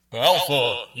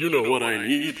Alpha, you know what I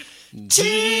need.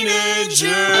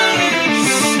 Teenagers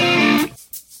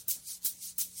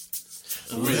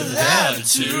with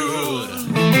attitude.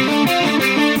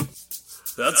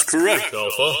 That's correct,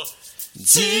 Alpha.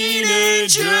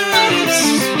 Teenagers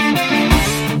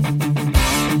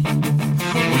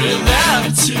with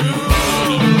attitude.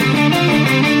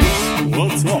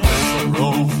 What's up,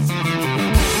 bro?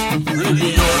 Bring me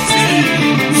your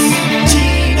teens.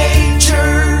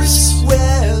 Teenagers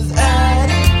with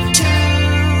attitude,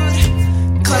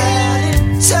 clad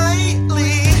in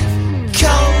tightly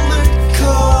colored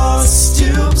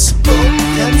costumes, book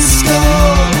and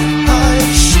skull. I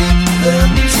ship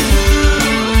them to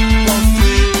while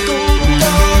fecal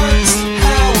guards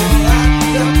howl at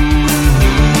the moon.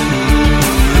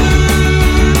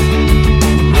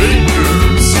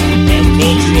 Rangers, I'm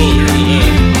cultural here today.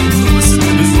 Listen to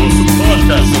this awesome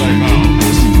podcast that I found.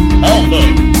 Alpha,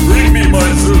 bring me my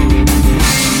food.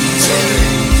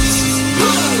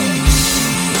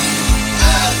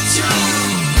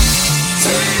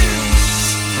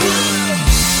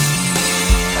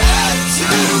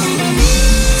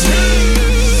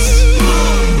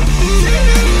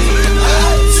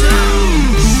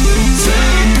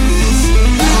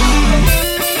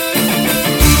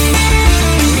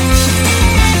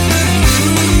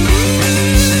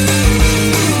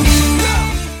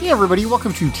 Hey everybody,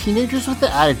 welcome to Teenagers with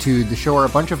the Attitude, the show where a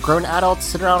bunch of grown adults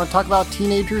sit around and talk about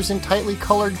teenagers in tightly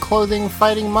colored clothing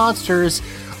fighting monsters.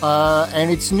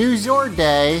 And it's New Zord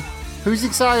Day. Who's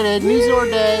excited? New Zord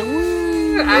Day.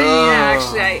 Woo!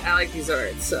 I like these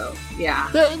Zords, so yeah.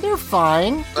 They're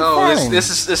fine. They're Oh, fine.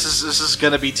 this is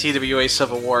gonna be TWA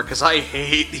Civil War because I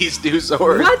hate these new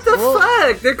Zords. What the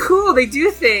fuck? They're cool. They do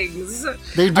things.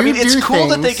 They do I mean, it's do cool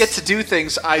that they things. get to do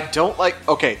things. I don't like.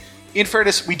 Okay, in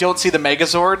fairness, we don't see the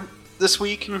Megazord this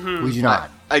week. We do not.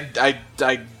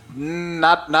 I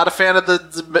not a fan of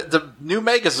the new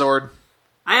Megazord.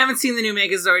 I haven't seen the new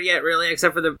Megazord yet, really,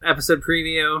 except for the episode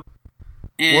preview.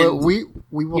 And Well,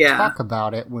 we will yeah. talk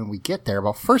about it when we get there,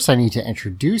 but first I need to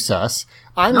introduce us.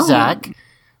 I'm Zach.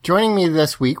 Joining me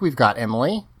this week, we've got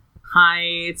Emily. hi,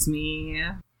 it's me.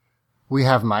 We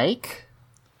have Mike.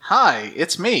 Hi,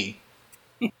 it's me.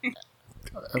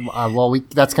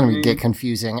 That's going to get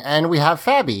confusing. And we have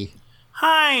Fabi.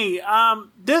 Hi,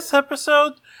 this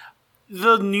episode,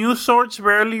 the new sorts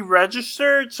barely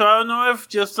registered, so I don't know if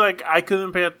just, I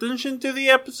couldn't pay attention to the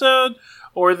episode,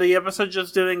 or the episode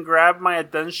just didn't grab my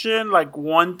attention,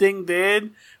 one thing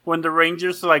did, when the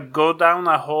Rangers, go down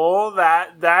a hole,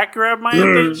 that grabbed my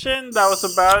attention, that was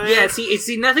about it. Yeah,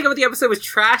 see, nothing about the episode was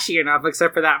trashy enough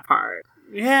except for that part.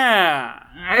 Yeah.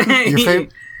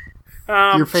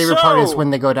 Your favorite part is when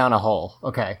they go down a hole.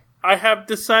 Okay. I have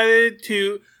decided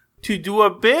to do a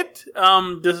bit.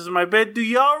 This is my bit. Do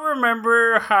y'all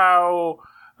remember how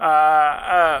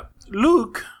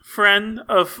Luke, friend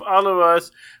of all of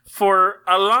us, for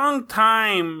a long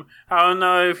time, I don't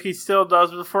know if he still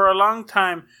does, but for a long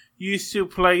time, used to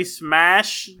play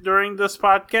Smash during this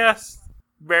podcast?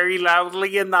 Very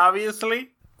loudly and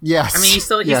obviously. Yes. I mean, he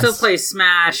still plays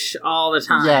Smash all the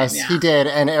time. Yes, yeah. he did.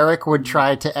 And Eric would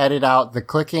try to edit out the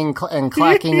clicking and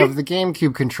clacking of the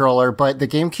GameCube controller, but the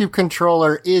GameCube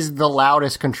controller is the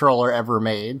loudest controller ever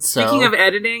made. So. Speaking of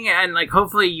editing, and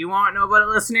hopefully you won't know about it,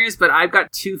 listeners, but I've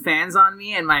got two fans on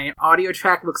me, and my audio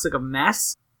track looks like a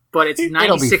mess. But it's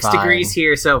 96 fine. degrees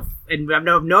here, and I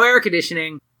have no air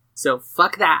conditioning, so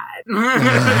fuck that.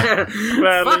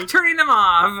 Fuck turning them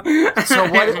off. So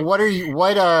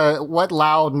what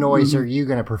loud noise are you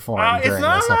going to perform It's during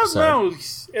not this a loud episode?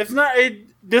 noise.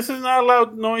 This is not a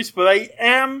loud noise, but I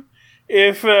am,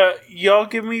 if y'all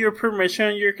give me your permission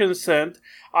and your consent,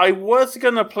 I was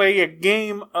gonna play a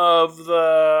game of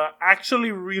the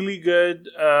actually really good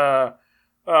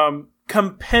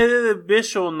competitive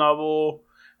visual novel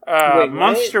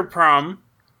Monster Prom.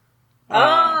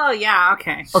 Oh, yeah,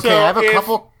 okay. Okay, So I have a if-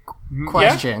 couple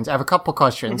questions.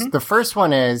 The first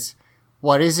one is,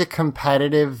 what is a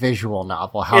competitive visual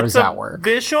novel? How does that work? It's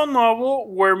a visual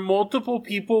novel where multiple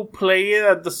people play it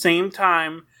at the same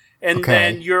time, and Okay.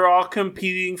 then you're all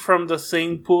competing from the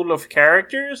same pool of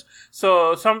characters.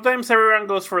 So sometimes everyone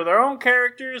goes for their own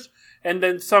characters, and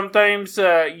then sometimes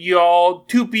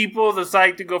two people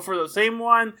decide to go for the same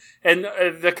one, and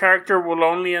the character will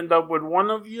only end up with one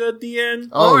of you at the end.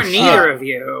 Oh, or shit. neither of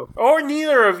you. Or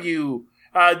neither of you.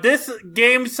 This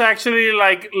game's actually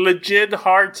legit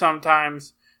hard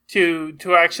sometimes to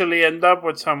actually end up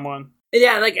with someone.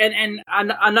 Yeah, and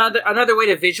another way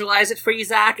to visualize it for you,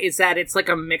 Zach, is that it's like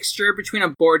a mixture between a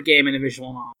board game and a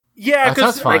visual novel. Yeah, That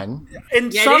sounds because like, fun.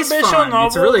 in Yeah, it some is visual fun. It's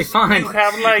novels, really fun. you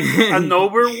have like an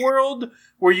overworld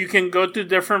where you can go to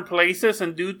different places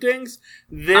and do things.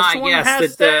 This one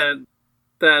has that.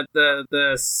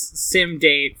 The sim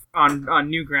date on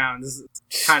Newgrounds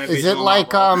kind of. Is it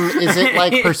like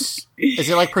is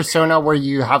it like Persona where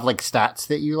you have like stats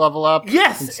that you level up? and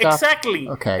Yes, stuff? exactly.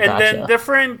 Okay, and then gotcha.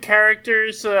 different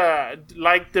characters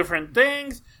like different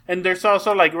things, and there's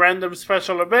also like random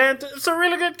special events. It's a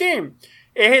really good game.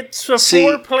 It's a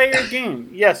 4-player game.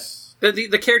 Yes.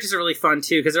 The characters are really fun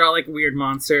too because they're all like weird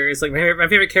monsters. Like my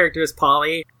favorite character is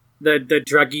Polly, the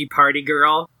druggy party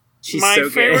girl. She's My so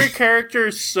favorite good. character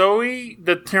is Zoe,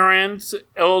 the trans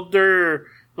elder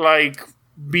like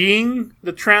being,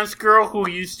 the trans girl who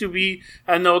used to be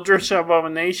an eldritch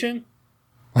abomination.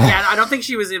 Yeah, I don't think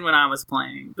she was in when I was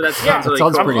playing, but that sounds really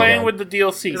sounds cool. I'm pretty playing good. with the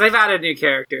DLC. Because they've added new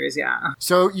characters. Yeah.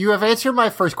 So you have answered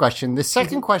my first question. The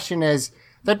second question is,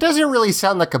 that doesn't really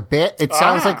sound like a bit. It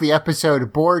sounds like the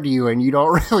episode bored you and you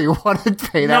don't really want to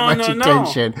pay that much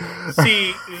attention.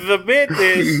 See, the bit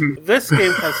is this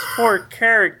game has 4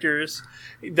 characters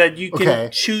that you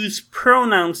can choose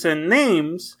pronouns and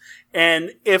names,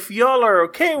 and if y'all are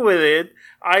okay with it,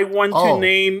 I want to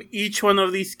name each one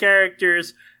of these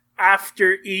characters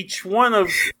after each one of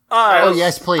us. Oh,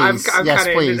 yes, please. I'm yes, kind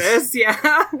of please. into this.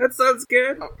 Yeah, that sounds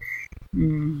good.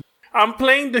 I'm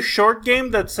playing the short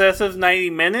game that says it's 90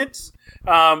 minutes.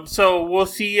 So we'll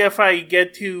see if I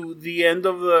get to the end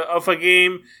of a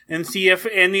game and see if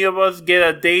any of us get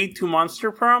a date to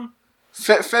Monster Prom.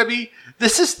 Febby,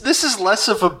 this is less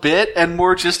of a bit and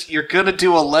more just you're gonna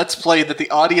do a let's play that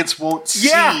the audience won't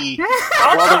see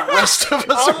while the rest of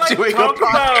us I'll are doing a talk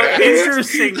about podcast.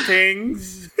 interesting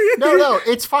things. No,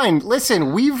 it's fine.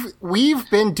 Listen, we've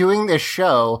been doing this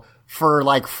show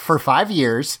for 5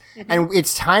 years, and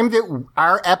it's time that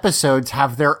our episodes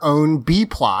have their own B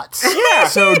plots. Yeah.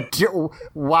 So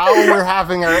while we're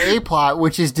having our A plot,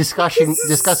 which is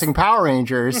discussing Power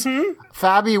Rangers,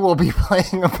 Fabi will be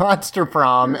playing a Monster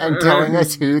Prom and telling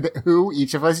us who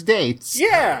each of us dates.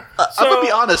 Yeah. I'm gonna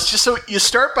be honest. Just so you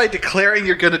start by declaring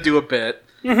you're gonna do a bit,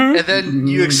 and then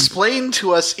you explain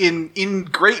to us in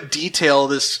great detail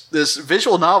this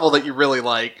visual novel that you really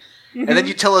like. And then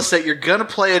you tell us that you're gonna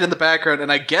play it in the background,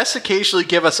 and I guess occasionally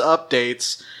give us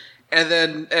updates. And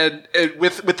then, and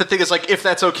with the thing is like, if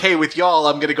that's okay with y'all,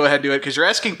 I'm gonna go ahead and do it because you're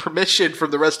asking permission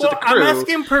from the rest of the crew. I'm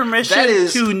asking permission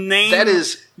to name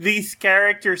these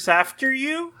characters after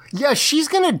you. Yeah, she's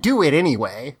gonna do it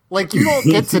anyway. You don't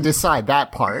get to decide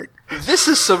that part. This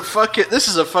is a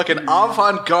fucking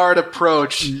avant-garde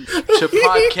approach to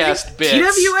podcast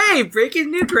bits. TWA,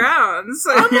 breaking new grounds.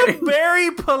 I'm a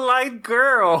very polite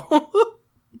girl.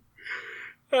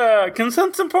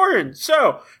 Consent's important.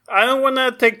 So, I don't want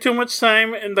to take too much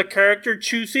time in the character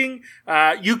choosing.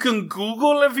 You can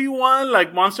Google if you want,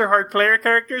 Monster Heart player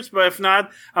characters, but if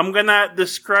not, I'm gonna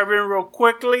describe it real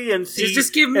quickly and see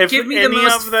just give if me the any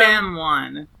most of them... femme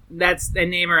one. That's a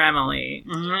name her Emily.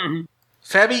 Mm-hmm.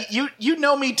 Fabi, you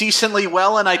know me decently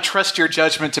well, and I trust your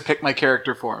judgment to pick my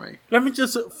character for me. Let me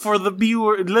just, for the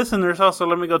listeners also,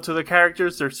 let me go to the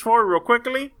characters. There's 4 real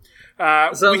quickly.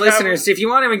 So listeners, if you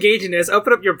want to engage in this,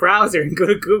 open up your browser and go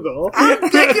to Google. I'm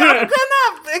gonna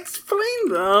explain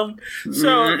them.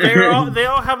 So they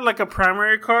all have a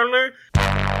primary color.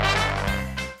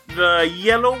 The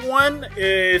yellow one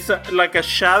is like a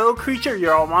shadow creature.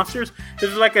 You're all monsters.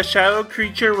 It's like a shadow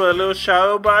creature with a little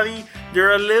shadow body.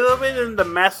 They're a little bit in the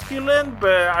masculine,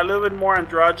 but a little bit more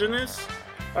androgynous.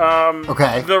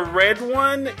 Okay. The red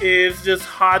one is this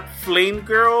hot flame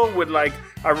girl with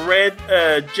a red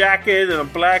jacket and a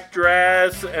black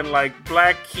dress and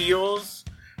black heels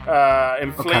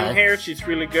and flame hair. She's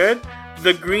really good.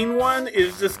 The green one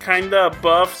is this kind of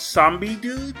buff zombie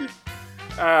dude.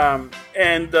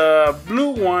 And the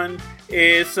blue one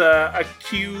is a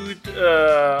cute,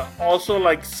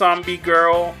 also zombie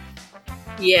girl.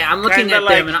 Yeah, I'm looking at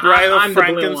them, and Bride of I'm the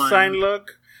blue Frankenstein one.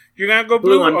 look. You're gonna go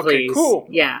blue? Blue one, okay, please. cool.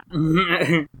 Yeah.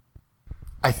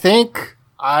 I think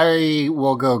I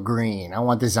will go green. I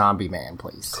want the zombie man,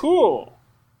 please. Cool.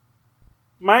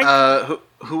 Mike?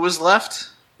 Who was left?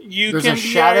 There's can a be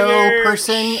shadow either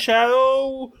person.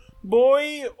 Shadow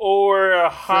boy or a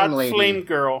hot Flame lady. flame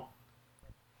girl.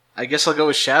 I guess I'll go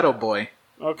with Shadow Boy.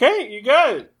 Okay, you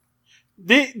got it.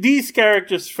 These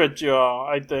characters fit you all,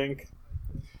 I think.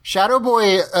 Shadow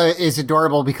Boy is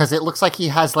adorable because it looks like he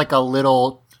has a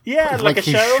little... Yeah, like a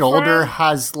his shadow shoulder friend.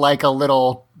 has a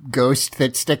little ghost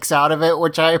that sticks out of it,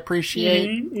 which I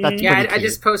appreciate. That's Yeah, pretty I cute.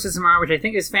 just posted some art, which I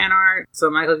think is fan art,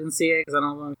 so Michael can see it, because I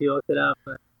don't know if you looked it up.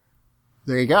 But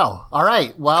There you go. All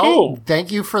right. Well, Cool.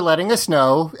 thank you for letting us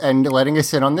know and letting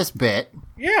us in on this bit.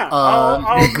 Yeah, I'll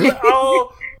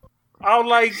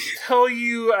like tell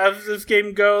you as this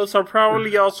game goes. I'll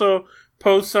probably also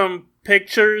post some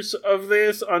pictures of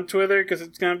this on Twitter because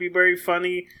it's gonna be very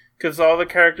funny because all the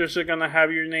characters are gonna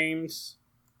have your names.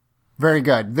 Very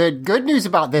good. The good news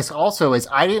about this also is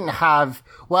I didn't have.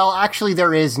 Well, actually,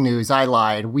 there is news. I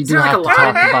lied. We do have to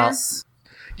talk about.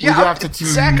 Yeah, have to-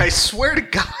 Zach, I swear to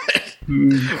God.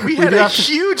 We had do a have to-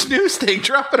 huge news thing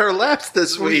drop in our laps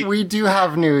this week. We do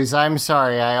have news. I'm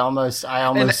sorry. I almost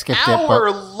skipped it. But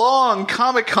Hour-long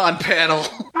Comic-Con panel.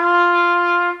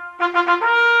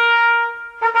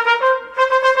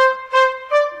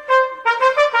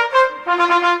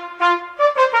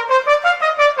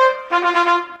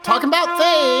 talking about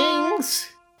things.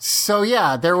 So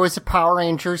yeah, there was a Power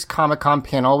Rangers Comic-Con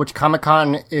panel, which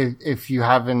Comic-Con, if you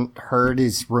haven't heard,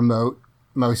 is remote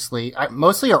mostly.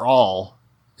 Mostly or all.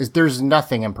 There's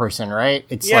nothing in person, right?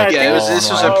 It's Yeah, like Yeah, all this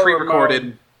was online. a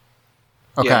pre-recorded.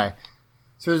 Okay. Yeah.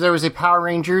 So there was a Power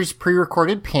Rangers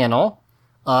pre-recorded panel.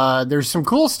 There's some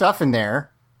cool stuff in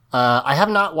there. I have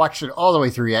not watched it all the way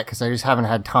through yet because I just haven't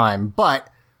had time. But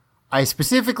I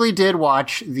specifically did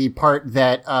watch the part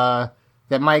that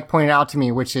that Mike pointed out to me,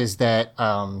 which is that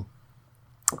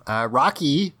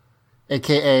Rocky,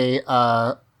 aka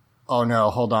oh no,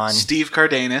 hold on, Steve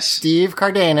Cardenas. Steve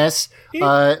Cardenas,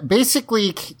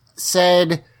 basically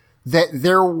said that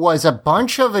there was a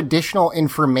bunch of additional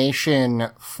information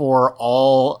for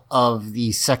all of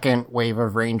the second wave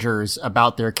of Rangers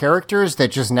about their characters that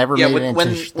just never Yeah, made it when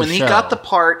into when the he show. got the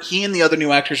part, he and the other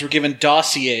new actors were given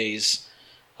dossiers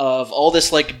of all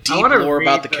this like I deep wanna lore read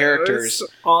about the those, characters.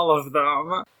 all of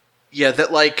them. Yeah,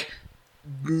 that like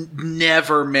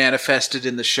never manifested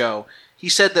in the show. He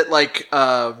said that like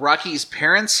Rocky's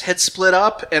parents had split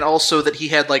up, and also that he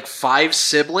had like 5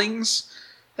 siblings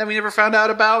that we never found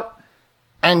out about.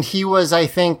 And he was, I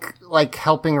think, like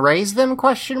helping raise them,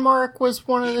 question mark, was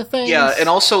one of the things. Yeah, and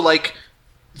also like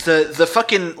the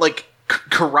fucking like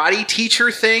karate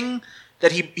teacher thing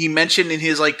that he mentioned in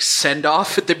his like send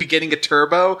off at the beginning of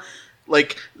Turbo.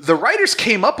 Like the writers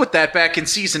came up with that back in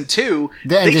season 2.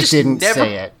 They just didn't never,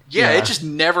 say it. Yeah, Yeah. it just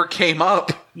never came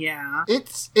up. Yeah.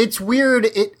 It's weird.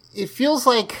 It feels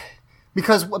like,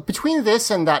 because between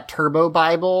this and that Turbo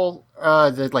Bible,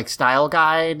 the like style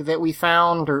guide that we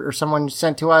found or someone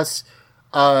sent to us,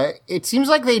 it seems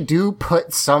like they do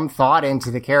put some thought into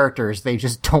the characters. They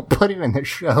just don't put it in the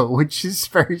show, which is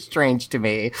very strange to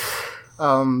me.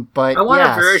 But I want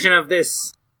yes. a version of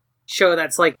this show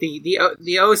that's like the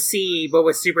OC but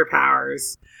with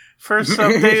superpowers. First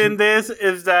update in this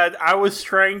is that I was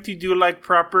trying to do like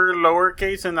proper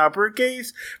lowercase and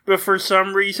uppercase, but for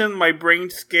some reason my brain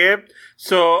skipped.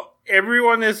 So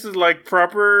everyone is like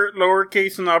proper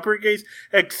lowercase and uppercase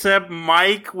except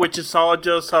Mike, which is all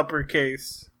just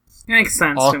uppercase. Makes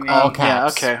sense All- to me. all Yeah,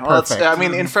 caps. okay. Well, that's, Perfect. I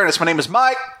mean, in fairness, my name is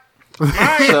Mike. Mike!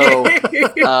 So,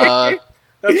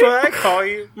 That's what I call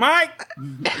you. Mike!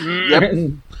 yep.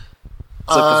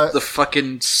 It's like the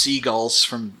fucking seagulls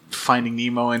from Finding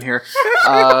Nemo in here.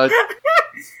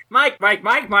 Mike.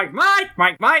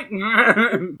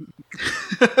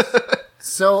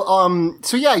 So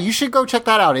yeah, you should go check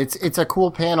that out. It's a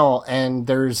cool panel, and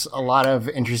there's a lot of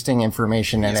interesting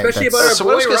information in Especially it. about our So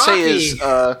what I was boy going to say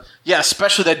Rocky. is, yeah,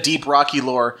 especially that deep Rocky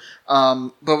lore.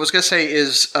 But what I was going to say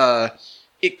is,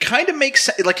 it kind of makes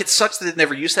sense. Like, it sucks that they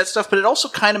never used that stuff, but it also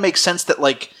kind of makes sense that,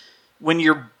 like, when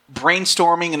you're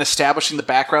brainstorming and establishing the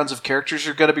backgrounds of characters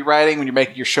you're going to be writing, when you're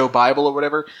making your show Bible or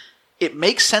whatever, it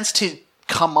makes sense to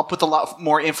come up with a lot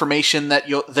more information than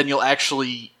you'll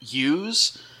actually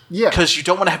use. Yeah. Because you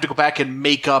don't want to have to go back and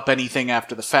make up anything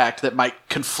after the fact that might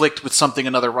conflict with something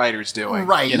another writer's doing.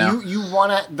 Right. You know? You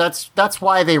want to, that's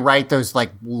why they write those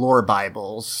like lore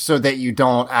Bibles, so that you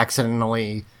don't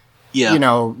accidentally, Yeah.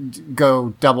 go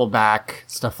double back,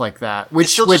 stuff like that. Which,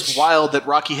 It's still just wild that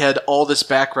Rocky had all this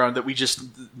background that we just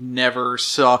never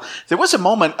saw. There was a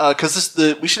moment, because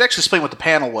we should actually explain what the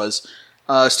panel was.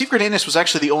 Steve Cardenas was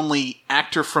actually the only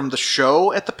actor from the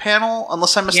show at the panel,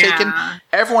 unless I'm mistaken. Yeah.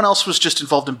 Everyone else was just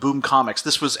involved in Boom Comics.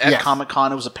 This was at Yes.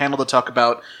 Comic-Con. It was a panel to talk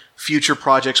about future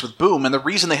projects with Boom. And the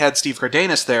reason they had Steve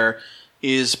Cardenas there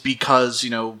is because,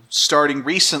 starting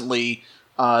recently,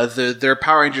 their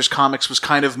Power Rangers comics was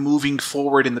kind of moving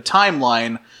forward in the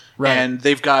timeline. Right. And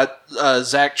they've got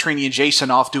Zach, Trini, and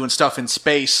Jason off doing stuff in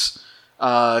space.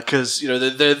 Because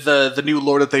the new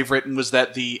lore that they've written was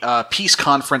that the Peace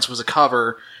Conference was a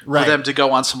cover Right. for them to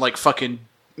go on some like fucking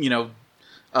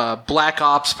Black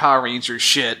Ops Power Rangers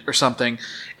shit or something,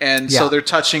 and so Yeah. they're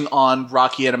touching on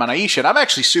Rocky, Adam, and Aisha. And I'm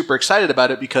actually super excited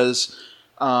about it because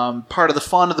part of the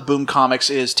fun of the Boom comics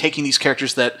is taking these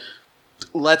characters that,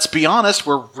 let's be honest,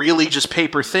 were really just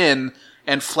paper thin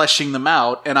and fleshing them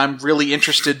out. And I'm really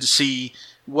interested to see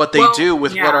what they do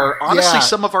with what are honestly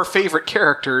some of our favorite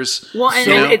characters. Well,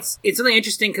 and it's really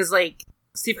interesting because, like,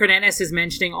 Steve Cardenas is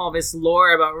mentioning all this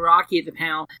lore about Rocky at the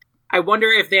panel. I wonder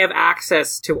if they have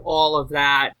access to all of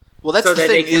that. Well, that's the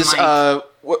thing is,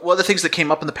 one of the things that came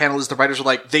up in the panel is the writers were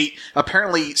like,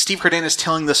 apparently Steve Cardenas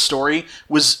telling this story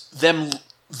was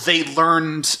they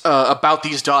learned about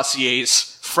these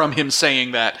dossiers from him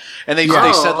saying that. And they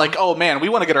said, like, oh man, we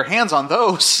want to get our hands on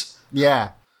those.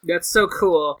 Yeah. That's so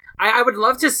cool. I would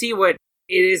love to see what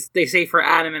it is they say for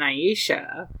Adam and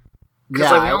Aisha.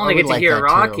 Because we only get to hear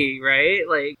Rocky, too. Right?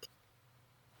 Like,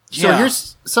 so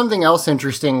here's something else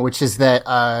interesting, which is that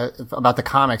about the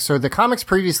comics. So the comics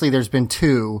previously, there's been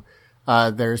two.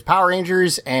 There's Power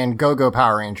Rangers and Go-Go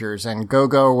Power Rangers, and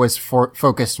Go-Go was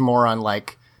focused more on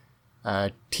like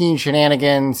teen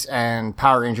shenanigans, and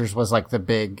Power Rangers was like the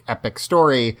big epic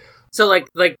story. So like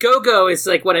Go-Go is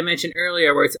like what I mentioned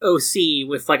earlier, where it's OC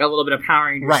with like a little bit of Power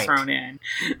Rangers thrown in.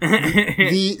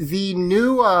 the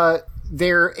new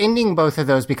they're ending both of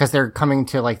those because they're coming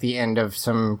to like the end of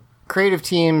some creative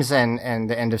teams and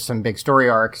the end of some big story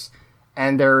arcs,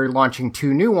 and they're launching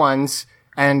two new ones,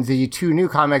 and the two new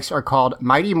comics are called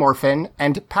Mighty Morphin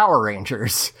and Power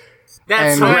Rangers.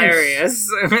 That's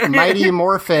hilarious. Mighty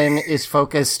Morphin is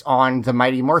focused on the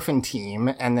Mighty Morphin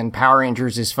team, and then Power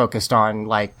Rangers is focused on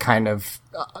like kind of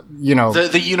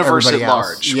the universe at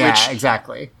large. Yeah,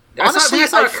 exactly. Honestly, I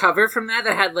saw a cover from that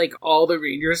had like all the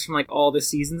Rangers from like all the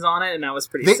seasons on it, and that was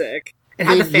pretty sick. It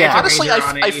had the Phantom honestly, Ranger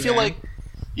on it, I feel like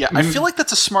I feel like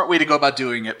that's a smart way to go about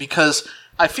doing it, because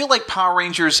I feel like Power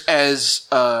Rangers as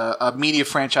a media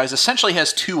franchise essentially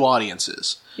has two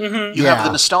audiences. Mm-hmm. You have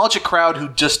the nostalgic crowd who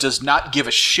just does not give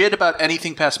a shit about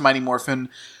anything past Mighty Morphin,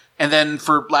 and then,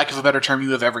 for lack of a better term,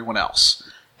 you have everyone else.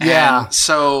 Yeah. And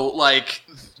so, like,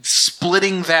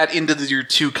 splitting that into your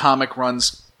two comic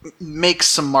runs makes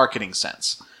some marketing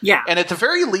sense. Yeah. And at the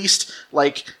very least,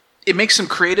 like, it makes some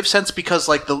creative sense because,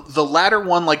 like, the latter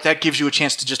one, like, that gives you a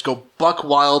chance to just go buck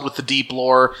wild with the deep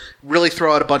lore, really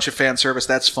throw out a bunch of fan service.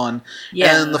 That's fun.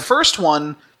 Yeah. And the first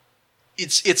one,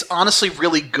 it's honestly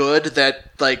really good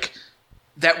that, like,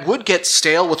 that would get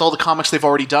stale with all the comics they've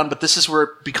already done, but this is where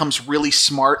it becomes really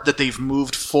smart that they've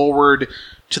moved forward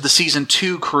to the Season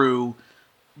 2 crew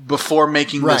before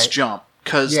making this jump.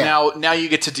 Because now you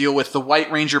get to deal with the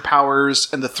White Ranger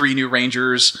powers and the three new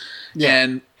Rangers,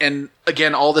 and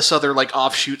again, all this other, like,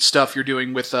 offshoot stuff you're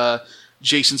doing with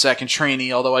Jason, Zach, and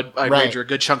Trainee, although I'd wager a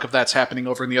good chunk of that's happening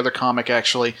over in the other comic,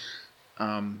 actually.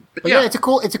 But yeah, it's a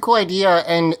cool idea,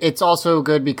 and it's also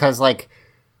good because, like,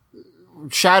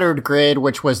 Shattered Grid,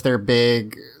 which was their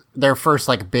first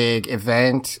like big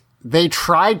event, they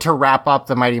tried to wrap up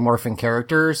the Mighty Morphin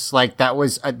characters. Like, that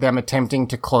was them attempting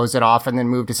to close it off and then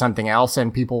move to something else,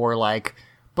 and people were like,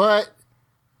 "But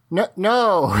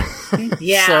no."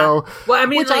 Yeah. So, well, I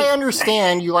mean, which, like, I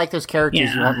understand. You like those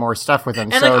characters, you want more stuff with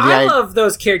them. And, so like, I love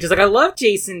those characters. Like, I love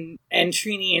Jason and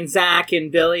Trainee and Zach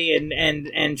and Billy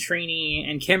and Trainee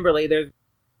and Kimberly.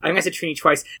 I'm gonna say Trainee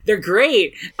twice. They're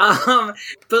great.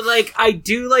 But, like, I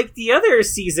do like the other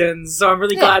seasons, so I'm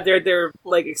really glad they're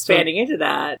like expanding into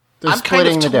that. I'm kind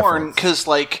of torn because,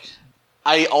 like,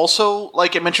 I also,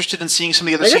 like, am interested in seeing some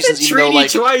of the other seasons, even though,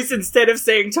 like, twice instead of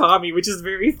saying Tommy, which is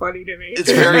very funny to me.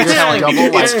 It's very telling.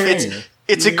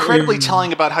 It's incredibly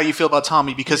telling about how you feel about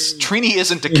Tommy, because Trainee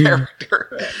isn't a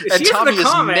character, and Tommy is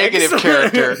a negative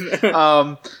character.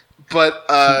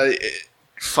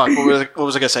 Fuck, what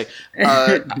was I gonna say?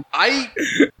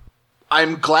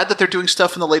 I'm glad that they're doing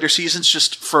stuff in the later seasons,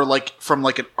 just for, like, from,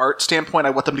 like, an art standpoint.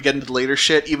 I want them to get into the later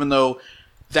shit, even though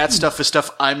that stuff is stuff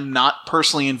I'm not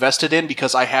personally invested in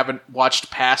because I haven't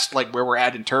watched past, like, where we're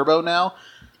at in Turbo now.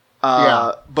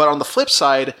 But on the flip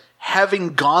side,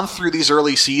 having gone through these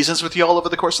early seasons with y'all over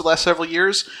the course of the last several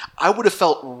years, I would have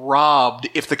felt robbed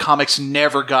if the comics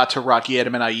never got to Rocky,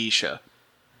 Adam, and Aisha.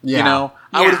 Yeah. You know,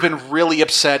 I would have been really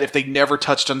upset if they never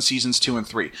touched on seasons 2 and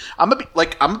 3. I'm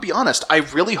gonna be honest. I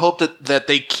really hope that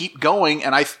they keep going,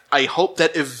 and I hope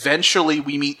that eventually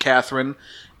we meet Catherine,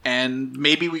 and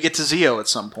maybe we get to Zeo at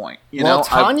some point. You know,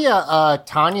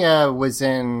 Tanya was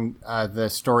in the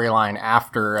storyline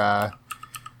after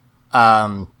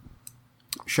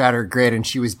Shattered Grid, and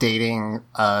she was dating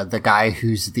the guy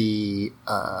who's the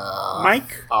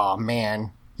Mike. Oh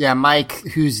man, yeah, Mike.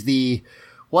 Who's the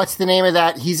what's the name of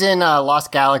that? He's in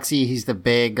Lost Galaxy. He's the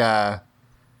big shit.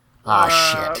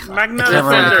 Magna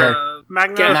Defender.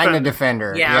 Magna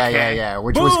Defender. Yeah,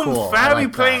 which was cool.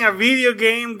 Fabi playing a video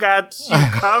game got you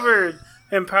covered.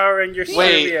 in Power Rangers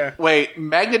Serbia. Wait.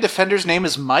 Magna Defender's name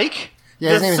is Mike?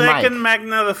 Yeah, his The name is Mike. second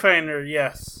Magna Defender,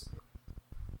 yes.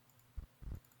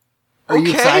 Are you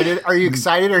Okay. excited? Are you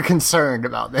excited or concerned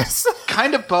about this?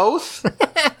 Kind of both.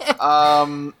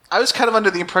 I was kind of under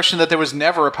the impression that there was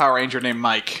never a Power Ranger named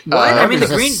Mike. What? I mean, the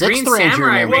there's a Green sixth Ranger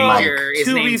Samurai named Ranger Mike. is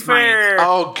To be named fair,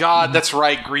 Oh God, that's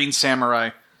right, Green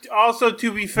Samurai. also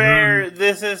to be fair,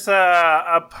 this is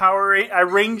a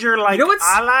Ranger like You know what's-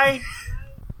 ally.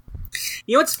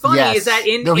 You know what's funny Yes. is that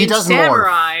in, No, he in does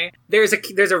Samurai, there's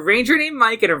a ranger named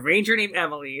Mike and a ranger named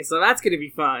Emily, so that's gonna be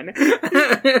fun.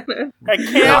 I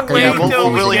can't Yeah, wait we'll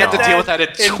till really we have get to deal with that in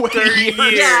 20 30 years.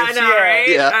 yeah, I know, right?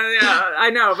 Yeah. I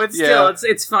know, but still,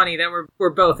 it's funny that we're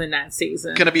both in that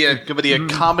season. Gonna be a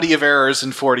comedy of errors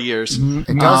in 40 years.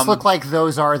 It does look like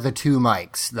those are the two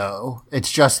Mikes, though.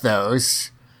 It's just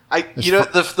those.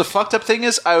 The fucked up thing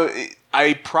is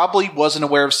I probably wasn't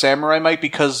aware of Samurai Mike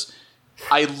because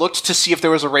I looked to see if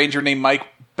there was a Ranger named Mike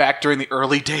back during the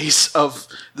early days of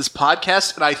this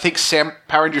podcast, and I think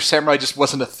Power Ranger Samurai just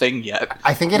wasn't a thing yet.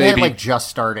 I think it had like just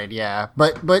started, yeah.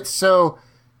 But so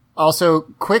also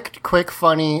quick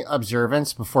funny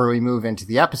observance before we move into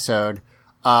the episode.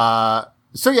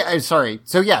 So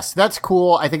yes, that's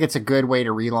cool. I think it's a good way to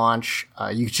relaunch.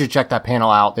 You should check that panel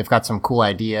out. They've got some cool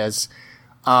ideas.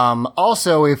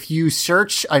 Also, if you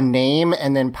search a name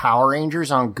and then Power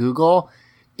Rangers on Google,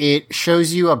 it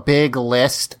shows you a big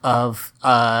list of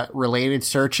related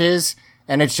searches,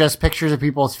 and it's just pictures of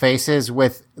people's faces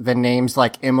with the names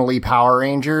like Emily Power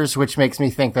Rangers, which makes me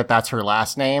think that that's her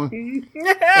last name.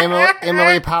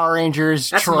 Emily Power Rangers,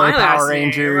 That's Troy my last Power name.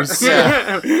 Rangers.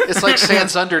 Yeah, it's like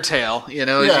Sans Undertale, you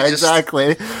know? Yeah, You just-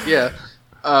 exactly. Yeah.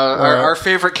 Our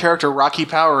favorite character, Rocky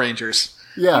Power Rangers.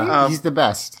 Yeah, he's the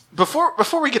best. Before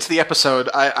we get to the episode,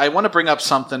 I want to bring up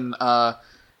something.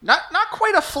 Not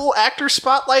quite a full actor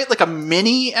spotlight, like a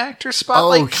mini actor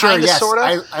spotlight, Oh, sure, kind of, yes. sort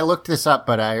of. I looked this up,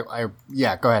 but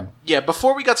yeah, go ahead. Yeah,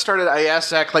 before we got started, I asked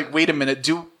Zach, like, wait a minute,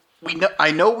 do we know?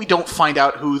 I know we don't find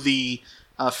out who the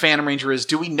Phantom Ranger is.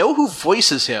 Do we know who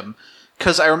voices him?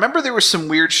 Because I remember there was some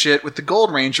weird shit with the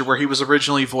Gold Ranger where he was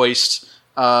originally voiced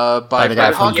by the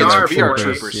guy from Hawkins VR from VR Troopers.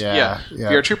 Troopers. Yeah.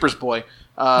 VR Troopers boy.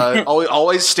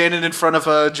 Always standing in front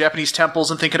of Japanese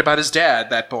temples and thinking about his dad,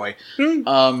 that boy.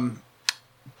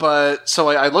 But so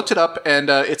I looked it up, and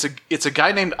it's a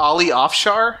guy named Ali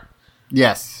Afshar.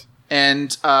 Yes.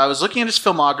 And I was looking at his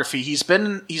filmography. He's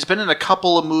been in a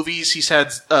couple of movies. He's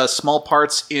had small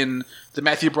parts in the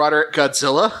Matthew Broderick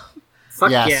Godzilla, Fuck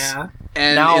Yes. yeah.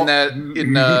 and Now-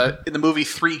 in the movie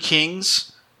Three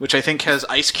Kings, which I think has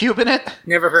Ice Cube in it.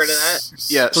 Never heard of that.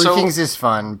 Yeah, Three so- Kings is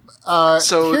fun.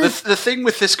 So here's- the thing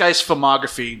with this guy's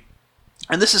filmography,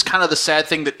 and this is kind of the sad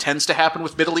thing that tends to happen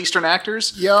with Middle Eastern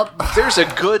actors. Yep. There's a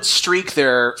good streak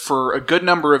there for a good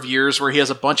number of years where he has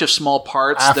a bunch of small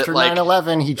parts After that like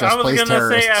 9/11, he just I was plays gonna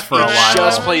say terrorists for a after while.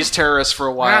 just plays terrorists for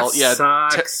a while. That Yeah,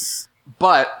 sucks.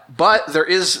 But there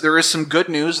is some good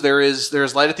news.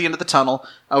 There's light at the end of the tunnel.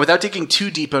 Without digging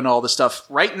too deep into all this stuff,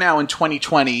 right now in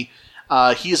 2020,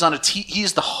 he is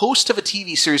he's the host of a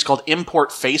TV series called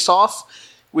Import Face Off,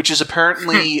 which is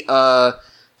apparently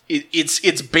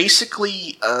it's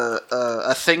basically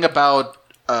a thing about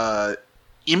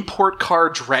import car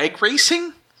drag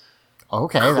racing.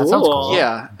 Okay, that sounds cool.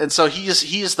 Yeah, and so he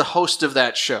is the host of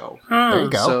that show. There you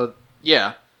go. So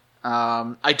yeah.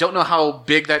 I don't know how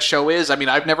big that show is. I mean,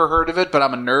 I've never heard of it, but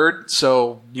I'm a nerd,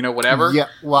 so whatever. Yeah,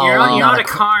 well, You're not not a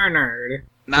car nerd.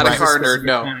 Not Right. a car nerd, Specific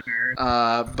no. kind of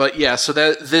nerd. But yeah, so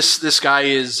that this guy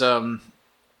is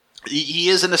he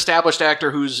is an established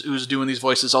actor who's doing these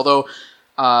voices. Although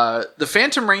the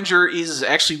Phantom Ranger is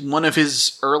actually one of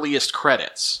his earliest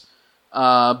credits.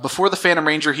 Before the Phantom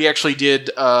Ranger, he actually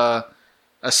did a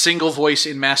single voice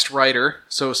in Masked Rider,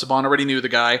 so Saban already knew the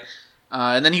guy.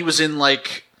 And then he was in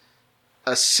like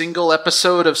a single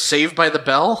episode of Saved by the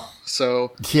Bell.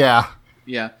 So Yeah.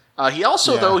 yeah. He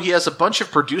also, Yeah. though, he has a bunch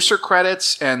of producer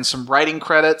credits and some writing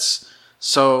credits.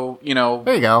 So,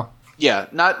 There you go. yeah,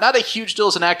 not a huge deal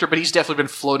as an actor, but he's definitely been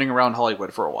floating around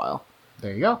Hollywood for a while.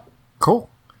 There you go. Cool.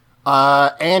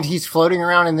 And he's floating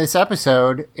around in this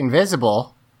episode,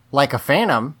 invisible, like a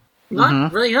phantom.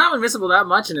 Not really, you're not invisible that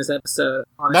much in this episode.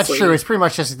 Honestly. That's true. It's pretty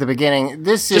much just at the beginning.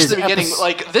 This Just is the beginning,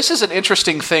 epi- this is an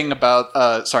interesting thing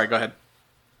about... sorry, go ahead.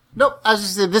 Nope. As I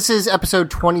said, this is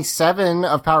episode 27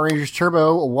 of Power Rangers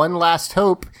Turbo, One Last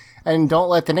Hope. And don't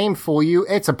let the name fool you.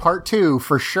 It's a part 2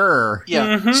 for sure.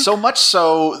 Yeah, so much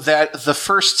so that the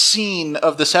first scene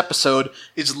of this episode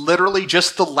is literally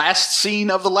just the last scene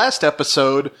of the last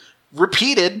episode,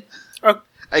 repeated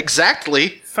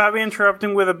exactly. Fabi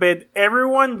interrupting with a bit.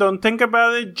 Everyone, don't think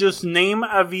about it. Just name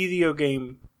a video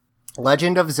game.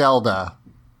 Legend of Zelda.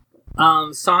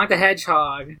 Sonic the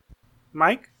Hedgehog.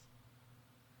 Mike?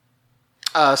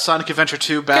 Sonic Adventure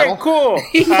 2 Battle. Okay, cool.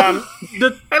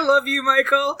 I love you,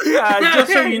 Michael.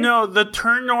 Just so you know, the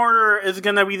turn order is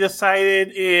going to be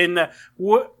decided in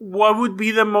what would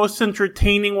be the most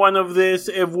entertaining one of this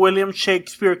if William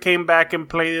Shakespeare came back and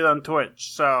played it on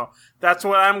Twitch. So that's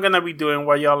what I'm going to be doing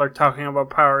while y'all are talking about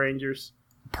Power Rangers.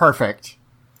 Perfect.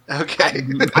 Okay.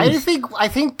 I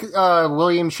think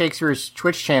William Shakespeare's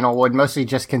Twitch channel would mostly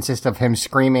just consist of him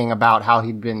screaming about how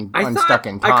he'd been unstuck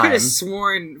in time. I could have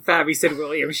sworn Fabi said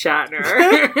William Shatner.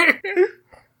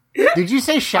 Did you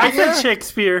say Shatner? I said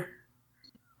Shakespeare.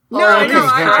 No, Oh, no,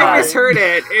 okay. I misheard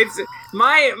it. It's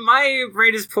my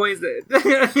brain is poisoned.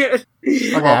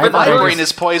 Okay, But my thought brain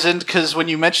is poisoned because when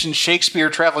you mentioned Shakespeare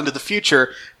traveling to the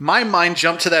future, my mind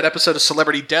jumped to that episode of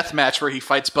Celebrity Deathmatch where he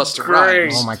fights Buster Great.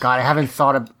 Rhymes. Oh my god, I haven't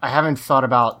thought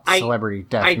about Celebrity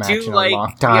I Deathmatch do in a like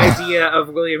long the time. idea of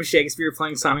William Shakespeare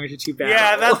playing Sonic the 2 Battle.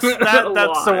 Yeah, that's the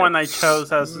lot. one I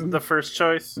chose as the first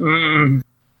choice.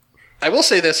 I will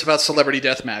say this about Celebrity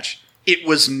Deathmatch. It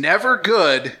was never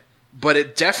good, but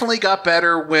it definitely got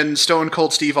better when Stone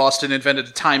Cold Steve Austin invented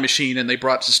a time machine and they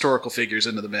brought historical figures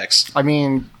into the mix. I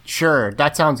mean, sure,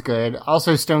 that sounds good.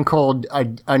 Also, Stone Cold,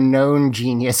 a known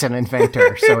genius and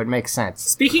inventor, so it makes sense.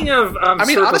 Speaking of, I mean,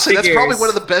 historical honestly, that's figures, probably one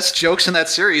of the best jokes in that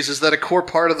series is that a core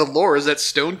part of the lore is that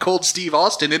Stone Cold Steve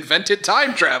Austin invented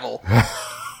time travel.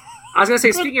 I was gonna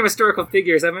say, speaking of historical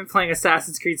figures, I've been playing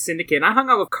Assassin's Creed Syndicate, and I hung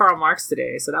out with Karl Marx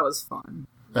today, so that was fun.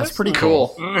 That's pretty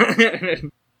cool.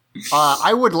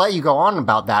 I would let you go on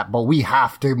about that, but we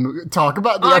have to talk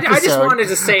about the episode. I just wanted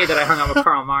to say that I hung out with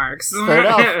Karl Marx. Fair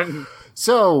enough.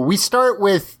 So, we start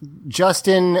with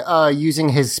Justin using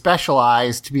his special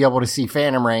eyes to be able to see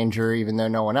Phantom Ranger, even though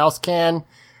no one else can.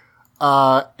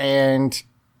 And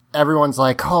everyone's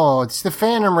like, oh, it's the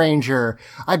Phantom Ranger.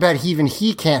 I bet even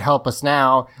he can't help us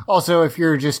now. Also, if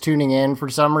you're just tuning in for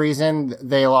some reason,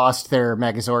 they lost their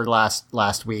Megazord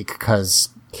last week because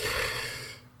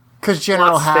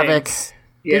General Lots of Havoc. things.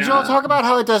 Did you all Yeah. talk about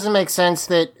how it doesn't make sense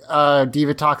that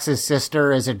Divatox's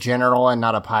sister is a general and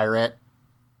not a pirate?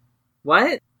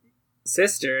 What?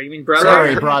 Sister? You mean brother?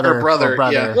 Sorry, Her brother. brother, Oh,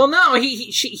 brother. yeah. Well, no,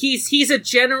 he's a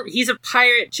general. He's a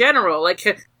pirate general.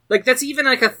 Like that's even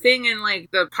like a thing in like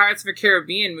the Pirates of the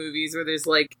Caribbean movies where there's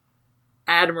like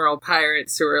admiral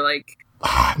pirates who are like.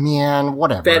 Man,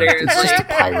 whatever. Better, It's just like-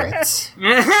 pirates.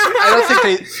 I don't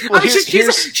think they... Well, I mean,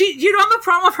 here's... you don't have a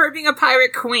problem with her being a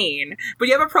pirate queen, but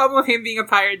you have a problem with him being a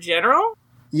pirate general?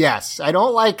 Yes, I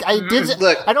don't like. I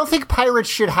Look. don't think pirates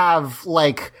should have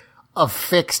like a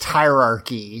fixed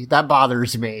hierarchy. That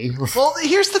bothers me. Well,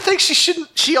 here's the thing: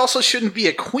 she also shouldn't be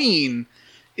a queen,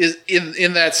 is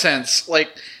in that sense.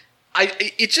 Like,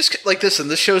 it just like this,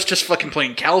 and this show's just fucking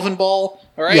playing Calvin Ball.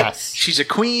 All right, Yes. she's a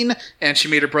queen, and she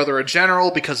made her brother a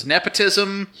general because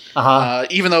nepotism. Uh-huh.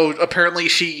 Even though apparently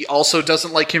she also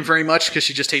doesn't like him very much because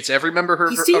she just hates every member of her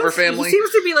family. He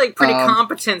seems to be like pretty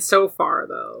competent so far,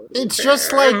 though. It's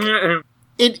just like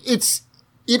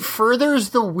it furthers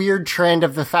the weird trend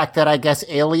of the fact that I guess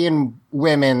alien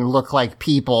women look like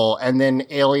people, and then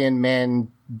alien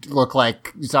men look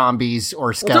like zombies or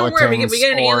Well, skeletons. don't worry, we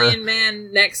get an or... alien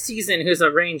man next season who's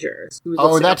a ranger. Who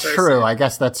Oh, looks like a that's person. true. I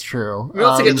guess that's true. He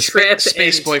looks like a trip.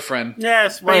 Space and- boyfriend.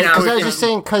 Yes, Right now. Because I was just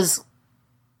saying, because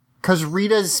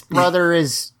Rita's brother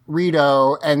is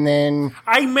Rito, and then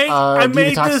I made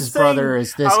Divatox's this thing. brother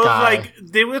is this I was guy. like,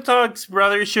 Divatox's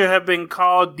brother should have been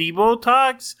called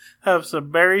Debotox. That was a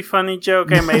very funny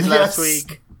joke I made last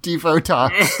week. Devotox.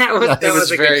 That It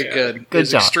was a very joke. good. It Good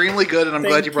was job. extremely good, and I'm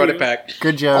glad you brought it back.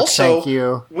 Good joke. Also, Thank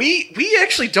you. We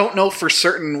actually don't know for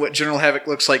certain what General Havoc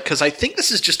looks like because I think this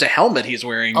is just a helmet he's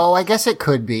wearing. Oh, I guess it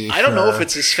could be. I don't know sure. if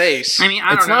it's his face. I mean,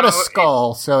 I It's don't not know. a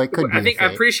skull, so it could be. I think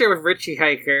I'm pretty sure with Richie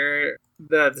Hiker,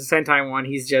 the Sentai one,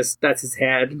 that's his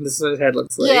head. This is what his head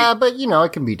looks like. Yeah, but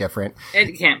it can be different.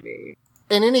 It can't be.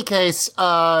 In any case,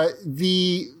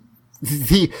 the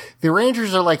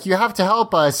Rangers are like, you have to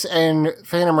help us, and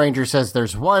Phantom Ranger says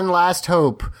there's one last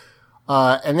hope.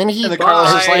 And then and the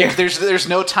Carlos is Bye. like, "There's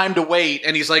no time to wait,"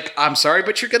 and he's like, "I'm sorry,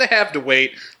 but you're gonna have to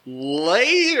wait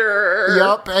later."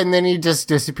 Yup, and then he just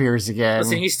disappears again.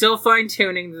 Listen, he's still fine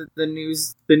tuning the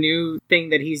new thing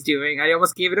that he's doing. I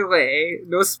almost gave it away.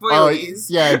 No Oh, spoilies.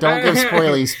 yeah, don't give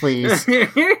spoilies, please.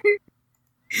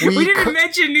 We didn't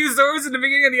mention new Zords in the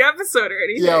beginning of the episode or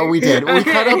anything. Yeah, we did. We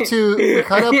cut up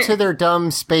to their dumb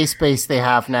space base they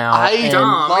have now. I and-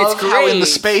 Dumb. love It's how in the great.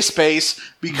 space base,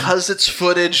 because it's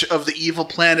footage of the evil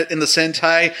planet in the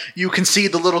Sentai, you can see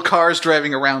the little cars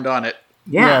driving around on it.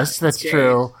 Yeah, yes, that's great.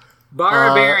 true.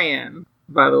 Barbarian,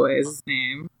 by the way, is his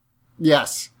name.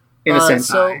 Yes. In the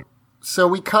Sentai. So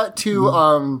we cut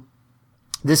to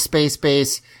this space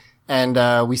base, and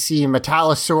we see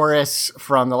Metallosaurus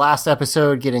from the last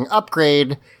episode getting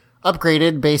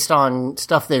upgraded based on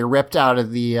stuff they ripped out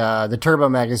of the Turbo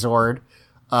Megazord,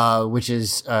 which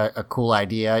is a cool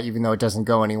idea, even though it doesn't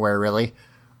go anywhere really.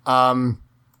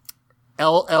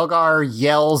 Elgar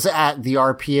yells at the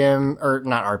RPM, or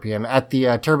not RPM, at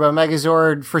the Turbo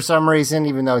Megazord for some reason,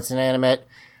 even though it's inanimate.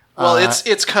 Well, it's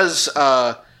because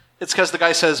the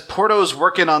guy says Porto's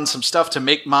working on some stuff to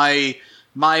make my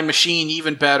machine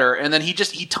even better, and then he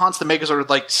taunts the Megazord with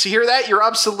like, "See, hear that? You're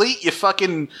obsolete, you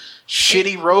fucking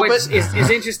shitty robot." Which is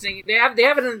interesting. They have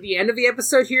it at the end of the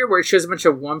episode here, where it shows a bunch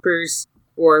of Wumpers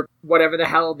or whatever the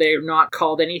hell they're not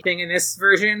called anything in this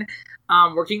version.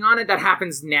 Working on it. That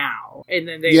happens now, and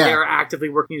then they're actively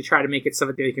working to try to make it so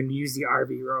that they can use the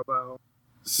RV Robo,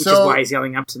 which is why he's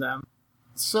yelling up to them.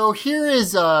 So here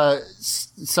is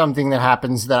something that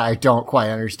happens that I don't quite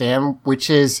understand, which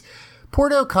is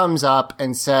Porto comes up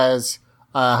and says,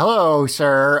 "Hello,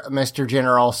 sir, Mr.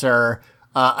 General, sir.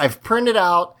 I've printed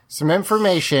out some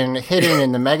information hidden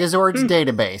in the Megazord's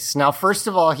database." Now, first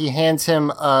of all, he hands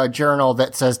him a journal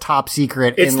that says "Top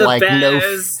Secret" It's in the like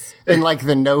best. in like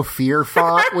the no fear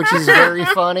font, which is very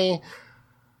funny.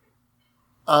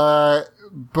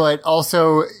 But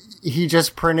also he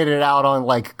just printed it out on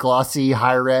like glossy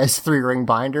high-res 3-ring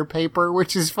binder paper,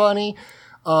 which is funny.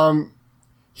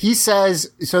 He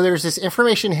says, so there's this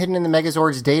information hidden in the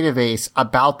Megazord's database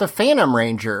about the Phantom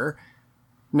Ranger.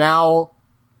 Now,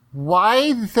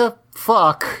 why the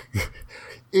fuck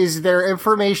is there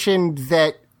information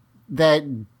that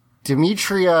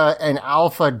Demetria and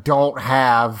Alpha don't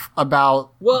have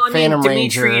about Phantom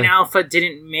Ranger? Dimitri and Alpha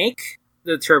didn't make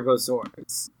the Turbo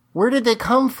Zords. Where did they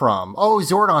come from? Oh,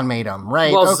 Zordon made them,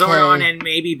 right? Well, okay. Zordon and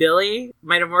maybe Billy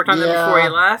might have worked on them before he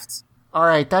left. All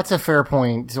right, that's a fair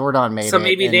point. Zordon made it. So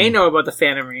maybe they know about the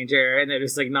Phantom Ranger, and they're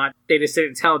just like they just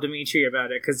didn't tell Dimitri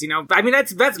about it, because, I mean,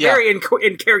 that's very in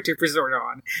character for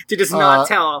Zordon, to just not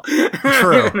tell.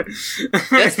 True.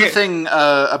 That's the thing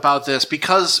about this,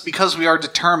 because we are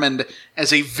determined,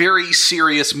 as a very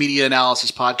serious media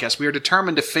analysis podcast, we are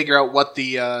determined to figure out what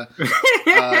the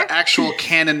actual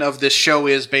canon of this show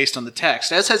is based on the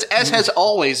text, as has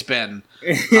always been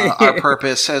our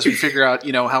purpose, as we figure out,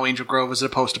 how Angel Grove is a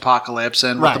post-apocalypse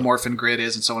and what the Morphin Grid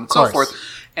is, and so on and so forth.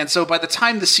 And so by the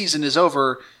time the season is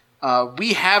over,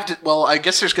 we have to, well, I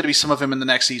guess there's going to be some of him in the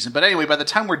next season, but anyway, by the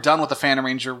time we're done with the Phantom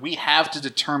Ranger, we have to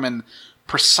determine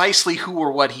precisely who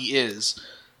or what he is.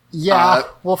 Yeah,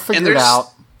 we'll figure it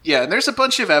out. Yeah, and there's a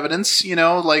bunch of evidence,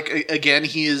 again,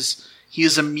 he is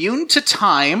immune to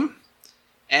time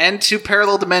and to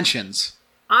parallel dimensions.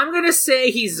 I'm going to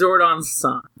say he's Zordon's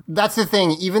son. That's the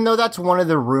thing. Even though that's one of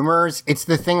the rumors, it's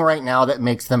the thing right now that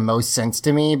makes the most sense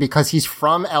to me, because he's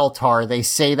from Eltar. They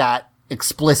say that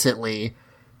explicitly.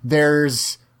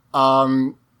 There's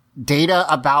data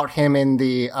about him in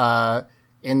the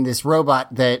in this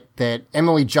robot that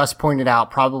Emily just pointed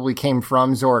out probably came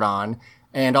from Zordon.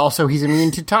 And also he's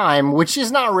immune to time, which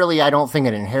is not really, I don't think,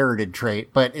 an inherited trait,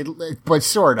 but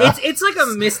sort of. It's like a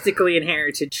mystically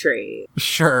inherited trait.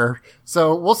 Sure.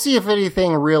 So we'll see if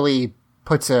anything really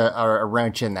puts a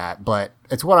wrench in that, but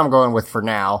it's what I'm going with for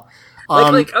now.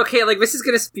 This is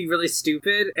gonna be really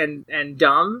stupid and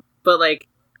dumb, but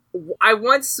I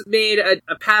once made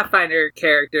a Pathfinder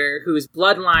character whose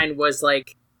bloodline was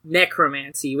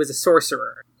necromancy. He was a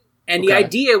sorcerer. And the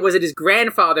idea was that his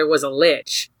grandfather was a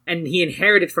lich, and he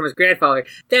inherited from his grandfather.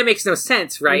 That makes no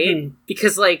sense, right? Mm-hmm.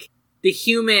 Because, the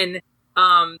human,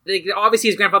 obviously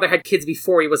his grandfather had kids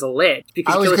before he was a lich.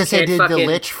 Because I was going to say, did the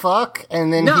lich fuck?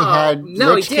 And then he had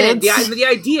lich he didn't. kids? The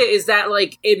idea is that,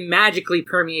 it magically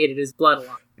permeated his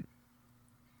bloodline.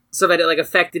 So that it,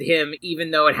 affected him,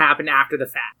 even though it happened after the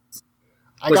fact.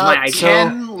 My idea.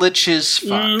 Can liches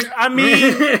fuck? I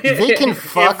mean, they can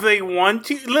fuck. If they want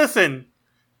to. Listen.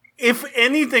 If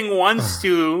anything wants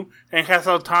to and has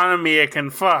autonomy, it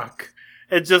can fuck.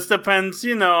 It just depends,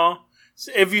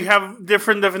 if you have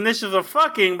different definitions of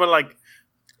fucking, but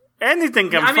anything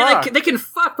can fuck. I mean, they can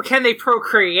fuck, but can they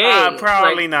procreate?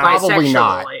 Probably not. Probably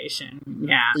not. Relation.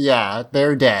 Yeah. Yeah,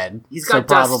 they're dead. He's got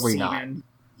probably dust not. semen.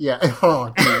 Yeah.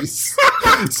 Oh, jeez.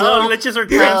 Liches are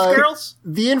trans girls?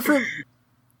 The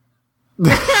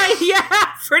yeah,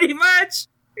 pretty much.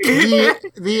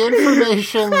 The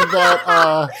information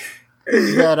that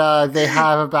they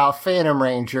have about Phantom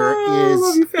Ranger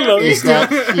is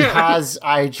that he has,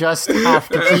 I just have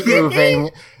to keep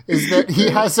moving, is that he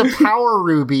has a power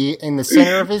ruby in the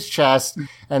center of his chest,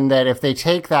 and that if they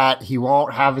take that, he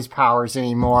won't have his powers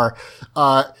anymore.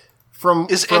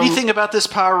 Is anything about this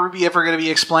power ruby ever going to be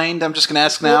explained? I'm just going to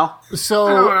ask now. So,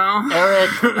 I don't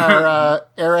know.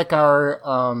 Eric,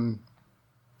 our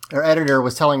our editor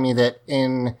was telling me that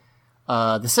in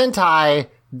the Sentai,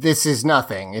 this is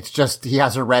nothing. It's just he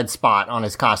has a red spot on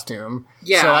his costume.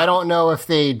 Yeah. So I don't know if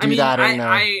they do that in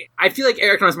I feel like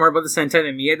Eric knows more about the Sentai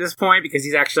than me at this point because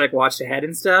he's actually like watched ahead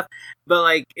and stuff. But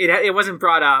like it wasn't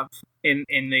brought up in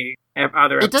the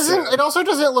other episode. It also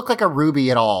doesn't look like a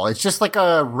ruby at all. It's just like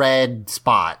a red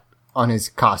spot on his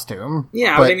costume.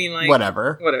 Yeah, but I mean, like,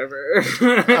 whatever.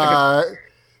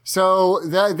 So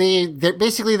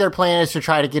basically their plan is to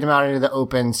try to get him out into the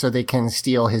open so they can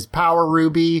steal his power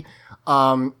ruby.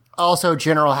 Also,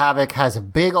 General Havoc has a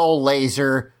big old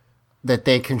laser that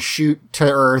they can shoot to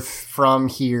Earth from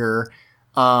here.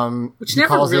 Which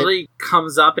never really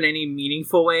comes up in any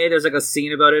meaningful way. There's like a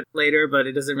scene about it later, but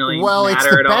it doesn't really matter at all. Well, it's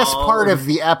the best part of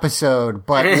the episode,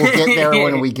 but we'll get there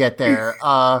when we get there.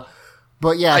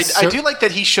 But yeah, I do like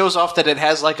that he shows off that it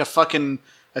has like a fucking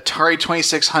Atari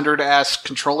 2600-ass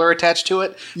controller attached to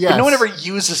it. Yes. But no one ever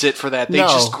uses it for that. They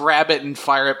just grab it and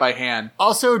fire it by hand.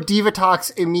 Also,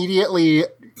 Divatox immediately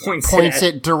points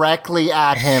it directly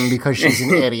at him because she's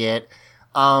an idiot.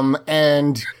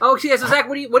 And oh, yeah. So Zach,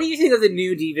 what do you think of the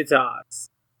new Divatox?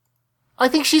 I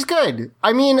think she's good.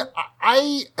 I mean,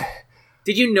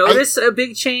 did you notice a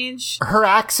big change? Her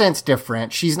accent's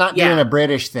different. She's not doing a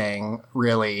British thing,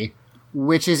 really.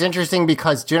 Which is interesting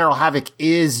because General Havoc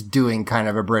is doing kind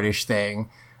of a British thing.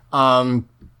 But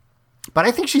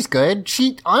I think she's good.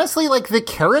 She, honestly, like, the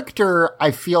character,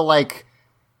 I feel like,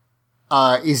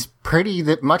 is pretty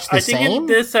much the same. I think in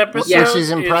this episode, which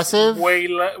is impressive.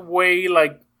 Way,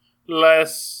 like,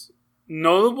 less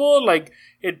notable. Like,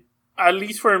 it, at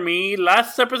least for me,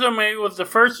 last episode maybe was the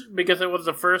first, because it was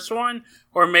the first one,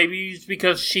 or maybe it's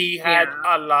because she had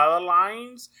a lot of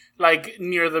lines, like,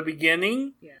 near the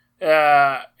beginning. Yeah.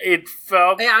 It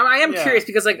felt. I am curious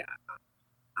because, like,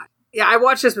 I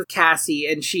watched this with Cassie,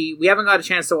 and we haven't got a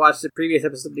chance to watch the previous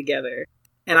episode together.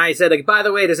 And I said, like, by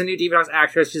the way, there's a new Divatox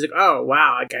actress. She's like, oh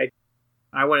wow, like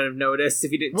I wouldn't have noticed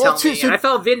if you didn't tell me. And I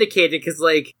felt vindicated because,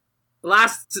 like,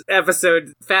 last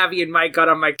episode, Fabi and Mike got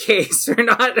on my case for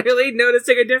not really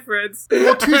noticing a difference.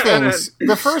 Well, two things.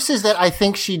 The first is that I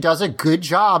think she does a good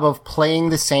job of playing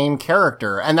the same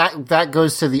character. And that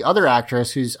goes to the other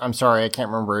actress who's, I'm sorry, I can't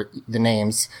remember the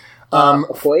names. Carol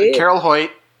Hoyt.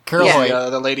 Carol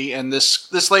Hoyt. The lady, and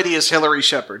this lady is Hilary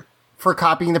Shepard. For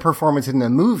copying the performance in the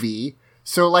movie.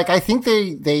 So, like, I think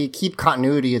they keep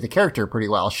continuity of the character pretty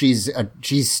well. She's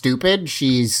stupid,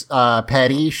 she's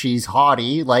petty, she's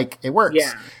haughty, like, it works.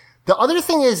 Yeah. The other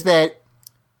thing is that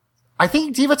I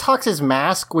think Divatox's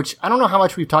mask, which I don't know how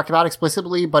much we've talked about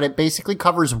explicitly, but it basically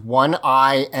covers one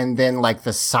eye and then, like,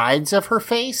 the sides of her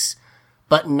face,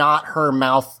 but not her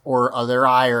mouth or other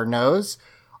eye or nose.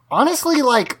 Honestly,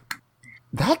 like,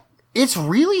 that... It's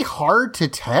really hard to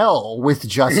tell with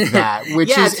just that,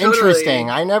 which is totally interesting.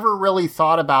 I never really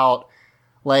thought about,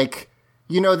 like,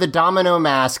 you know, the domino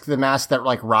mask, the mask that,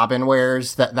 like, Robin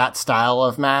wears, that style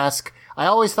of mask. I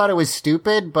always thought it was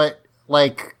stupid, but,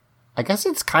 like, I guess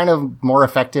it's kind of more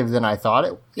effective than I thought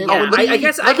it would be.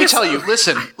 Let me tell you,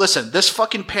 listen, this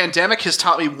fucking pandemic has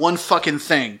taught me one fucking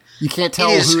thing. You can't tell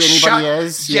who anybody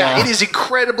is? Yeah, it is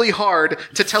incredibly hard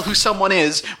to tell who someone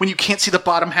is when you can't see the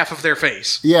bottom half of their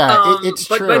face. Yeah, it's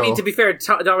true. But I mean, to be fair,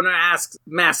 Domino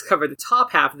mask cover the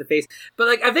top half of the face. But,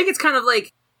 like, I think it's kind of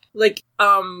like,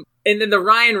 and then the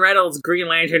Ryan Reynolds Green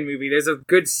Lantern movie, there's a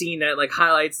good scene that, like,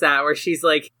 highlights that, where she's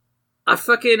like, I've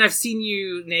seen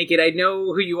you naked. I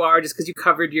know who you are just because you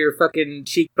covered your fucking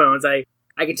cheekbones. I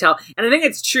can tell. And I think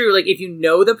it's true, like, if you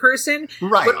know the person.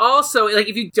 Right. But also, like,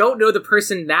 if you don't know the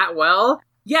person that well,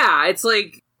 yeah, it's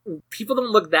like, people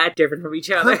don't look that different from each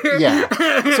other.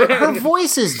 So her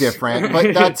voice is different,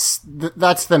 but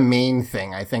that's the main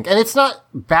thing, I think. And it's not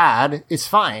bad. It's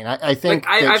fine. I think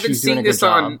like, I've been she's doing seeing a good this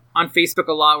job. on Facebook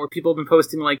a lot, where people have been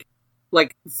posting, like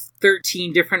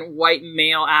 13 different white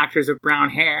male actors with brown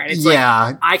hair. And it's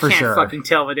I can't fucking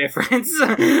tell the difference.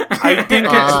 I think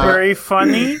it's very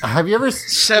funny. Have you ever...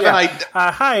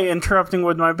 Hi, interrupting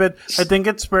with my bit. I think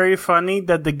it's very funny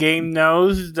that the game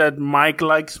knows that Mike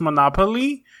likes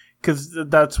Monopoly, because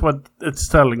that's what it's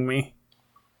telling me.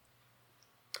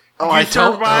 You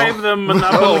survived the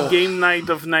Monopoly game night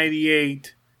of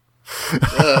 98.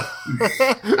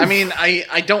 I mean,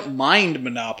 I don't mind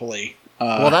Monopoly.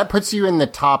 Well, that puts you in the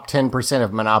top 10%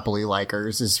 of Monopoly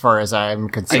likers, as far as I'm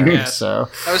concerned. So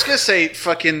I was gonna say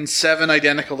fucking 7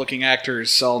 identical-looking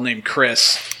actors, all named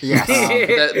Chris. Yes,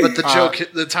 but the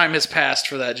joke, the time has passed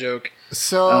for that joke.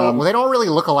 So well, they don't really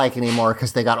look alike anymore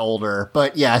because they got older.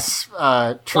 But yes, true.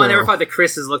 Well, I never thought the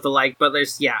Chris's looked alike, but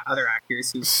there's other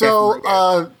actors who.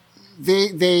 So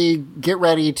they get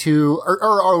ready to,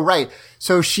 right.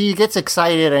 So she gets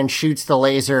excited and shoots the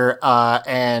laser,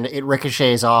 and it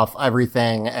ricochets off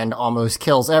everything and almost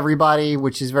kills everybody,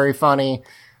 which is very funny.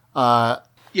 Yeah,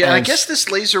 and I guess this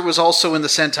laser was also in the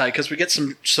Sentai, because we get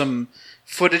some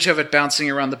footage of it bouncing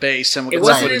around the base, and we'll It get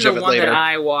some wasn't in footage the of it one later. that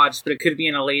I watched, but it could be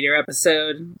in a later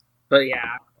episode. But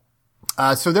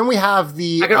yeah. So then we have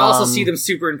the... I could also see them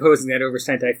superimposing that over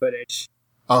Sentai footage.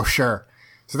 Oh, sure.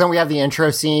 So then we have the intro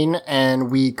scene,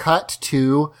 and we cut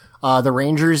to the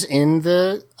Rangers in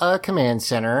the command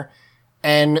center.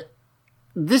 And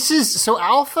this is... So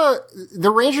Alpha...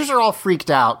 The Rangers are all freaked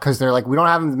out because they're like, we don't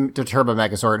have the Turbo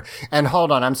Megazord. And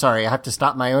hold on, I'm sorry. I have to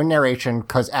stop my own narration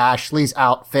because Ashley's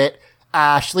outfit...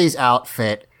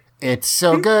 It's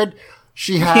so good.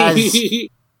 She has...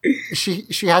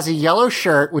 She has a yellow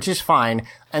shirt, which is fine,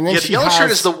 and then Yeah, she the yellow has, shirt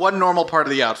is the one normal part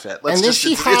of the outfit. And then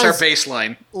she It's our has-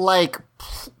 baseline. like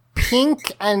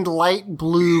pink and light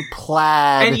blue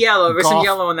plaid And yellow. There's some golf-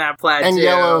 yellow in that plaid, and too.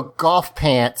 yellow golf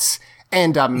pants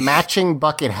and a matching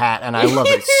bucket hat, and I love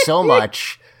it so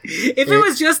much. If it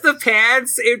was just the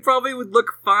pants, it probably would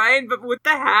look fine, but with the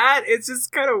hat, it's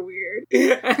just kind of weird.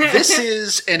 This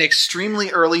is an extremely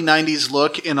early 90s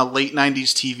look in a late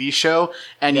 90s TV show,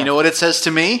 and you know what it says to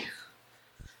me?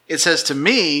 It says to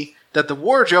me that the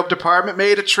wardrobe department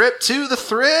made a trip to the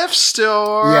thrift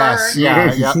store. Yes,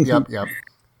 yeah, yep.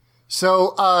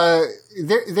 So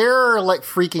they're like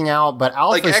freaking out, but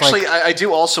Alpha's Like, actually, I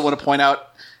do also want to point out,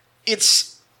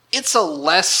 it's a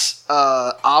less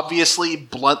obviously,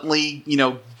 bluntly,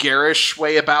 garish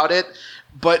way about it.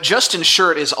 But Justin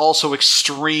Shirt is also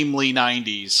extremely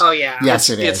 90s. Oh, yeah. Yes,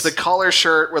 it is. It's the collar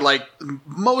shirt where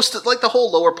the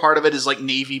whole lower part of it is like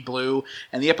navy blue,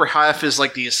 and the upper half is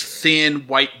like these thin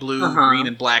white, blue, green,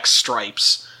 and black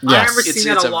stripes. Yes. I remember It's- seeing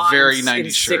that it's a a lot very in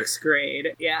 90s shirt. 6th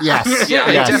grade. Yeah. Yes. Yeah,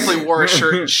 Yes. I definitely wore a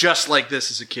shirt just like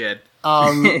this as a kid.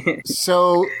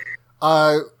 So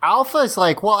Alpha is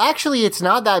like, well, actually, it's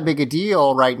not that big a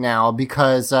deal right now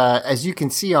because, as you can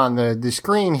see on the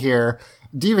screen here,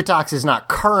 Divatox is not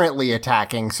currently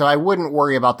attacking, so I wouldn't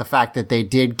worry about the fact that they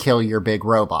did kill your big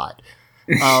robot.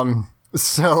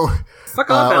 So Fuck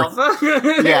off,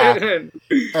 Alpha.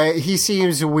 yeah. He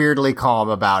seems weirdly calm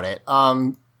about it.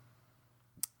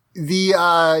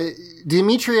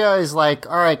 Demetria is like,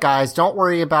 all right, guys, don't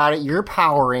worry about it. You're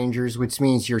Power Rangers, which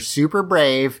means you're super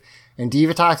brave, and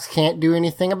Divatox can't do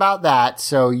anything about that.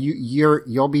 So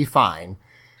you'll be fine.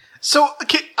 So,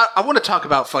 okay, I want to talk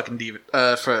about fucking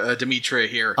Demetria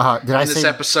here. Did I in this say-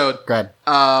 episode? Go ahead.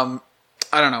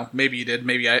 I don't know. Maybe you did.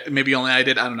 Maybe only I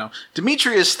did. I don't know.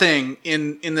 Demetria's thing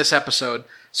in this episode.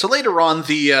 So later on,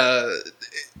 the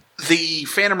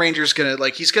Phantom Ranger's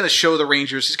he's gonna show the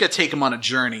Rangers. He's gonna take them on a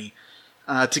journey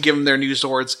to give them their new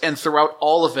Zords. And throughout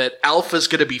all of it, Alpha's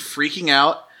gonna be freaking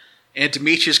out, and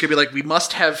Demetria's gonna be like, "We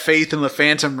must have faith in the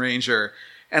Phantom Ranger."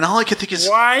 And all I can think is,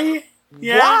 Why?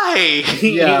 Yeah. why?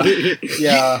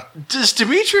 Yeah. Does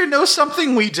Demetria know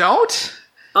something we don't?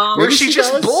 Or Maybe is she she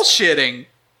just does. bullshitting?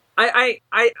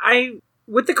 I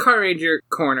with the Car Ranger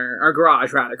corner, or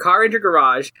garage rather, Car Ranger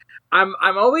garage, I'm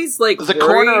always like The worried.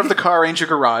 corner of the Car Ranger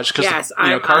garage, because Yes,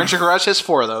 Car Ranger garage has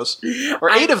 4 of those, or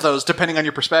 8 of those, depending on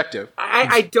your perspective.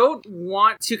 I don't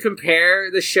want to compare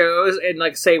the shows and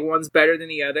like say one's better than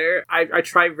the other. I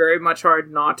try very much hard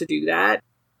not to do that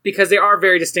because they are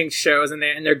very distinct shows and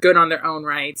they're good on their own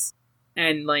rights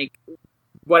and like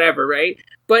whatever, right?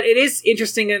 But it is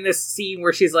interesting in this scene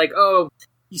where she's like, "Oh,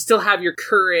 you still have your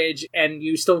courage and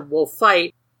you still will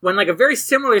fight." When like a very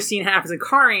similar scene happens in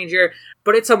Car Ranger,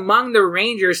 but it's among the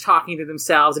Rangers talking to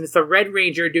themselves, and it's the Red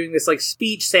Ranger doing this like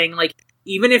speech saying like,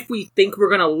 even if we think we're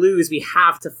gonna lose, we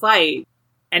have to fight.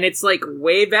 And it's like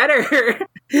way better.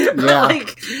 Yeah.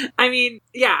 Like, I mean,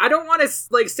 yeah, I don't want to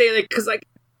like say like, cause like,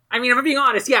 I mean, if I'm being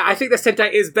honest, yeah, I think the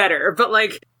Sentai is better, but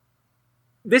like,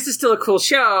 this is still a cool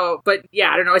show. But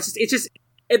yeah, I don't know. It's just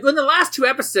when the last 2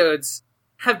 episodes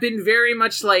have been very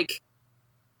much like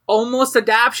almost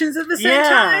adaptions of the Sentai.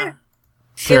 Yeah.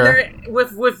 Sure. And they're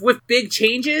with big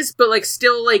changes, but like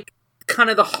still like kind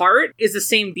of the heart is the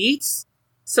same beats.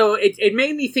 So it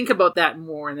made me think about that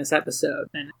more in this episode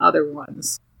than other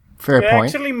ones. Fair It point.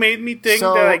 actually made me think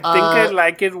So, that I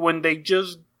like it when they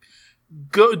just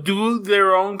go do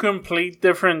their own complete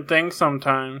different things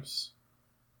sometimes.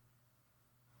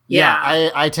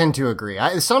 Yeah, I tend to agree.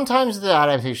 Sometimes the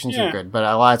adaptations Yeah. are good, but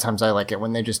a lot of times I like it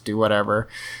when they just do whatever.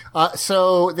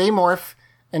 So they morph,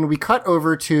 and we cut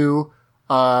over to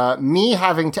me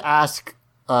having to ask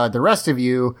the rest of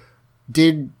you,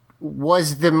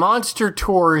 was the Monster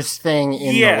Tours thing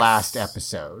in Yes. the last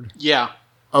episode? Yeah.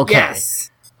 Okay.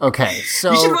 Yes. Okay,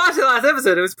 so You should watch the last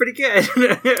episode. It was pretty good.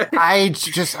 I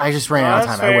just ran out of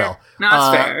That's time. I fair. will. No,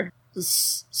 it's fair.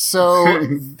 So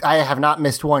I have not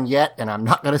missed one yet, and I'm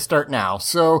not going to start now.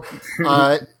 So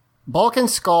Bulk and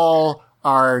Skull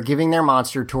are giving their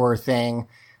monster tour thing,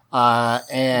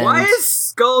 and Why is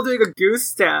Skull doing a goose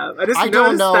step? I I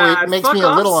don't noticed know. that. It makes Fuck me a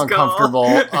off, little Skull. uncomfortable.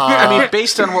 I mean,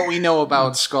 based on what we know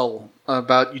about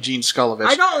about Eugene Skulovich.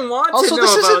 I don't want Also, to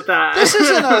this know isn't, about that. This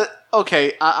isn't a...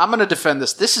 Okay, I'm going to defend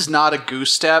this. This is not a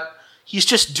goose step. He's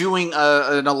just doing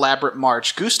an elaborate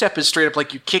march. Goose step is straight up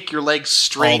like you kick your legs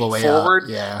straight All the way forward. up,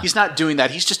 yeah. He's not doing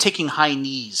that. He's just taking high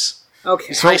knees. Okay,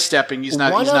 He's high stepping. He's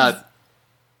not... one He's of- not...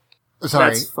 Sorry.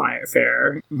 that's fine,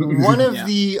 fair. One of Yeah.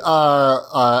 the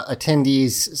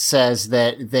attendees says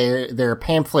that their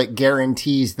pamphlet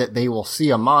guarantees that they will see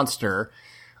a monster.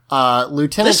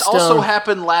 Lieutenant This Stone. also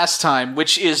happened last time,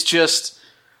 which is just...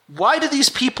 Why do these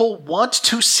people want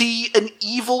to see an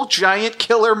evil giant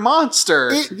killer monster?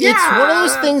 It's one of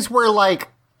those Yeah. things where, like,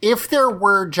 if there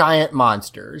were giant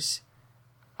monsters,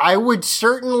 I would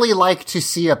certainly like to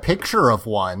see a picture of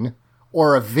one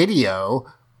or a video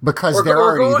because they're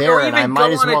already there, and I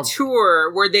might as on well. a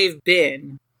tour where they've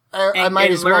been. I might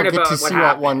and as well learn get about to what see what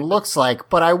happened. one looks like,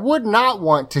 but I would not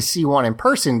want to see one in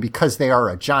person because they are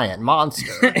a giant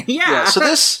monster. Yeah, so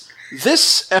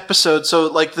this episode, so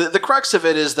like the crux of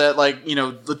it is that, like, you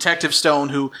know, Detective Stone,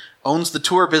 who owns the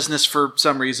tour business for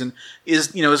some reason, is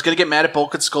going to get mad at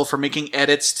Bulk and Skull for making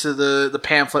edits to the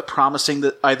pamphlet promising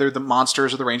that either the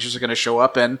monsters or the Rangers are going to show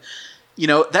up. And, you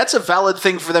know, that's a valid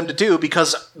thing for them to do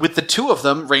because with the two of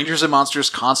them, Rangers and monsters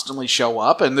constantly show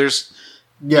up, and there's,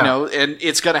 Yeah. you know, and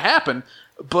it's going to happen.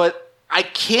 But I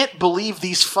can't believe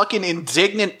these fucking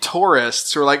indignant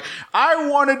tourists who are like, I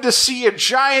wanted to see a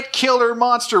giant killer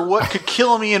monster. What could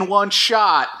kill me in one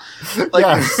shot? Like,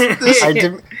 Yes. I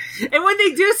did, And when they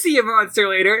do see a monster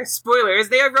later, spoilers,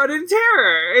 they run in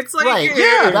terror. It's like, right,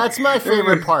 yeah, that's my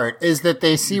favorite part, is that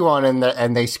they see one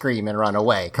and they scream and run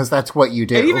away, because that's what you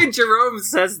do. And even Jerome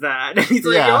says that. He's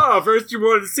like, Yeah. oh, first you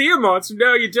wanted to see a monster,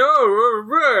 now you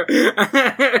don't.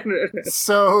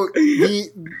 So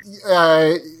the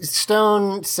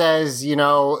Stone says, you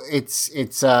know,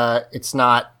 it's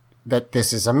not that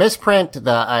this is a misprint.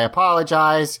 I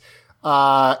apologize.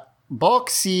 Bulk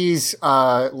sees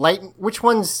which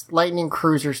one's Lightning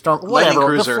Cruiser Storm? Whatever,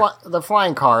 Cruiser. the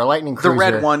flying car, Lightning the Cruiser,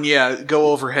 red one, yeah,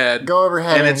 go overhead. Go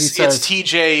overhead, and and it's he says- it's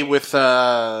TJ with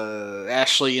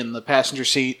Ashley in the passenger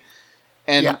seat,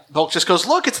 and Yeah. Bulk just goes,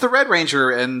 "Look, it's the Red Ranger,"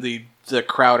 and the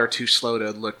crowd are too slow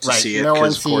to look to Right, see it. no one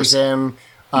 'cause, of course, sees him.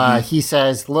 He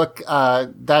says, "Look,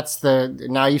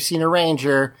 now you've seen a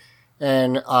Ranger,"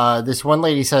 and this one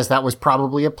lady says that was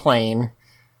probably a plane.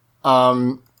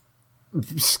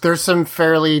 There's some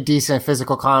fairly decent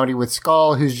physical comedy with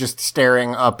Skull, who's just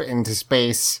staring up into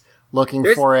space, looking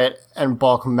for it, and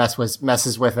Bulk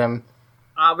messes with him.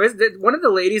 One of the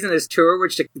ladies in this tour,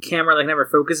 which the camera like never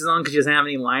focuses on because she doesn't have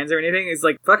any lines or anything, is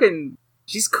like fucking.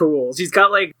 She's cool. She's got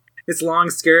like this long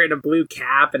skirt and a blue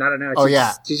cap, and I don't know. Oh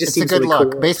yeah, she just it's seems a good really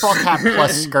look. cool. Baseball cap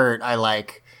plus skirt, I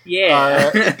like.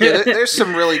 Yeah. yeah, there's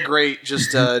some really great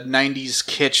just 90s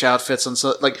kitsch outfits and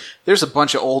so like there's a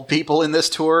bunch of old people in this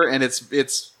tour and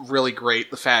it's really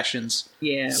great, the fashions.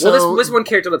 Yeah. So- Well, this one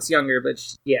character looks younger, but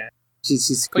she's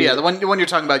Oh cool. yeah, the one you're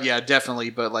talking about, yeah,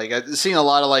 definitely. But like I've seen a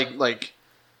lot of like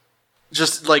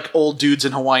just like old dudes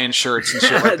in Hawaiian shirts and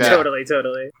shit like that.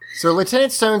 Totally. So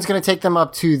Lieutenant Stone's going to take them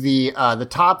up to the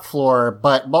top floor,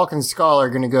 but Bulk and Skull are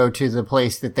going to go to the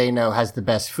place that they know has the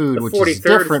best food, The which is a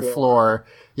 43rd different floor.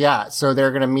 Yeah, so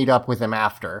they're going to meet up with him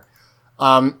after.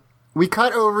 We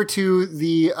cut over to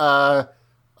the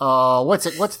what's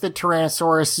the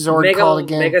Tyrannosaurus Zord called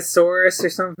again? Megasaurus or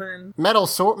something. Metal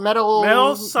Sonic.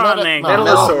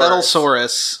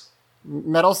 Metalsaurus.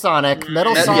 Metal Sonic.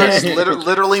 Metal Yes, Sonic.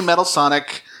 literally Metal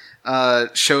Sonic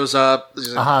shows up.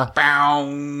 Bow,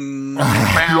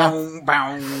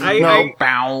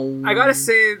 bow, I gotta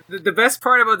say, the best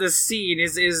part about this scene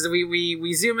is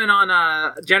we zoom in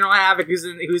on General Havoc, who's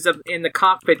in the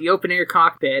cockpit, the open air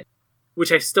cockpit,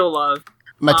 which I still love.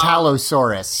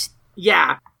 Metallosaurus.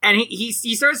 Yeah, and he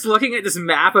starts looking at this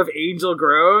map of Angel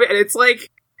Grove, and it's like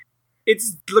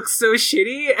looks so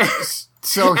shitty.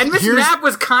 So And this map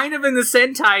was kind of in the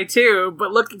Sentai too,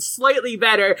 but looked slightly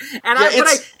better. And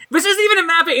this isn't even a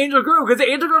map of Angel Grove, because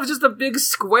Angel Grove is just a big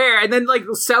square, and then like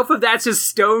south of that's just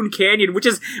Stone Canyon, which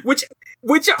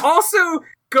also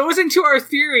goes into our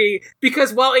theory,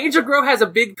 because while Angel Grove has a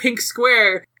big pink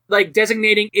square like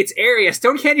designating its area,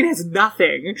 Stone Canyon has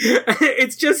nothing.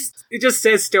 It just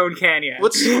says Stone Canyon.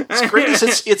 What's great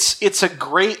is it's a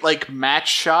great like match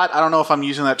shot. I don't know if I'm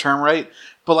using that term right,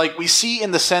 but like we see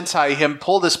in the Sentai him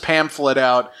pull this pamphlet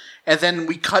out, and then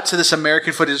we cut to this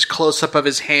American footage close up of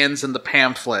his hands in the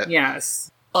pamphlet.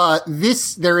 Yes.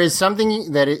 There is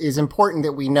something that is important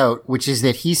that we note, which is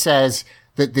that he says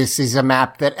that this is a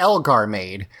map that Elgar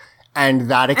made. And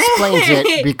that explains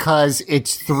it because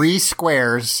it's 3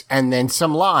 squares and then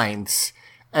some lines.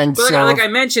 And But so, like I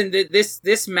mentioned, that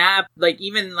this map, like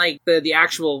even like the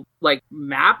actual like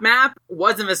map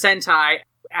wasn't a Sentai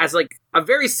as like a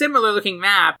very similar looking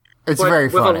map. it's but very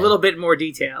with funny. a little bit more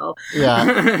detail.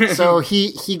 Yeah. So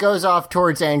he goes off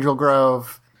towards Angel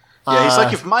Grove. Yeah, he's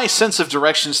like, if my sense of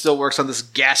direction still works on this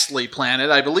ghastly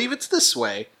planet, I believe it's this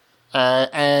way.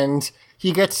 And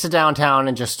he gets to downtown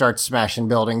and just starts smashing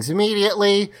buildings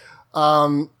immediately.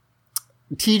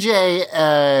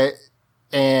 TJ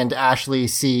and Ashley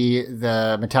see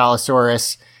the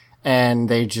Metallosaurus, and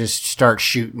they just start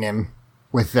shooting him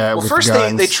with Well, first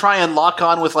guns. they try and lock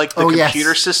on with like the Yes.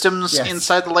 computer systems Yes.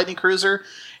 inside the Lightning Cruiser,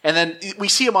 and then we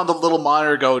see him on the little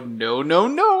monitor go, no, no,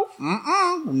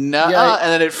 nah, Yeah.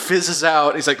 and then it fizzes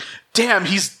out. He's like, damn,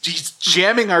 he's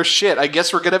jamming our shit. I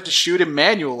guess we're gonna have to shoot him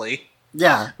manually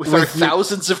Yeah, with our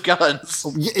thousands of guns.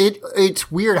 It's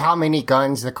weird how many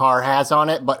guns the car has on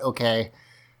it, but okay.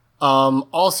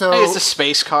 Also, Hey, it's a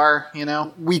space car, you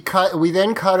know. we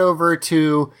then cut over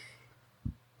to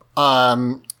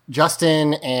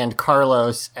Justin and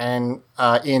Carlos and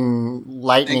in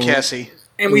Lightning And Cassie.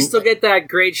 And we still get that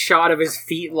great shot of his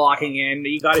feet locking in that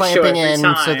you got to show clamping every in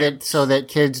time. so that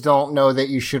kids don't know that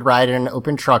you should ride in an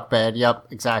open truck bed. Yep,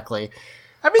 exactly.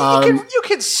 I mean, you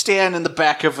can stand in the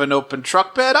back of an open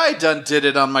truck bed. I did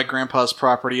it on my grandpa's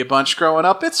property a bunch growing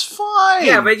up. It's fine.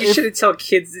 Yeah, but you shouldn't tell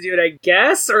kids to do it, I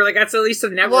guess. Or, like, that's at least the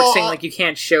network Well, saying, like, you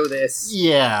can't show this.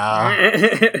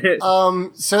 Yeah.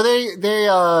 So they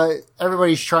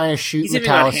everybody's trying to shoot He's even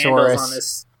got handles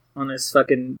Metallosaurus. on this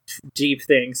fucking Jeep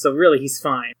thing, so really he's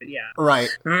fine, but yeah. Right.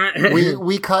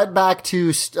 We cut back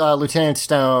to Lieutenant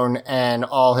Stone, and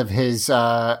all of his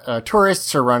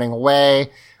tourists are running away.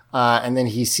 And then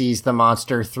he sees the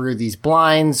monster through these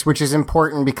blinds, which is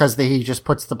important because he just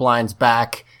puts the blinds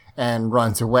back and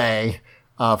runs away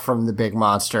from the big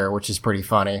monster, which is pretty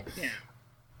funny.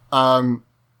 Yeah.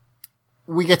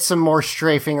 We get some more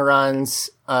strafing runs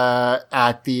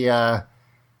at the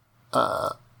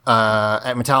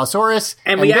at Metallosaurus,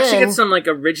 And we actually then- get some, like,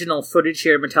 original footage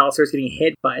here of Metallosaurus getting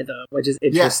hit by them, which is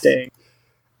interesting.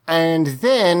 And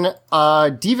then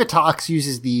Divatox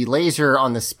uses the laser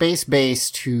on the space base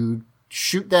to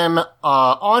shoot them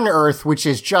on Earth, which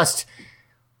is just,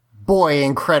 boy,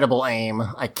 incredible aim.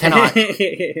 I cannot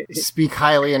speak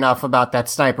highly enough about that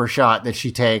sniper shot that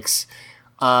she takes.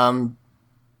 And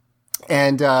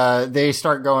they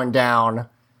start going down,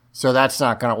 so that's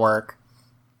not going to work.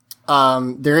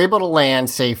 They're able to land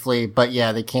safely, but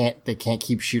yeah, they can't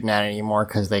keep shooting at it anymore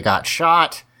because they got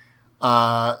shot.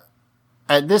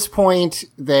 At this point,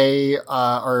 they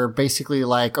are basically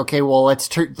like, okay, well, let's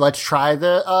try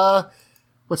the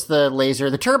what's the laser?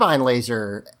 The turbine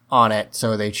laser on it.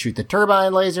 So they shoot the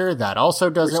turbine laser. That also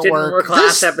doesn't Which didn't work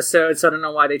last This- episode, so I don't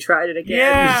know why they tried it again.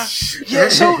 Yeah. Yeah,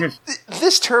 so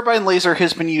this turbine laser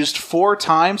has been used 4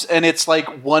 times, and it's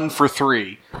like 1 for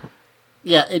 3.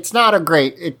 Yeah, it's not a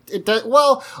great. It does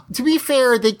well. To be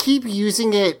fair, they keep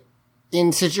using it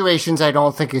in situations I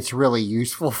don't think it's really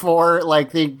useful for.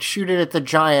 Like they shoot it at the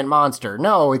giant monster.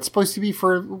 No, it's supposed to be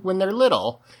for when they're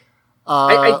little.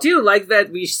 I do like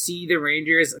that we see the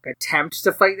Rangers like, attempt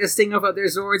to fight this thing without their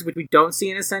Zords, which we don't see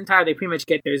in a Sentai. They pretty much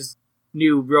get their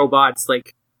new robots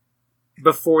like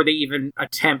before they even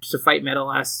attempt to fight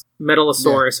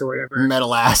Metalosaurus or whatever.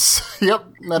 Metal ass. Yep,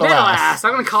 metal Metal ass. ass.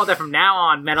 I'm gonna call it that from now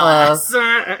on. Metal ass.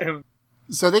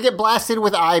 So they get blasted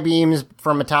with I-beams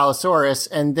from Metallosaurus,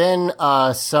 and then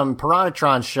some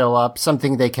Piranhatrons show up,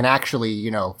 something they can actually,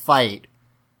 fight.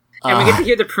 And we get to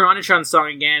hear the Piranhatron song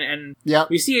again, and Yep.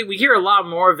 we hear a lot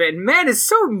more of it. And man, it's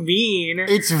so mean.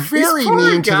 It's These very poor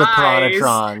mean to the guys.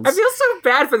 Piranhatrons. I feel so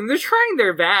bad for them. They're trying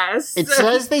their best. It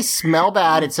says they smell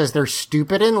bad. It says they're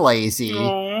stupid and lazy.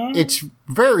 It's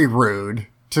very rude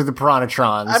to the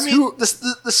Piranhatrons. I mean,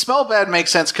 the smell bad makes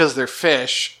sense because they're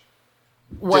fish.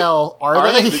 Well, are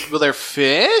they? Well, they're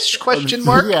fish? Question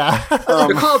mark. Yeah.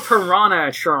 They're called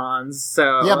Piranhatrons,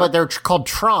 so... Yeah, but they're called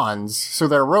Trons, so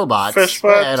they're robots. Fish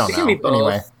butts. I don't It can be know. both.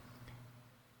 Anyway.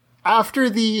 After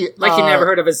the... Like you never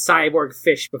heard of a cyborg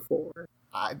fish before.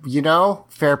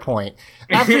 Fair point.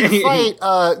 After the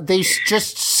fight, they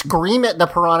just scream at the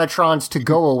Piranhatrons to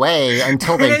go away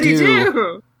until they And you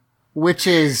do. which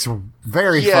is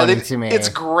very Yeah, funny to me. it's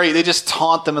great. They just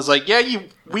taunt them as like, yeah, you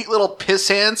weak little piss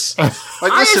ants. Like,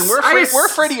 listen, I we're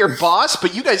afraid of your boss,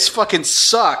 but you guys fucking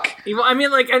suck. Well, I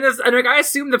mean, like, and like, I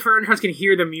assume the Pteranodons can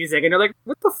hear the music, and they're like,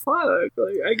 "What the fuck?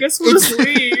 Like, I guess we'll just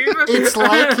leave." It's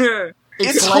like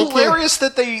It's like hilarious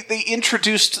that they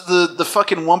introduced the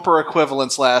fucking Wumper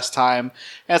equivalents last time,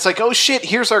 and it's like, oh shit,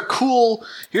 here's our cool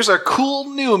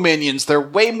new minions. They're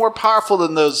way more powerful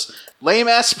than those lame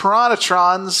ass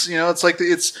Piranhatrons. You know, it's like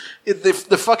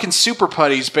the fucking super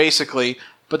putties basically.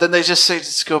 But then they just say,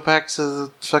 just go back to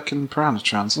the fucking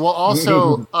Piranhatrons. Well,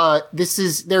 also,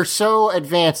 they're so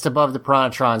advanced above the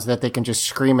Piranhatrons that they can just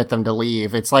scream at them to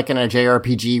leave. It's like in a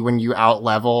JRPG when you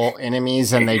out-level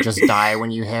enemies and they just die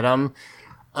when you hit them.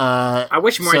 I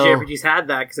wish more JRPGs had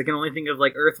that, because I can only think of,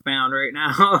 like, Earthbound right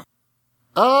now.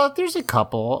 There's a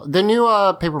couple. The new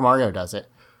Paper Mario does it.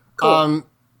 Cool.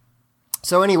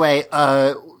 So anyway,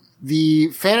 the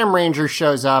Phantom Ranger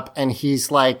shows up and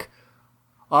he's like,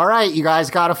 all right, you guys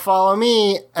gotta follow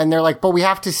me. And they're like, but we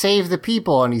have to save the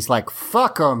people. And he's like,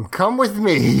 fuck them, come with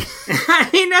me. I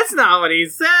mean, that's not what he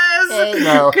says.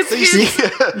 No.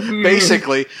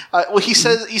 Basically. Well, he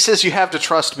says you have to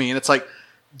trust me. And it's like,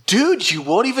 dude, you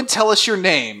won't even tell us your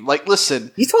name. Like,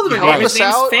 listen. He told them help his us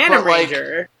name's out, Phantom but, like,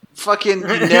 Ranger. fucking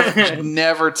you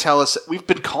never tell us. We've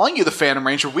been calling you the Phantom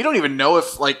Ranger. We don't even know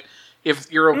if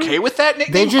you're okay with that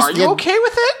nickname. Are you okay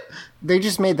with it? They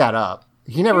just made that up.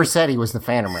 He never said he was the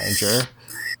Phantom Ranger.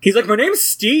 He's like, my name's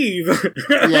Steve.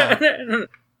 Yeah.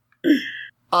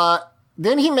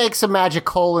 Then he makes a magic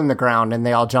hole in the ground and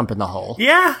they all jump in the hole.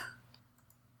 Yeah.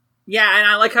 Yeah, and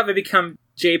I like how they become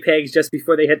JPEGs just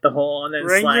before they hit the hole and then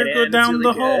slide in. Ranger go down really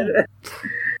the good. hole.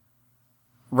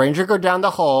 Ranger go down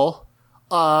the hole.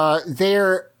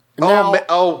 They're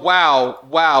wow,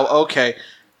 okay.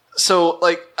 So,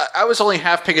 like, I was only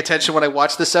half paying attention when I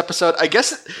watched this episode. I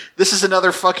guess this is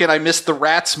another fucking I missed the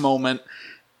rats moment.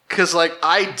 Because, like,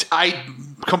 I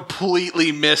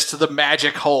completely missed the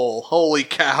magic hole. Holy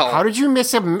cow. How did you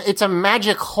miss it? It's a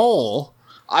magic hole.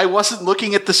 I wasn't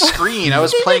looking at the screen. I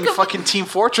was playing fucking Team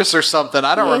Fortress or something.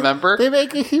 I don't remember.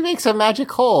 He makes a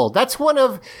magic hole. That's one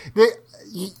of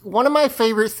my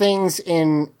favorite things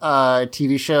in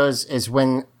TV shows is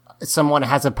when someone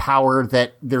has a power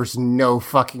that there's no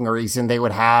fucking reason they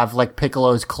would have, like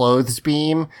Piccolo's clothes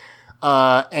beam.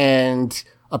 And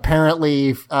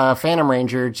apparently, Phantom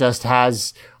Ranger just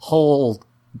has hole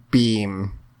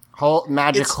beam.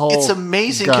 Magic hole. It's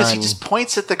amazing because he just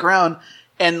points at the ground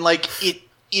and, like,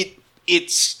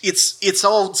 it's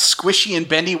all squishy and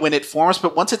bendy when it forms,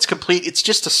 but once it's complete, it's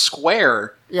just a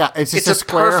square. Yeah, it's just a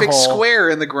square perfect hole. square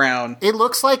in the ground. It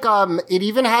looks like it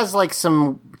even has like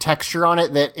some texture on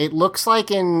it that it looks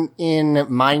like in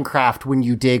Minecraft when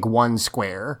you dig one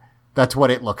square. That's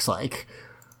what it looks like.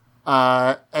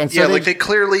 And so they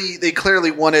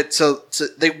clearly wanted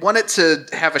to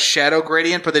have a shadow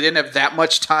gradient, but they didn't have that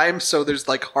much time, so there's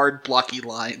like hard blocky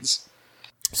lines.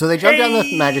 So they jump down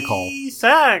the magic hole.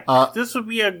 Zach, this would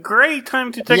be a great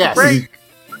time to take a break.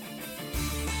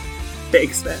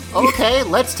 Thanks, man. Okay,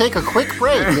 let's take a quick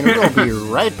break, and we'll be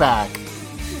right back.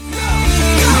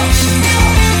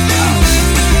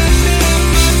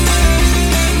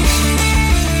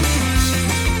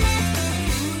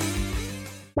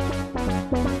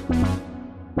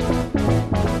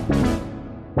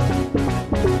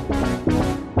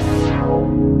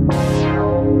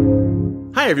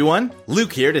 Hi everyone,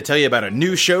 Luke here to tell you about a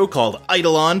new show called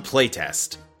Eidolon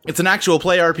Playtest. It's an actual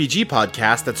play RPG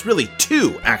podcast that's really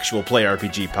two actual play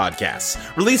RPG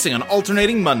podcasts, releasing on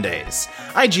alternating Mondays.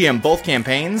 I GM both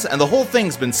campaigns, and the whole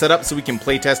thing's been set up so we can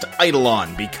playtest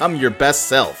Eidolon, Become Your Best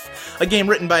Self, a game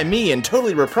written by me and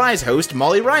totally reprise host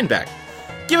Molly Reinbeck.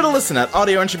 Give it a listen at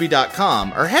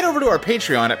audioentropy.com, or head over to our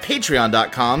Patreon at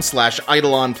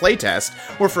patreon.com/EidolonPlaytest,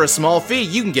 where for a small fee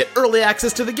you can get early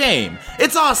access to the game.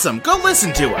 It's awesome! Go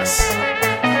listen to us!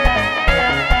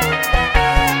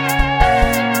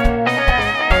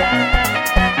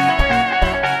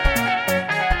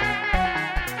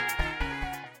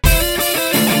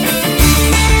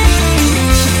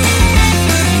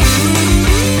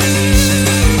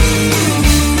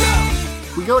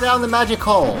 We go down the magic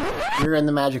hole. We're in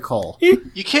the magic hole. You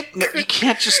can't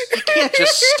just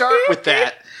start with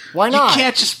that. Why not? You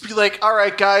can't just be like, all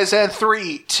right, guys, and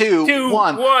 3, 2,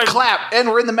 1, clap, and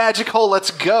we're in the magic hole.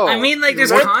 Let's go. I mean, like, there's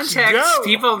Let's context. go.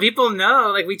 People know.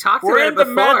 Like, we talked We're about it in the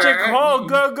before. magic hole.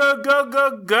 Go, go, go,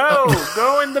 go, go.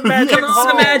 Go in the magic Come hole.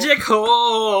 on, the magic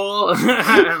hole.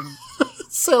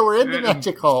 So we're in the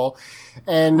magic hole,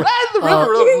 and Ride the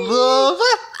river of love.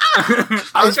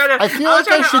 I was trying to. I feel like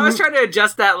I I was should. trying to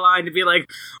adjust that line to be like,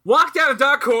 "Walk down a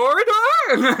dark corridor."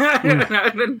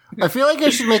 I feel like I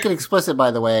should make it explicit.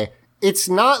 By the way, it's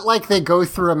not like they go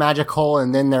through a magic hole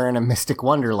and then they're in a mystic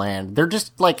wonderland. They're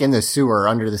just like in the sewer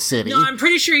under the city. No, I'm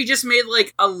pretty sure he just made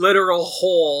like a literal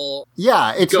hole.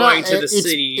 Yeah, it's going not, to the it's,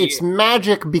 city. It's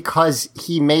magic because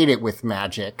he made it with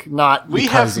magic, not We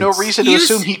because have no it's- reason to He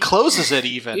assume used- he closes it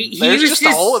even. he There's used just a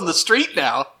his- hole in the street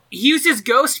now. He used his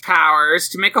ghost powers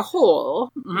to make a hole.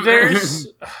 There's,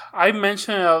 I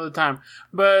mention it all the time,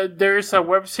 but there's a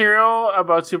web serial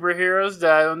about superheroes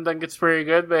that I don't think it's very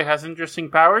good, but it has interesting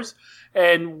powers.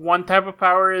 And one type of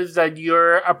power is that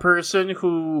you're a person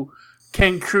who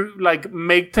can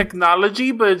make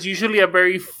technology, but it's usually a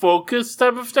very focused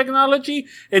type of technology.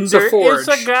 And It's a there is forge.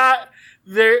 a guy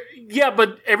there. Yeah,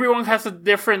 but everyone has a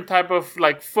different type of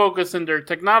focus in their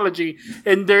technology.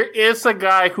 And there is a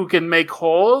guy who can make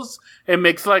holes and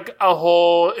makes like a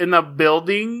hole in a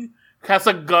building, has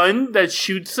a gun that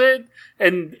shoots it,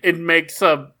 and it makes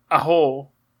a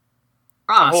hole.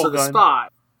 So hole the gun.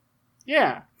 spot.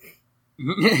 Yeah.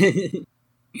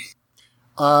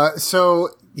 So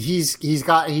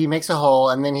he makes a hole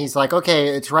and then he's like, okay,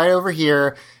 it's right over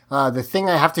here. The thing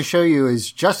I have to show you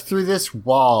is just through this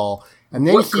wall. And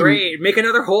then What great! Make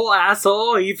another hole,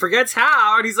 asshole. He forgets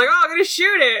how, and he's like, "Oh, I'm gonna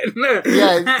shoot it."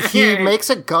 Yeah, he makes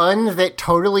a gun that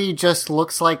totally just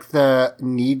looks like the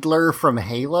Needler from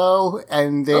Halo,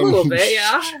 and then A little he bit,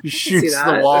 yeah. I can see shoots the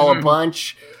that. wall a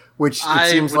bunch, which it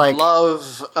I seems would like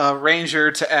love a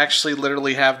Ranger to actually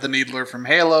literally have the Needler from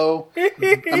Halo. I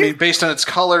mean, based on its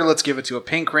color, let's give it to a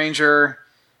pink Ranger.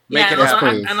 Make Yeah, it and happen.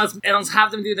 please. and let's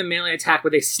have them do the melee attack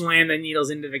where they slam the needles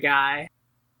into the guy.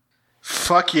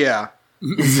 Fuck yeah.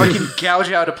 Fucking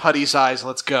gouge out a putty's eyes.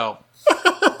 Let's go.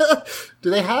 do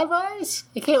they have eyes?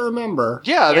 I can't remember.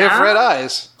 Yeah, they have Yeah? red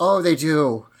eyes. Oh, they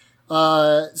do.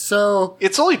 So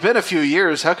It's only been a few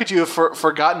years. How could you have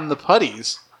forgotten the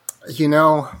putties? you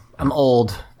know, I'm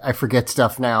old. I forget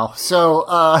stuff now. So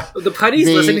The putties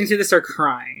They- listening to this are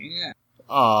crying.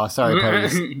 oh, sorry,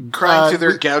 putties. Crying through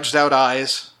their gouged out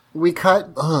eyes. We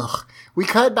cut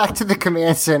back to the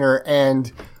command center,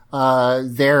 and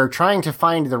they're trying to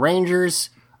find the Rangers.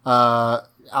 But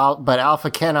Alpha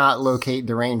cannot locate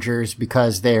the Rangers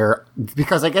because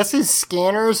I guess his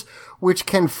scanners, which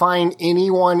can find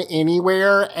anyone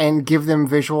anywhere and give them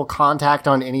visual contact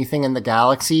on anything in the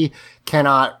galaxy,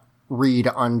 cannot read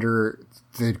under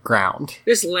the ground.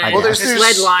 This lead, Well, this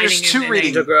lead lining there's two in reading-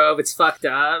 Angel Grove, it's fucked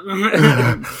up.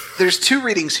 There's two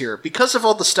readings here. Because of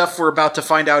all the stuff we're about to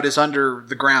find out is under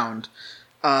the ground,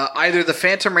 either the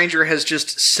Phantom Ranger has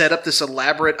just set up this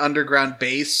elaborate underground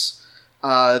base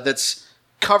that's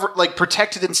covered,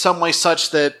 protected in some way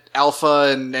such that Alpha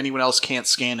and anyone else can't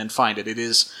scan and find it. It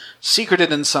is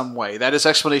secreted in some way. That is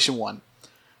explanation one.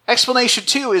 Explanation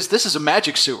two is this is a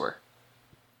magic sewer.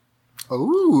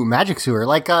 Ooh, magic sewer.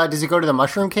 Does he go to the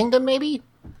Mushroom Kingdom, maybe?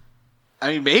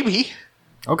 I mean, maybe.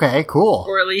 Okay, cool.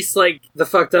 Or at least, like, the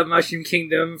fucked up Mushroom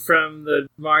Kingdom from the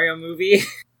Mario movie.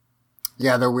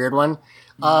 Yeah, the weird one.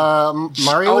 Mario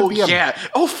Oh, would be a... yeah.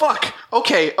 Oh, fuck.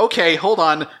 Okay, hold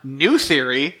on. New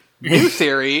theory.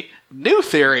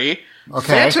 Okay.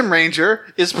 Phantom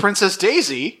Ranger is Princess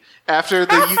Daisy. After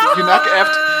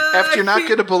you're not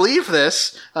going to believe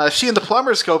this, she and the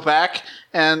plumbers go back,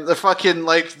 and the fucking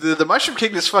the Mushroom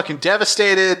King is fucking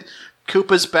devastated.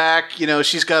 Koopa's back. You know,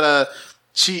 she's got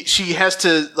she has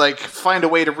to find a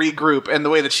way to regroup, and the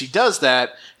way that she does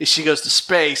that is she goes to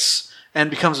space and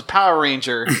becomes a Power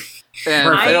Ranger. And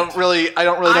I don't really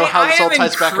know how this all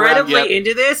ties back around I'm yet. incredibly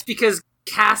into this because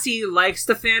Cassie likes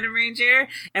the Phantom Ranger,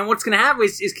 and what's going to happen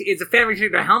is the Phantom Ranger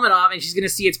take their helmet off, and she's going to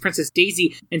see it's Princess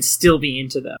Daisy and still be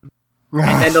into them. And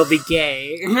then they'll be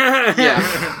gay.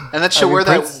 Yeah, and then she'll wear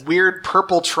that weird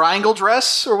purple triangle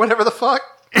dress or whatever the fuck.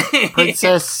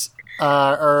 Princess...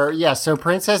 so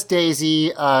Princess Daisy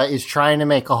is trying to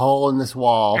make a hole in this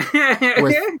wall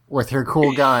with her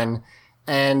cool gun,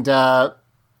 and the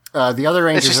other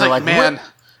Rangers It's just are like, like, man,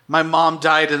 "What?" my mom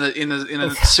died in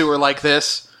a sewer like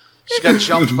this. She got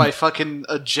jumped by fucking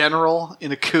a general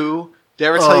in a coup. Did I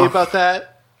ever tell you about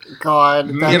that? God,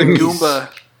 He had a Goomba.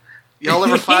 Y'all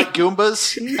ever fought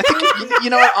Goombas? I think,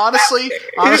 you know what, honestly,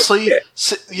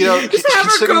 you know, Just have her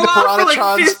considering go the on for like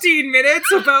Piranatrons... 15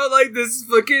 minutes about like this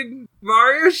fucking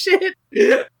Mario shit.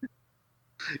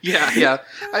 Yeah.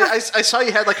 I saw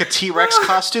you had like a T-Rex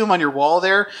costume on your wall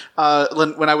there.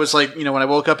 When I was like, when I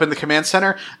woke up in the command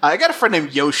center, I got a friend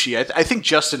named Yoshi. I think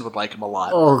Justin would like him a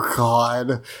lot. Oh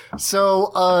God!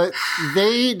 So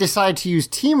they decide to use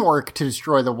teamwork to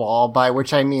destroy the wall, by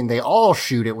which I mean they all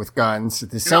shoot it with guns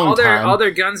at the same time. All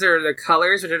their guns are their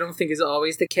colors, which I don't think is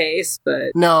always the case.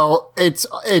 But no,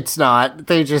 it's not.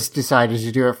 They just decided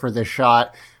to do it for this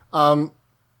shot.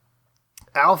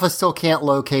 Alpha still can't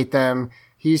locate them.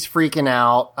 He's freaking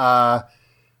out.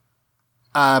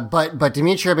 But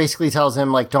Demetria basically tells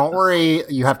him, like, don't worry,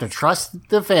 you have to trust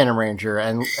the Phantom Ranger.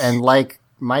 And like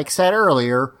Mike said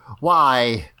earlier,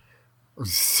 why?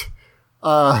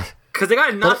 because they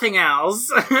got nothing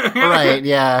else. Right,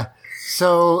 yeah.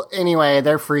 So anyway,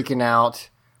 they're freaking out.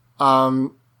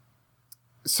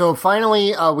 So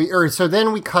finally,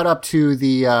 then we cut up to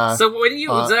the, So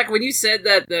when Zach, when you said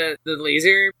that the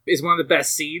laser is one of the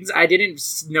best scenes, I didn't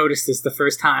notice this the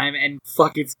first time, and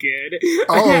fuck, it's good.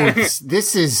 Oh,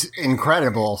 this is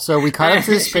incredible. So we cut up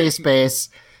to the space base,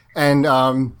 and,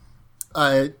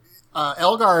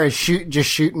 Elgar is just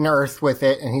shooting Earth with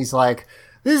it, and he's like,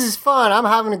 this is fun, I'm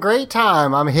having a great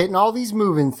time, I'm hitting all these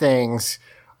moving things.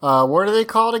 What are they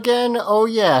called again? Oh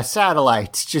yeah,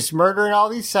 satellites. Just murdering all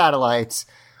these satellites.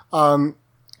 And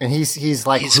he's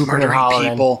like He's hooping and murdering hollering.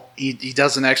 people. He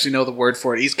doesn't actually know the word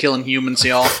for it. He's killing humans,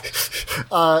 y'all.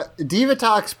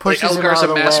 Divatox pushes him Elgar's out of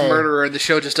a the mass way. murderer, and the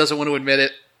show just doesn't want to admit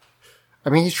it. I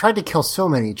mean, he's tried to kill so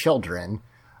many children.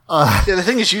 Yeah, the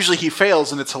thing is, usually he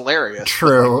fails, and it's hilarious.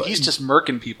 True. Like, he's just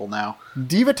murking people now.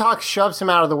 Divatox shoves him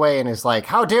out of the way and is like,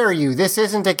 how dare you? This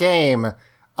isn't a game.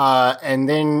 And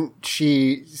then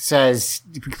she says,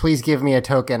 please give me a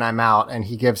token, I'm out. And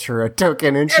he gives her a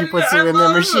token, and she puts it in the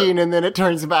machine, and then it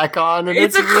turns back on, and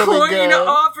it's a really good.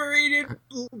 coin-operated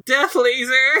death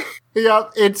laser.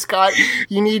 Yep, it's got,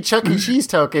 you need Chuck E. Cheese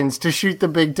tokens to shoot the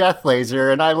big death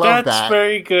laser, and I love That's that.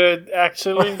 very good,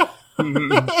 actually.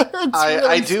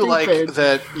 I do stupid. like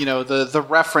that, the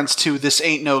reference to "This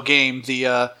Ain't No Game,"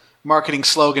 the marketing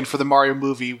slogan for the Mario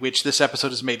movie, which this episode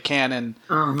has made canon.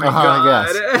 Oh my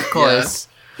god! Yes, of course.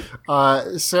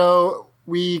 So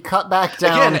we cut back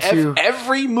down Again, to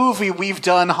every movie we've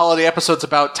done holiday episodes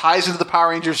about ties into the Power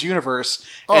Rangers universe.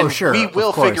 Oh, and sure, we of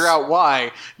will course. figure out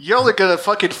why. Y'all are gonna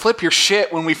fucking flip your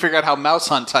shit when we figure out how Mouse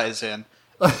Hunt ties in.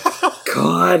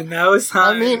 God, Mouse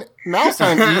Hunt. I mean, Mouse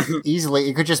Hunt easily,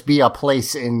 it could just be a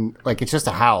place in, like, it's just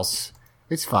a house.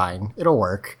 It's fine. It'll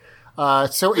work.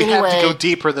 So We anyway, have to go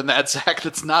deeper than that, Zach.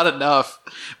 That's not enough.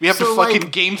 We have So, to fucking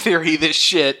like- game theory this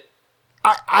shit.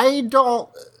 I don't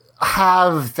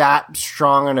have that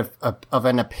strong of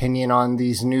an opinion on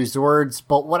these new Zords,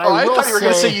 but what I I will thought you were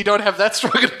going to say, say you don't have that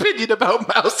strong an opinion about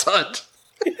Mouse Hunt.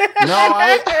 no,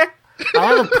 I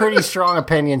have a pretty strong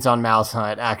opinions on Mouse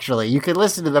Hunt, actually. You could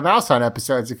listen to the Mouse Hunt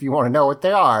episodes if you want to know what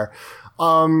they are.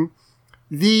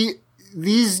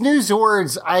 These new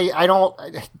Zords, I don't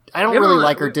really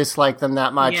like or dislike them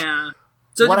that much. Yeah.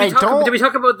 So What did I we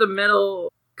talk about the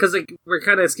metal? Because like we're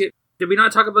kind of skip. Did we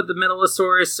not talk about the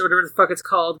Metalosaurus or whatever the fuck it's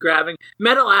called grabbing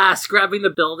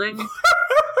the building?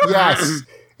 Yes.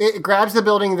 It grabs the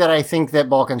building that I think that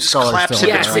Bulk and Just Skull are claps still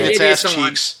it in, Yes, between right? its it is ass the one.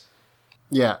 cheeks.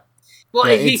 Yeah. Well,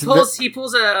 Yeah, he it's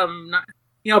pulls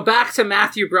a back to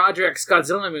Matthew Broderick's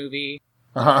Godzilla movie.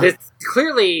 Uh-huh. This,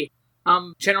 clearly,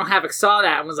 General Havoc saw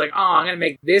that and was like, "Oh, I'm gonna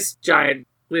make this giant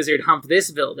lizard hump this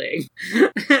building."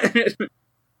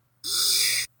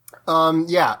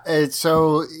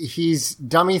 So he's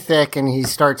dummy thick and he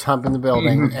starts humping the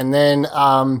building. Mm-hmm. And then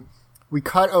we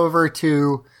cut over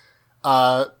to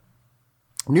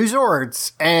New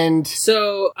Zords. And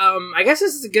So, I guess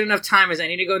this is a good enough time as I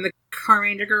need to go in the Car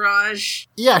Ranger garage.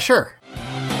 yeah, sure.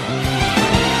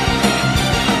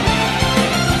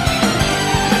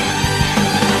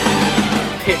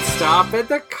 Pit stop at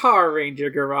the Car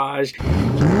Ranger garage.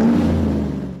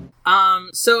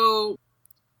 So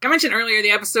I mentioned earlier the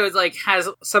episode like has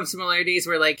some similarities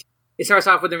where like it starts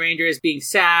off with the Rangers being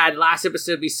sad. Last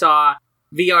episode we saw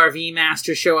VRV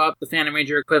Master show up, the Phantom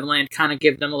Ranger equivalent, kind of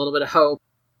give them a little bit of hope.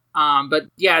 But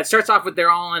yeah, it starts off with they're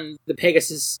all in the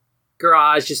Pegasus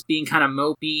garage just being kind of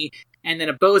mopey, and then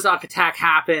a Bozak attack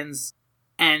happens,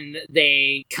 and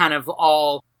they kind of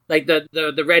all like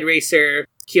the Red Racer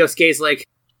Kyosuke's like,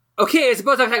 okay, it's a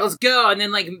Bozak attack, let's go. And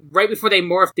then like right before they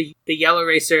morph, the Yellow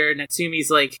Racer Natsumi's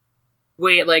like,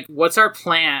 wait, like what's our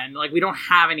plan? Like we don't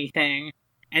have anything.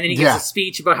 And then he gives Yeah. a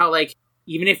speech about how like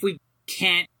even if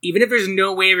there's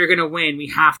no way we're gonna win, we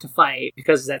have to fight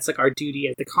because that's like our duty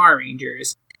as the Car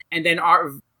Rangers. And then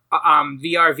our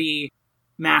VRV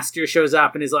Master shows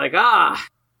up and is like,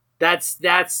 that's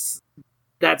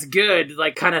that's good,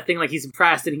 like kind of thing. Like he's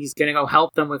impressed and he's gonna go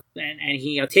help them with, and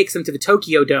he takes them to the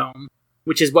Tokyo Dome,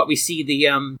 which is what we see the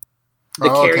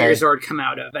Carrier Zord come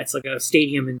out of. That's like a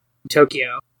stadium in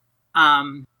Tokyo.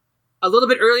 A little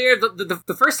bit earlier,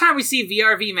 the first time we see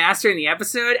VRV Master in the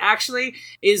episode actually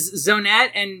is Zonette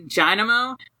and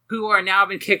Dynamo, who are now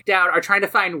been kicked out, are trying to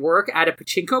find work at a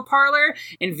pachinko parlor,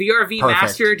 and VRV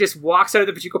Master just walks out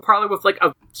of the pachinko parlor with like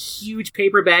a huge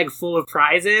paper bag full of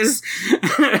prizes,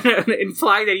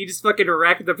 implying that he just fucking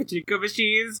wrecked the pachinko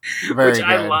machines, which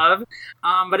I love.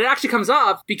 But it actually comes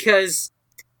up because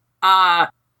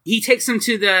he takes them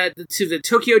to the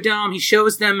Tokyo Dome. He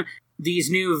shows them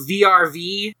these new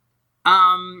VRV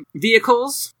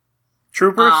vehicles.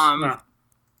 Troopers?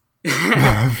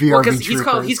 VRV because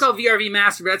he's called VRV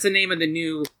Master, but that's the name of the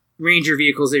new Ranger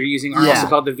vehicles they're using. Are also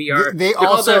called the VR. They're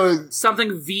also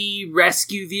something V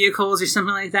Rescue vehicles or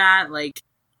something like that. Like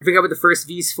I forget what the first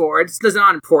V's for. It's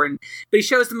not important. But he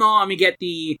shows them all, and we get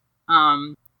the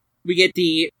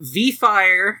V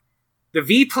Fire, the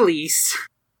V Police,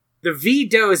 the V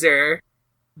Dozer,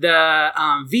 the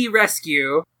V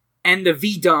Rescue, and the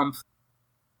V Dump.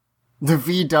 The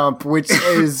V-Dump, which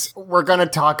is... we're going to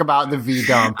talk about the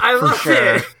V-Dump, I for love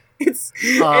sure. It's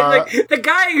and like the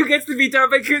guy who gets the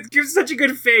V-Dump gives such a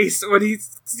good face when he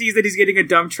sees that he's getting a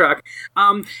dump truck.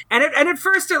 And at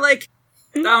first they're like...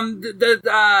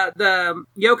 the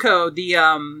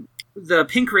Yoko, the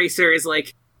pink racer is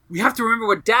like, we have to remember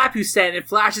what Dapu said, and it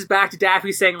flashes back to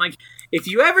Dapu saying, like, if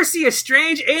you ever see a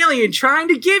strange alien trying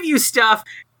to give you stuff...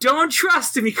 don't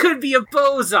trust him. He could be a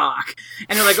Bozok.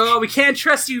 And they're like, oh, we can't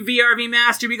trust you, VRV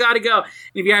Master. We gotta go.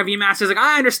 And VRV Master's like,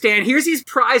 I understand. Here's these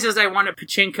prizes I want at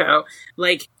Pachinko.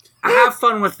 Like, I have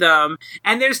fun with them.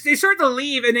 And they start to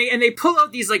leave, and they pull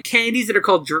out these, like, candies that are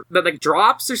called, like,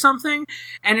 drops or something.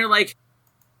 And they're like,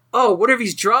 oh, what are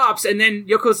these drops? And then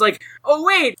Yoko's like, oh,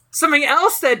 wait, something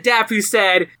else that Dapu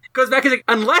said. Goes back and like,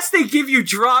 unless they give you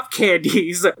drop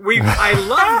candies, I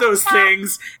love those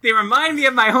things. They remind me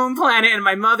of my home planet and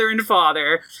my mother and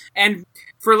father. And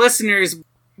for listeners,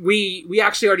 we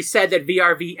actually already said that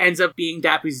VRV ends up being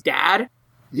Dapu's dad,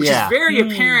 which is very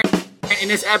apparent in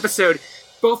this episode,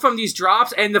 both from these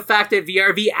drops and the fact that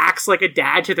VRV acts like a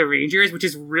dad to the Rangers, which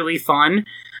is really fun.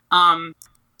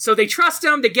 So they trust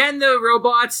him, they get in the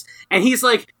robots, and he's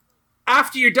like,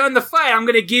 after you're done the fight, I'm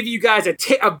going to give you guys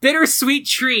a bittersweet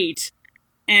treat.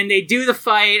 And they do the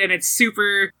fight, and it's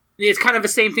kind of the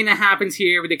same thing that happens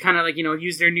here, where they kind of, like,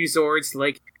 use their new Zords to,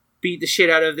 like, beat the shit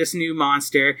out of this new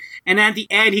monster. And at the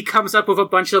end, he comes up with a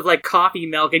bunch of, like, coffee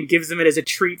milk and gives them it as a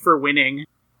treat for winning.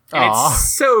 And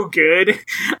it's so good.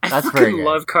 I fucking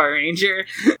love Car Ranger.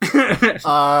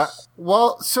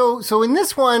 Well, so in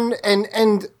this one,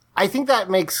 and I think that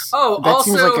makes...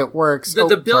 seems like it works.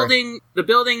 The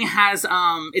building has,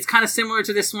 it's kind of similar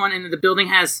to this one, and the building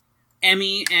has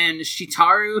Emi and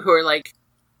Shitaru, who are like,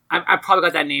 I probably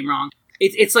got that name wrong.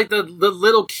 It's like the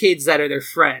little kids that are their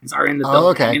friends are in the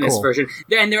building this version.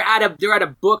 They're at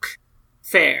a book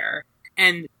fair,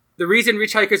 and the reason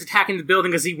Rich Hiker's attacking the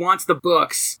building is he wants the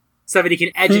books so that he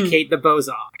can educate the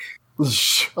Bozok.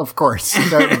 Of course.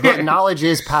 Knowledge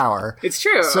is power. It's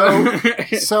true.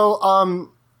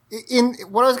 In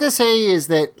what I was gonna say is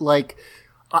that, like,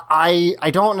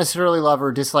 I don't necessarily love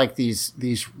or dislike these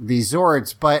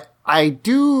Zords, but I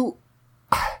do.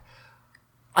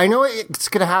 I know it's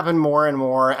gonna happen more and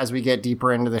more as we get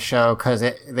deeper into the show because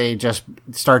they just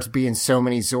starts being so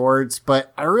many Zords.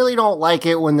 But I really don't like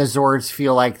it when the Zords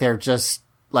feel like they're just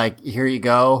like, here you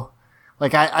go.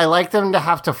 Like I like them to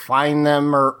have to find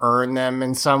them or earn them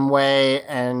in some way,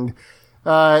 and.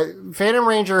 Phantom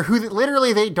Ranger, who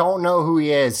literally they don't know who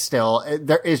he is still,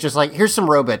 is just like, here's some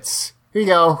robots. Here you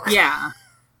go. Yeah.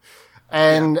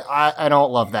 And I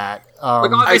don't love that. Like,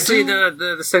 obviously,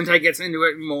 the Sentai gets into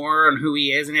it more on who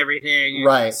he is and everything.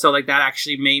 Right. So, like, that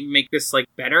actually may make this, like,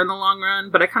 better in the long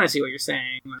run, but I kind of see what you're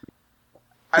saying.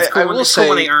 It's cool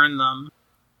when they earn them.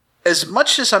 As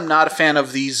much as I'm not a fan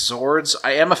of these Zords,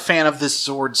 I am a fan of this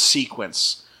Zord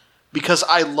sequence. Because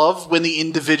I love when the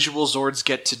individual Zords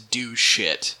get to do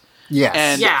shit. Yes.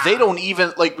 And they don't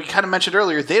even, like we kind of mentioned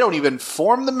earlier, they don't even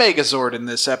form the Megazord in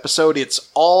this episode. It's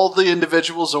all the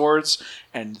individual Zords,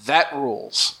 and that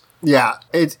rules. Yeah,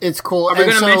 it's cool. Are we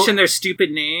going to mention their stupid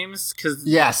names?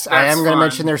 Yes, I am going to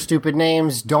mention their stupid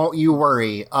names. Don't you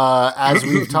worry. As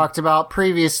we've talked about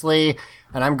previously,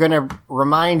 and I'm going to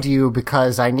remind you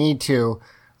because I need to,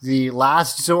 the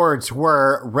last Zords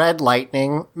were Red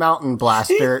Lightning, Mountain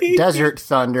Blaster, Desert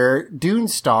Thunder, Dune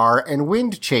Star, and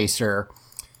Wind Chaser.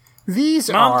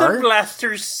 Mountain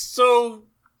Blaster's so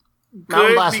good.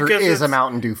 Mountain Blaster is a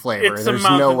Mountain Dew flavor. There's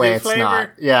no way it's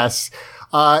not. Yes.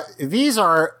 These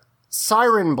are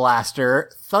Siren Blaster,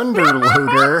 Thunder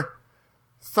Loader.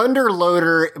 Thunder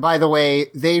Loader, by the way,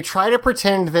 they try to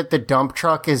pretend that the dump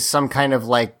truck is some kind of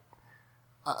like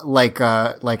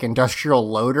industrial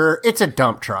loader. It's a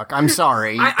dump truck. I'm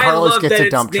sorry. Carlos love gets that a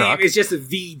dump its name truck. is just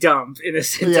the dump in a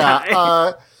Sentai.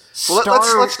 Yeah. Well,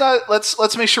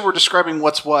 let's make sure we're describing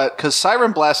what's what, because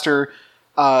Siren Blaster,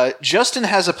 Justin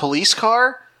has a police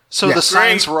car, so Yes. the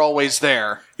signs Right. were always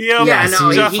there. Yeah, Yes,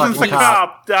 no, Justin's the he's-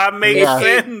 cop. That makes Yeah.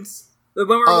 sense. When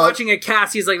we're watching a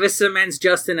cast, he's like, this cements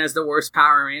Justin as the worst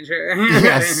Power Ranger.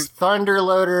 Yes, Thunder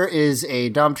Loader is a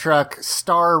dump truck.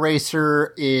 Star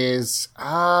Racer is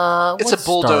It's what's a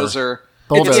bulldozer.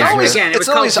 Bulldozer. Yeah, always- again, it it's was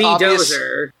called always obvious-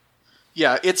 V-Dozer.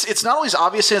 Yeah, it's not always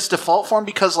obvious in its default form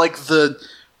because like the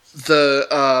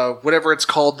whatever it's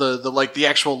called, the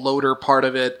actual loader part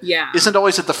of it Yeah. isn't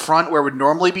always at the front where it would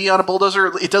normally be on a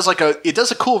bulldozer. It does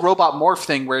a cool robot morph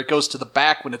thing where it goes to the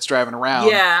back when it's driving around.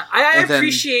 Yeah, I And then-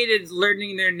 appreciated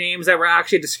learning their names that were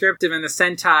actually descriptive in the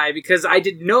Sentai because I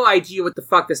did no idea what the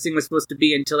fuck this thing was supposed to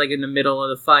be until like in the middle of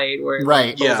the fight where it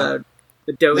Right. pulls Yeah. out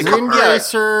the dozer. Wind Yeah.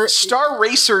 Racer. Star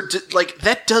Racer,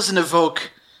 that doesn't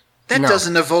evoke No.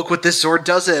 what this Zord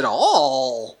does at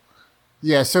all.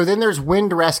 Yeah, so then there's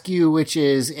Wind Rescue, which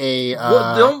is a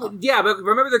but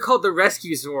remember they're called the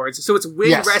Rescue Zords, so it's Wind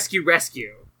Yes.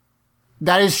 Rescue.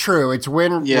 that is true. It's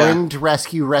Wind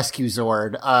Rescue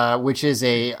Zord, which is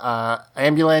a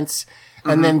ambulance,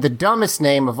 and then the dumbest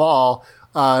name of all,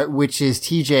 which is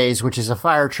TJ's, which is a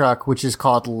fire truck, which is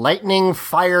called Lightning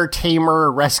Fire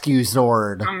Tamer Rescue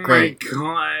Zord. Oh Great, my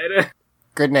god.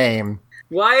 good name.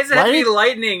 Why is it have to be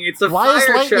lightning? It's a Why fire is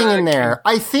lightning truck. in there?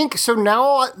 I think so.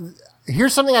 Now,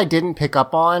 here's something I didn't pick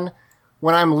up on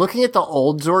when I'm looking at the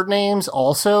old Zord names.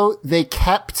 Also, they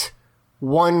kept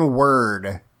one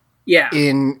word Yeah.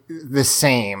 in the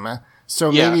same,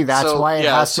 so maybe that's why it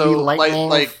has to be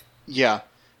lightning.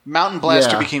 Mountain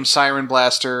Blaster Yeah. became Siren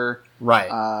Blaster.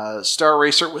 Right. Star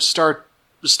Racer was Star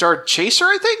Chaser,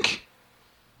 I think.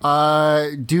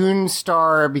 Dune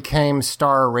Star became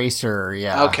Star Racer.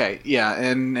 Yeah. Okay, yeah,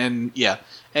 and it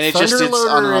Thunder just it's on and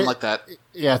Loader- on like that.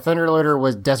 Yeah. Thunderloader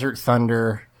was Desert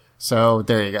Thunder. So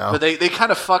there you go. But they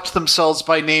kind of fucked themselves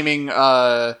by naming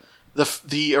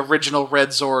the original Red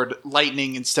Zord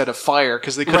Lightning instead of Fire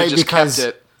because they could have Right, just because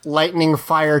kept it. Lightning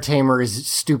Fire Tamer is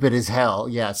stupid as hell.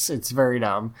 Yes, it's very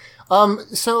dumb.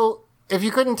 So if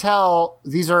you couldn't tell,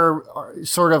 these are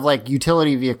sort of like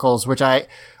utility vehicles, which I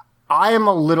am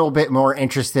a little bit more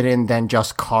interested in than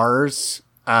just cars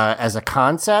as a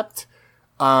concept.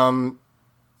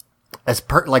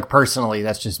 Personally,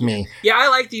 that's just me. Yeah, I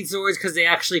like these Zords because they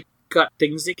actually got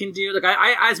things they can do. Like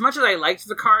I as much as I liked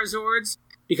the car Zords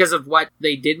because of what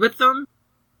they did with them,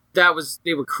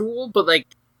 they were cool. But like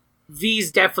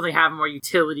these definitely have more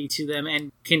utility to them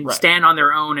and can stand on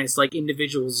their own as like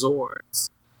individual Zords.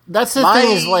 That's the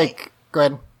thing is like, go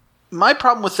ahead. My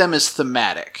problem with them is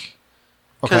thematic.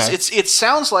 Because Okay. it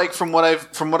sounds like from what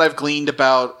I've gleaned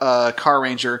about Car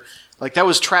Ranger, like that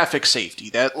was traffic safety.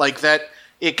 That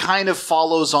it kind of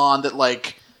follows on that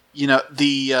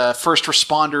the first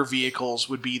responder vehicles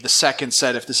would be the second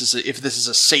set if this is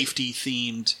a safety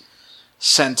themed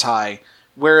Sentai,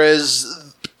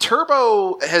 whereas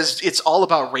Turbo it's all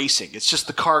about racing. It's just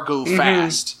the car go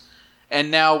fast, and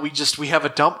now we have a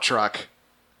dump truck.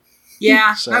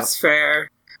 Yeah, So- that's fair.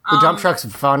 The dump truck's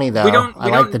funny though. I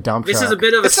like the dump truck. This is a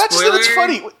bit of a It's not just spoiler. that it's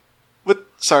funny.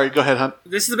 Sorry, go ahead, Hunt.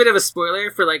 This is a bit of a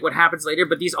spoiler for like what happens later,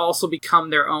 but these also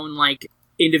become their own like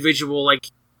individual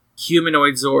like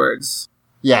humanoid Zords.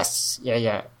 Yes.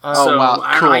 Yeah. So wow, I don't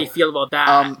know cool. how you feel about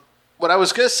that. What I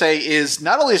was going to say is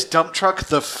not only is Dump Truck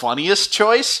the funniest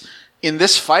choice, in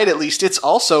this fight at least, it's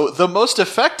also the most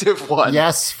effective one.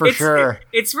 Yes, for sure.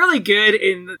 It's really good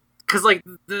because like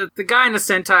the guy in the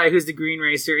Sentai who's the Green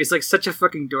Racer is like such a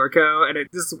fucking dorko, and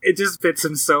it just fits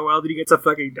him so well that he gets a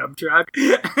fucking dump truck.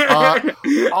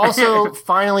 Also,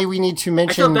 finally, we need to I feel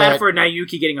mention bad that for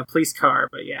Nayuki getting a police car,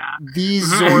 but yeah.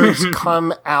 these Zords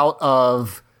come out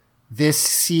of this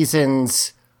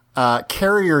season's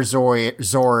Carrier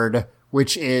Zord,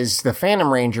 which is the Phantom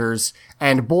Rangers,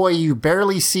 and boy, you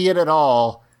barely see it at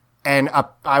all. And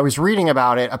I was reading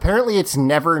about it. Apparently, it's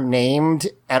never named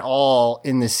at all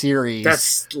in the series.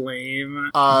 That's lame.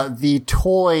 The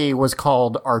toy was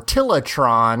called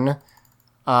Artillatron.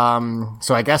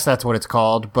 So I guess that's what it's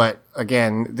called. But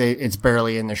again, it's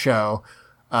barely in the show.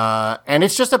 And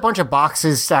it's just a bunch of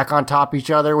boxes stacked on top of each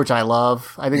other, which I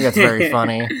love. I think that's very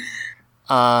funny.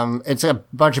 It's a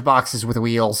bunch of boxes with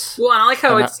wheels. Well, and I like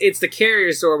how it's the carrier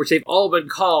Zord, which they've all been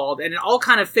called, and it all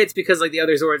kind of fits because like the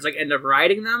other Zords like end up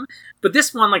riding them, but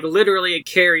this one like literally it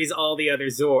carries all the other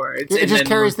Zords. It just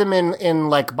carries them in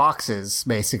like boxes,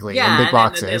 basically. Yeah, in big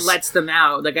boxes. And it lets them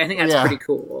out. Like I think that's pretty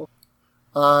cool.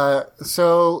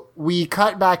 So we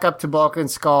cut back up to Bulk and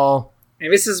Skull.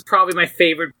 And this is probably my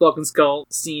favorite Bulk and Skull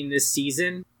scene this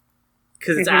season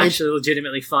because it's actually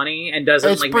legitimately funny and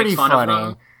doesn't like make fun of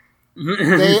them.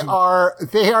 They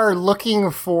are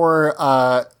looking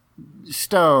for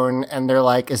stone, and they're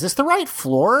like, "Is this the right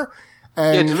floor?"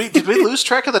 And did we lose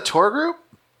track of the tour group?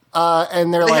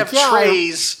 And they're they like, have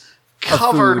trays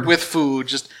covered with food,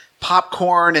 just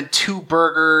popcorn and 2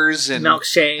 burgers and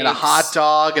milkshakes and a hot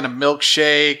dog and a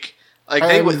milkshake. Like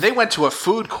they went to a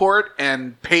food court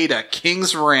and paid a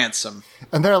king's ransom.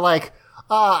 And they're like,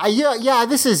 yeah,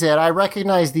 this is it. I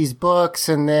recognize these books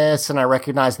and this, and I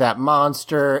recognize that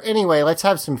monster. Anyway, let's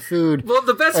have some food. Well,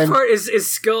 the best part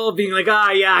is Skull being like,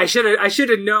 yeah, I should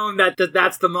have known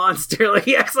that's the monster. Like,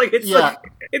 he acts like it's like,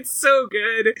 it's so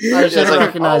good. I should have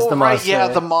recognized the monster. Right, yeah,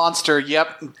 the monster.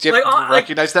 Yep. Like,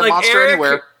 recognize that monster Eric,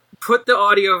 anywhere. Put the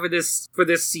audio for this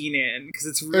scene in because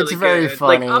it's really it's very good.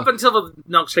 funny. Like up until the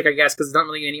milkshake, I guess, because there's not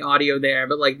really any audio there.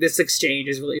 But like this exchange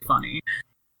is really funny.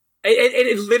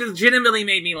 It legitimately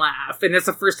made me laugh, and that's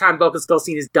the first time Bulk and Skull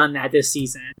scene has done that this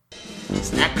season.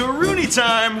 Snackaroony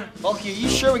time! Bulky, are you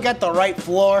sure we got the right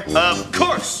floor? Of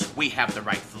course we have the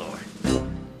right floor.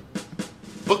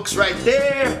 Books right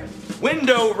there,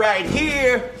 window right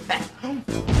here.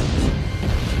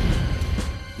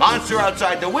 Monster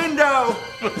outside the window.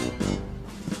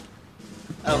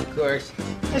 Of course.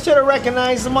 I should have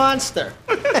recognized the monster.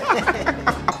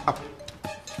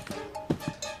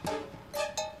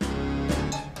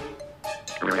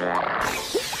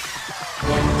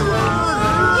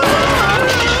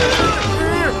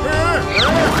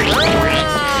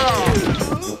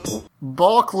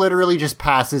 Bulk literally just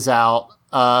passes out.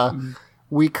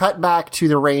 We cut back to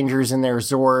the Rangers and their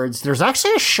Zords. There's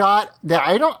actually a shot that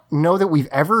I don't know that we've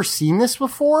ever seen this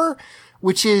before,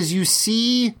 which is you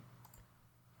see,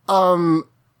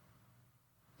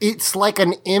 it's like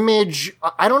an image.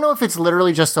 I don't know if it's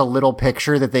literally just a little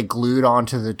picture that they glued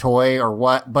onto the toy or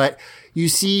what, but you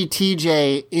see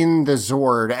TJ in the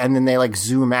Zord and then they like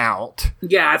zoom out.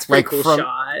 Yeah, it's a pretty cool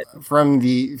shot. From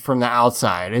the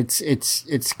outside.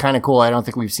 It's kind of cool. I don't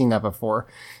think we've seen that before.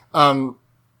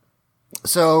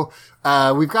 So,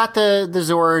 we've got the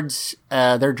Zords,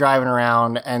 they're driving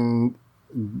around and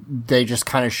they just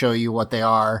kind of show you what they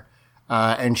are,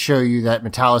 and show you that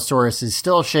Metallosaurus is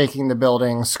still shaking the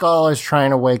building. Skull is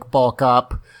trying to wake Bulk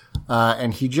up,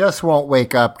 and he just won't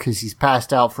wake up because he's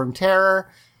passed out from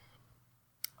terror.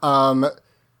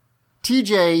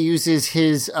 TJ uses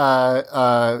his,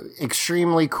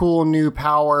 extremely cool new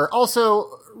power.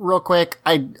 Also, real quick,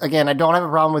 I don't have a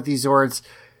problem with these Zords.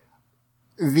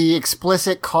 The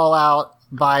explicit call out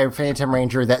by Phantom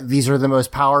Ranger that these are the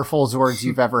most powerful Zords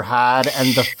you've ever had,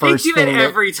 and the first thing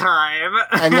every time.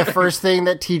 And the first thing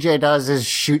that TJ does is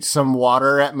shoot some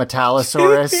water at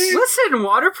Metallosaurus. Listen,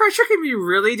 water pressure can be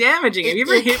really damaging. Have you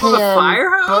ever hit with a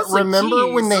fire hose? But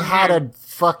remember when they had a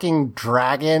fucking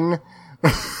dragon?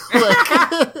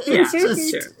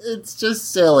 It's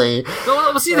just silly.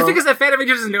 Well, see, the thing is that Phantom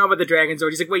Ranger doesn't know about the dragon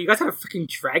Zord. He's like, wait, you guys had a fucking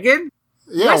dragon?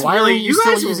 Yeah, why are you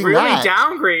still using that?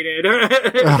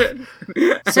 Downgraded.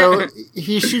 So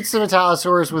he shoots the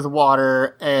Metallosaurus with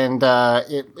water, and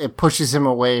it pushes him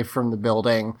away from the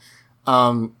building.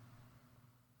 General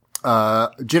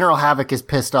Havoc is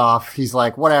pissed off. He's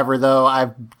like, whatever, though.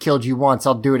 I've killed you once.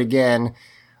 I'll do it again.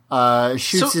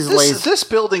 Shoots his laser. This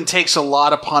building takes a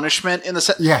lot of punishment in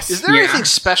the Yes. Is there anything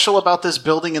special about this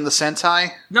building in the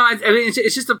Sentai? No, I mean,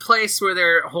 it's just a place where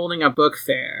they're holding a book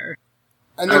fair.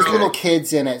 And there's little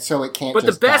kids in it, so it can't. But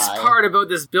the best part about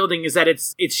this building is that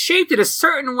it's shaped in a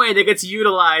certain way that gets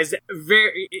utilized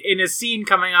in a scene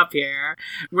coming up here.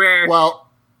 Where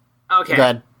okay, go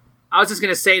ahead. I was just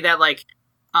gonna say that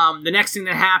the next thing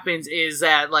that happens is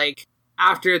that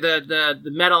after the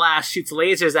metal ass shoots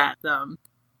lasers at them,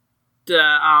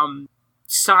 the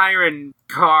siren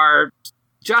car,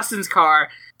 Justin's car,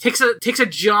 takes a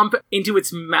jump into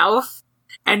its mouth.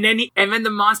 And then the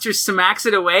monster smacks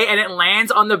it away, and it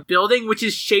lands on the building, which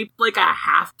is shaped like a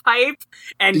half pipe,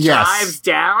 and drives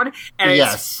down, and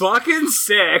it's fucking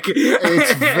sick.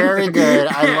 It's very good.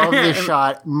 I love this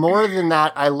shot. More than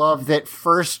that, I love that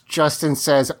first Justin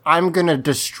says, "I'm gonna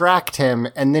distract him,"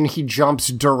 and then he jumps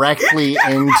directly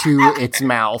into its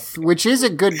mouth, which is a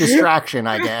good distraction,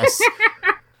 I guess.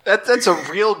 That's a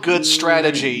real good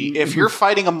strategy. If you're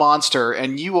fighting a monster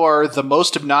and you are the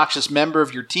most obnoxious member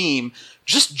of your team,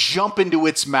 just jump into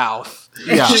its mouth.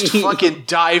 Yeah. Just fucking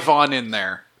dive on in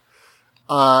there.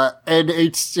 And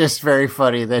it's just very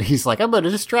funny that he's like, I'm going to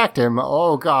distract him.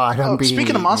 Oh, God, I'm being Speaking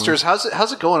of eaten. monsters, how's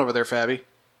it going over there, Fabby?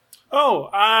 Oh,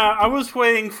 I was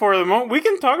waiting for the moment. We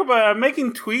can talk about it. I'm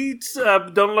making tweets.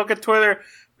 Don't look at Twitter,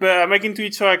 but I'm making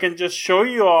tweets so I can just show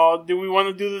you all. Do we want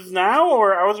to do this now,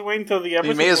 or I was waiting till the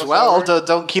episode You may as was well. over?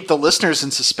 Don't keep the listeners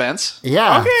in suspense.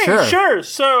 Yeah, Okay, sure.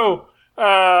 So,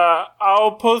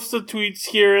 I'll post the tweets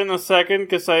here in a second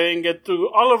because I didn't get to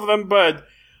all of them. But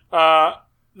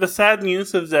the sad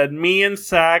news is that me and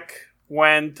Zach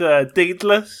went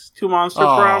dateless to Monster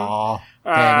Prom. Aw,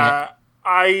 dang it.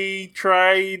 I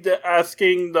tried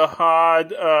asking the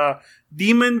Hod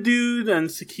demon dude,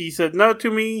 and he said no to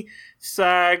me.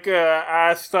 Zach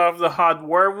asked of the Hod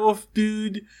werewolf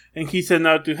dude, and he said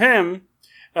no to him.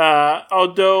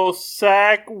 Although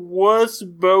Zach was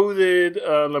voted,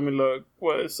 let me look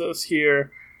what it says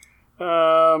here,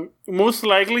 most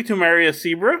likely to marry a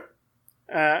zebra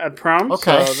at prom.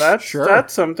 Okay, so that's sure.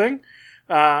 that's something.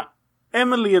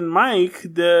 Emily and Mike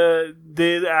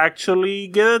did actually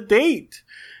get a date.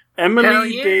 Hell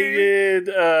Emily yeah.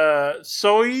 dated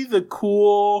Zoe, the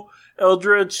cool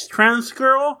Eldritch trans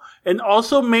girl, and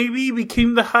also maybe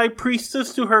became the high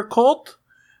priestess to her cult.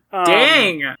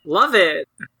 Dang, love it.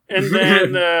 And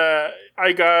then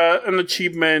I got an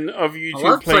achievement of you I two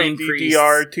love playing playing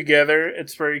DDR together.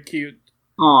 It's very cute.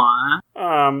 Aw.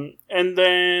 And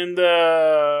then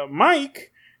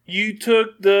Mike, you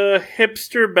took the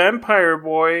hipster vampire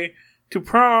boy to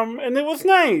prom, and it was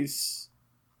nice.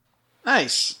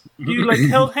 Nice. You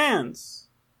held hands.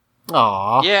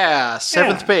 Aw. Yeah,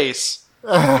 seventh Yeah. base.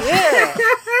 Yeah.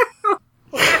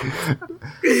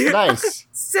 Nice.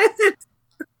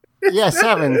 Yeah,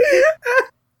 7.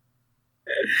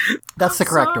 That's the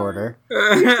correct order.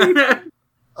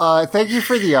 Thank you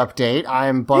for the update.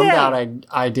 I'm bummed Yeah. out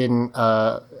I didn't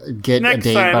get Next a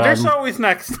date, time. but There's I'm always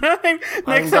next time. Next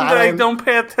time glad that I I'm- don't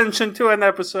pay attention to an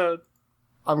episode.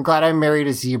 glad I married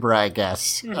a zebra, I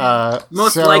guess.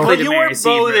 Most so- likely But to you marry were a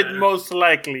zebra. voted most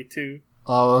likely to.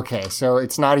 Oh, okay. So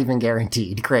it's not even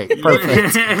guaranteed. Great.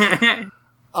 Perfect.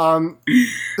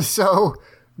 So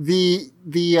the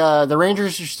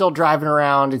Rangers are still driving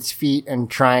around its feet and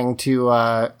trying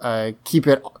to keep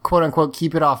it, quote unquote,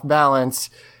 keep it off balance.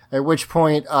 At which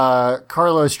point,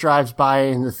 Carlos drives by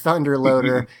in the Thunder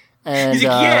Loader, and He's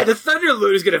like, yeah, the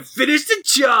Thunderload is gonna finish the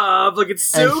job. Like, it's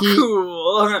so And he-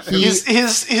 cool.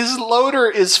 His loader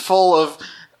is full of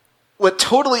what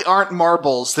totally aren't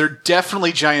marbles. They're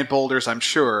definitely giant boulders, I'm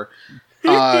sure.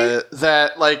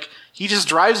 That he just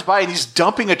drives by and he's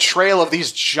dumping a trail of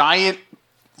these giant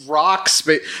rocks.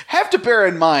 But have to bear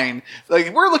in mind,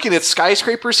 we're looking at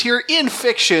skyscrapers here. In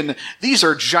fiction, these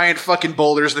are giant fucking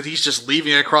boulders that he's just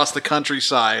leaving across the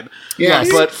countryside.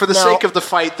 Yes. But for the Now- sake of the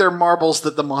fight, they're marbles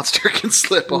that the monster can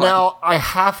slip on. Now, I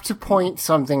have to point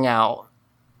something out,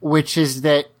 which is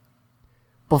that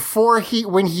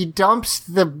when he dumps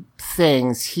the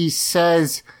things, he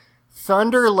says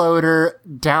Thunder Loader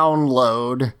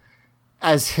download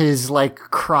as his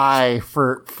cry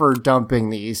for dumping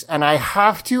these. And I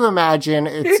have to imagine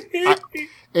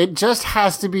it just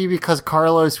has to be because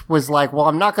Carlos was like, well,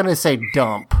 I'm not going to say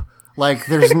dump.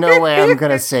 There's no way I'm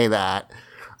going to say that.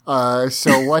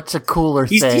 So what's a cooler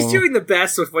He's thing? doing the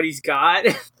best with what he's got.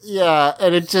 Yeah,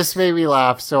 and it just made me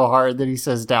laugh so hard that he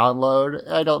says download.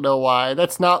 I don't know why.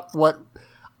 That's not what...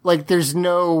 there's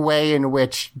no way in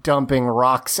which dumping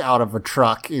rocks out of a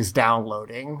truck is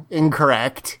downloading.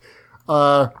 Incorrect.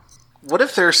 What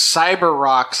if they're cyber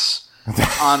rocks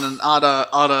on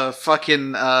a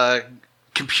fucking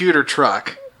computer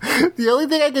truck? The only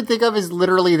thing I can think of is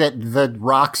literally that the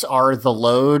rocks are the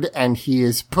load, and he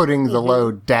is putting the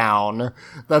load down.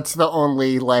 That's the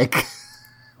only,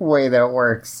 way that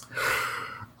works.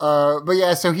 But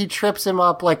yeah, so he trips him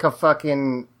up like a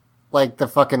fucking... the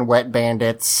fucking Wet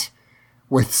Bandits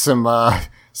with some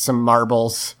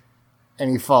marbles, and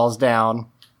he falls down.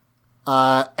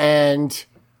 And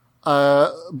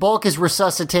Bulk is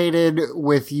resuscitated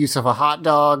with use of a hot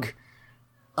dog,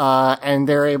 and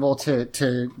they're able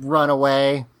to run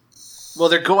away. Well,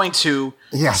 they're going to.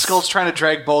 Yes. Skull's trying to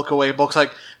drag Bulk away. Bulk's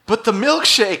like, but the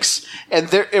milkshakes!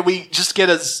 And we just get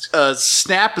a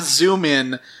snap zoom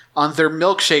in on their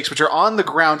milkshakes, which are on the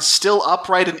ground, still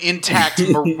upright and intact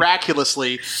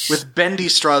miraculously, with bendy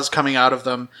straws coming out of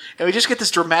them. And we just get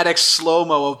this dramatic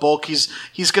slow-mo of Bulk. He's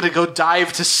going to go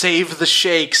dive to save the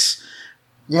shakes.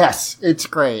 Yes, it's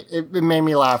great. It made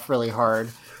me laugh really hard.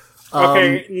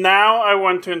 Okay, now I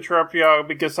want to interrupt y'all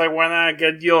because I want to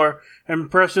get your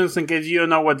impressions in case you don't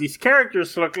know what these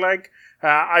characters look like.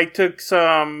 I made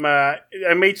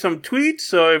some tweets,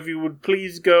 so if you would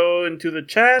please go into the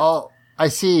chat. Oh, I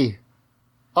see.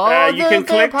 Oh, you the can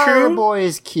click Vampire through. Boy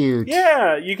is cute.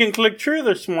 Yeah, you can click through.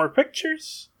 There's more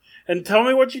pictures. And tell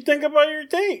me what you think about your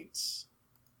dates.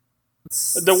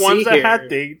 The ones that had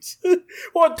dates.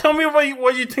 Well, tell me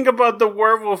what you think about the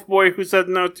werewolf boy who said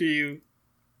no to you.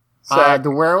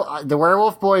 The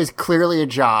werewolf boy is clearly a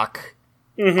jock.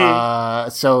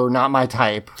 So not my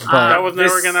type. But that was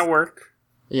never gonna work.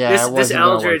 yeah, This it wasn't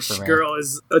gonna work Eldritch for me. girl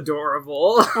is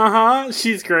adorable.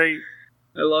 She's great.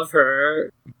 I love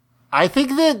her. I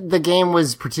think that the game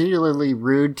was particularly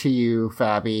rude to you,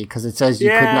 Fabi, because it says you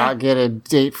could Yeah. not get a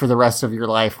date for the rest of your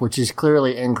life, which is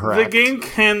clearly incorrect. The game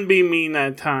can be mean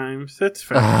at times. That's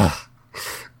fair.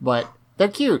 But they're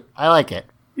cute. I like it.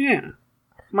 Yeah.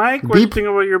 Mike, what do you think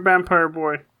about your vampire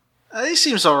boy? He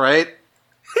seems all right.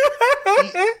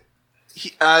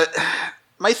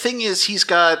 My thing is, he's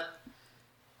got,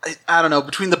 I don't know,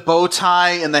 between the bow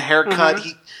tie and the haircut,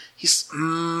 he's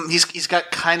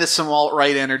got kind of some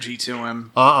alt-right energy to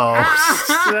him.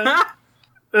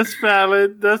 That's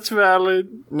valid. That's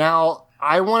valid. Now,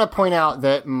 I want to point out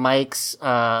that Mike's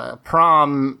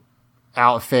prom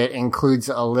outfit includes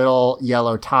a little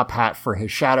yellow top hat for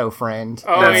his shadow friend.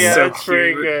 Oh, That's yeah, so that's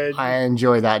very cute. good. I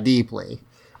enjoy that deeply.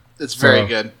 It's very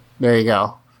good. There you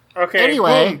go. Okay.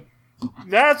 Anyway, boom.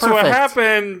 That's what perfect.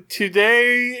 happened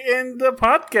today in the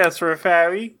podcast for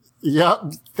Fabi.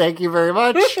 Yep. Thank you very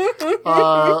much.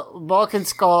 Bulk and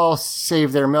Skull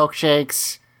save their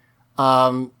milkshakes.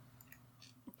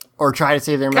 Or try to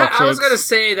save their milkshakes. I was gonna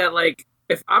say that, like,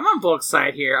 if I'm on Bulk's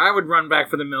side here, I would run back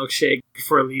for the milkshake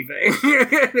before leaving.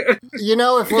 You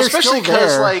know, if Well, they're especially still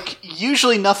because, there, like,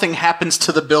 usually nothing happens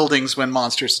to the buildings when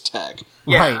monsters attack.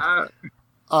 Yeah.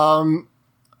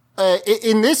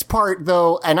 In this part,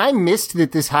 though, and I missed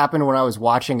that this happened when I was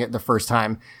watching it the first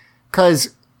time,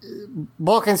 because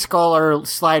Bulk and Skull are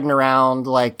sliding around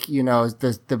like, you know,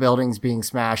 the building's being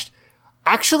smashed.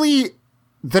 Actually,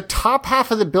 the top half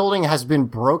of the building has been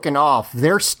broken off.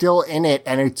 They're still in it,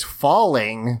 and it's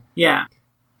falling. Yeah.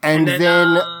 And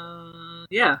then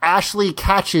yeah. Ashley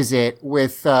catches it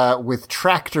with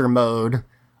tractor mode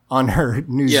on her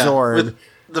new Zord. With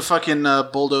the fucking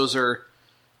bulldozer.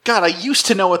 God, I used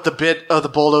to know what the bit of the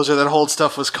bulldozer that holds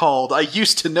stuff was called. I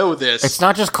used to know this. It's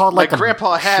not just called like My a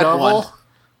grandpa had shovel. one.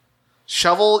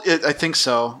 Shovel? I think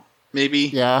so. Maybe.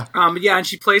 Yeah. Yeah, and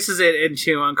she places it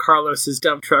into Carlos's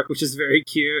dump truck, which is very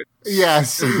cute.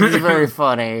 Yes, it's very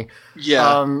funny.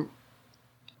 Yeah.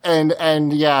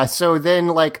 And yeah, so then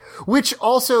like, which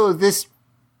also this,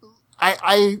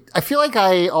 I feel like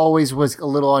I always was a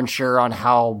little unsure on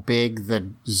how big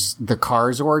the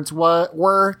car Zords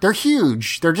were. They're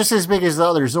huge. They're just as big as the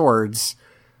other Zords.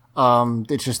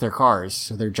 It's just their cars.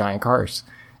 So they're giant cars.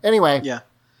 Anyway. Yeah.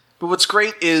 But what's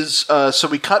great is, so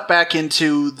we cut back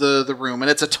into the room, and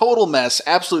it's a total mess,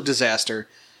 absolute disaster.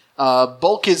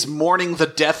 Bulk is mourning the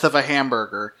death of a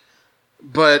hamburger.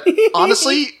 But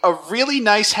honestly, a really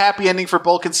nice happy ending for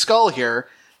Bulk and Skull here,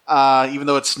 even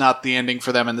though it's not the ending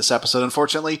for them in this episode,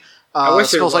 unfortunately. I wish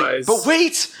Skull's it like, was. but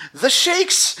wait, the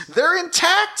shakes, they're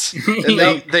intact! And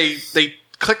they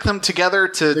click them together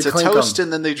to clink toast, 'em.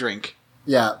 and then they drink.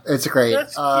 Yeah, it's great.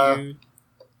 That's cute.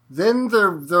 Then the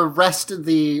rest of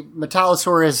the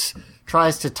Metallosaurus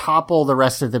tries to topple the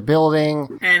rest of the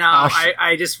building. And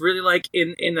I just really like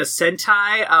in the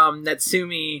Sentai,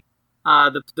 Natsumi,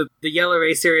 the Yellow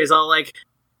Racer is all like,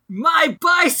 my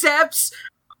biceps!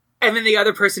 And then the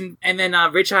other person, and then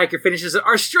Rich Hiker finishes it,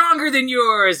 are stronger than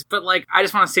yours! But, like, I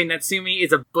just want to say Natsumi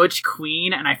is a butch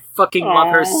queen, and I fucking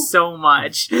love her so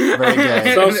much. Very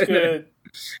good. Sounds good.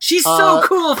 She's so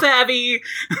cool, Fabi!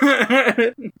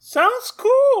 Sounds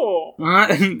cool.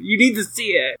 You need to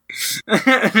see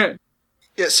it.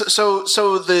 Yeah, so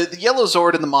the Yellow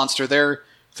Zord and the monster,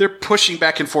 they're pushing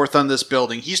back and forth on this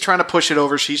building. He's trying to push it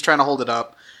over, she's trying to hold it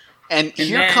up. And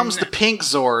here then- comes the pink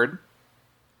Zord.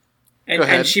 Go And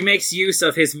ahead. she makes use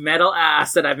of his metal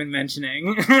ass that I've been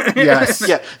mentioning. Yes.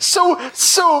 Yeah,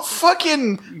 so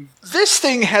fucking this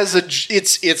thing has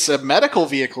it's a medical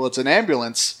vehicle, it's an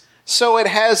ambulance. So it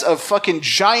has a fucking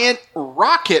giant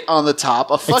rocket on the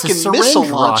top, a It's a fucking syringe missile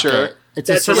launcher. rocket. It's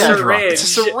a That's a syringe syringe. rocket. It's a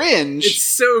syringe. It's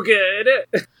so good.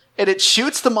 And it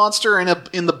shoots the monster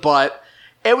in the butt,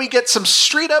 and we get some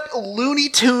straight up Looney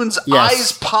Tunes Yes.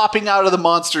 eyes popping out of the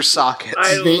monster sockets.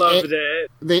 I They- loved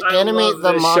it. They I animate love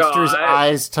the this monster's shot.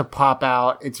 eyes to pop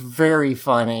out. It's very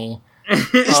funny.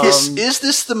 Is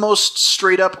this the most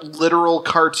straight up literal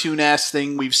cartoon ass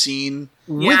thing we've seen?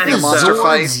 Yeah, I With the think monster so.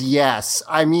 fight. Zords, yes.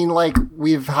 I mean, like,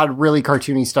 we've had really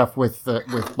cartoony stuff with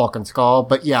Bulk and Skull,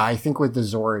 but yeah, I think with the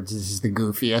Zords, this is the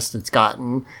goofiest it's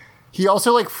gotten. He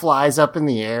also, like, flies up in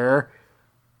the air.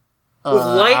 With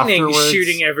lightning afterwards.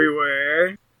 shooting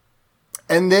everywhere.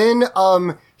 And then,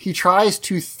 he tries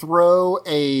to throw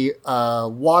a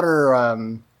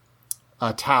water,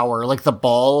 tower, like the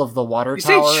ball of the water You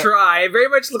tower. say try. It very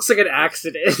much looks like an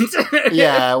accident.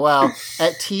 Yeah, well,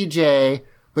 at TJ,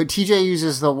 but TJ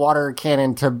uses the water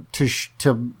cannon to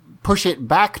push it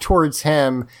back towards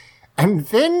him, and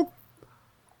then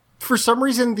for some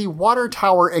reason the water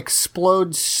tower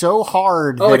explodes so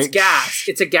hard. Oh, that it's gas.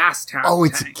 It's a gas tower. Oh,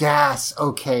 it's tank. gas.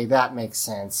 Okay, that makes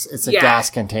sense. It's a Yeah. gas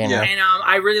container. Yeah. And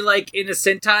I really like in the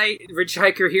Sentai, Rich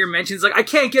Hiker here mentions like I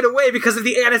can't get away because of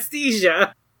the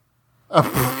anesthesia.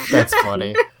 Oh, that's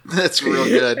funny. That's real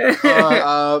good.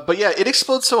 But yeah, it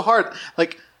explodes so hard.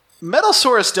 Like,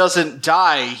 Metalsaurus doesn't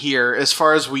die here, as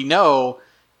far as we know.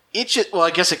 It just, well,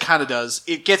 I guess it kind of does.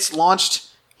 It gets launched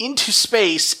into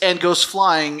space and goes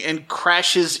flying and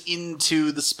crashes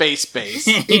into the space base.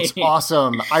 It's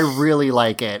awesome. I really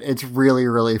like it. It's really,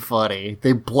 really funny.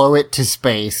 They blow it to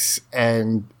space,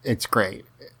 and it's great.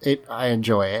 I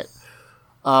enjoy it.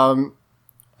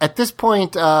 At this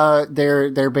point,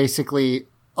 they're basically.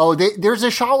 Oh, there's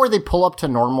a shot where they pull up to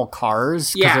normal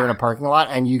cars because they're in a parking lot,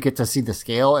 and you get to see the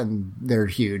scale, and they're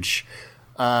huge.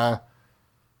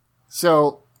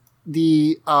 So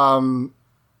the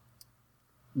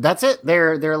that's it.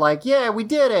 They're like, yeah, we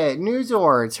did it, new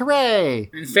Zords, hooray!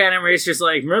 And Phantom Racer's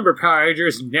like, remember, Power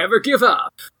Rangers never give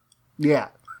up. Yeah.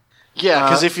 Yeah,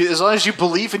 because as long as you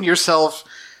believe in yourself,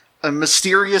 a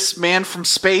mysterious man from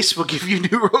space will give you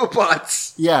new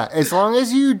robots. Yeah, as long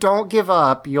as you don't give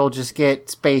up, you'll just get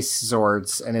space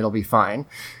Zords, and it'll be fine.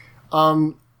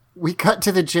 We cut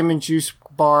to the Gym and Juice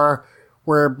bar,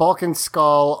 where Bulk and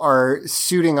Skull are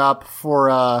suiting up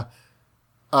for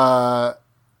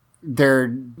their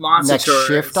Monster next tours.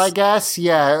 shift, I guess.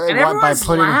 Yeah, And everyone's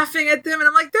laughing at them, and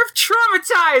I'm like, they're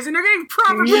traumatized, and they're getting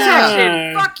proper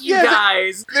protection. Fuck you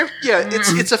guys.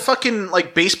 It's a fucking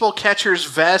like baseball catcher's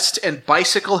vest and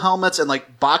bicycle helmets and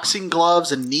like boxing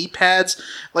gloves and knee pads.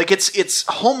 Like it's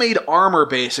homemade armor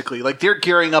basically. Like they're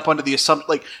gearing up under the assumption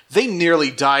like they nearly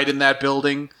died in that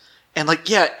building, and like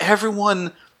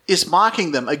everyone is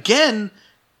mocking them again,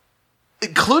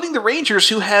 including the Rangers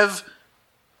who have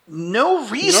no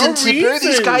reason to bear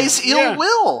these guys ill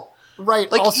will.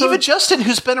 Right. Like, also, even Justin,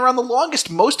 who's been around the longest,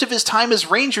 most of his time as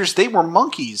Rangers, they were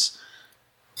monkeys.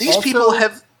 These Also- people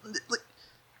have... Like,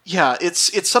 yeah,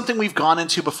 it's something we've gone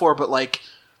into before, but, like,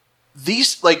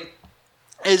 these, like,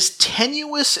 as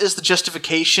tenuous as the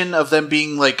justification of them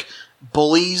being, like,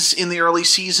 bullies in the early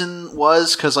season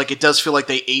was, because, like, it does feel like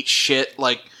they ate shit,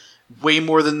 like, way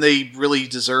more than they really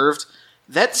deserved,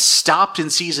 that stopped in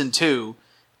Season 2,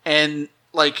 and...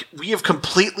 like, we have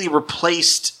completely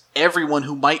replaced everyone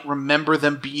who might remember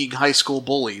them being high school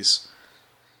bullies.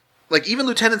 Like, even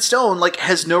Lieutenant Stone, like,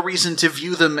 has no reason to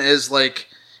view them as, like,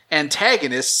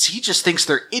 antagonists. He just thinks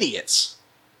they're idiots.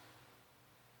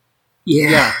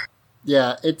 yeah.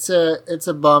 Yeah, it's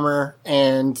a bummer,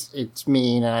 and it's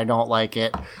mean, and I don't like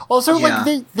it. Also, Yeah.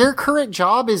 like, their current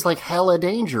job is, like, hella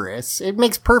dangerous. It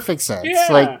makes perfect sense, Yeah.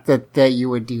 like, that you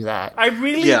would do that. I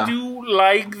really Yeah. do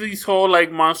like these whole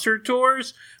like monster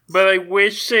tours, but I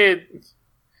wish I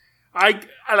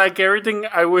like everything.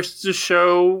 I wish the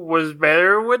show was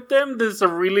better with them. This is a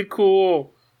really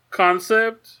cool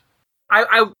concept.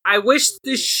 I wish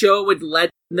this show would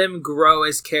let them grow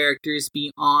as characters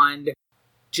beyond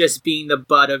just being the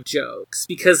butt of jokes,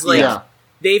 because like Yeah.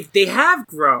 they have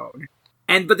grown,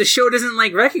 but the show doesn't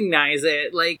like recognize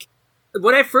it. Like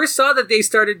when I first saw that they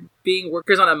started being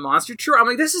workers on a monster tour, I'm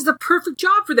like, this is the perfect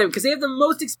job for them because they have the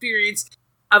most experience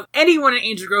of anyone in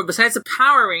Angel Grove besides the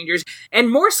Power Rangers,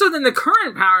 and more so than the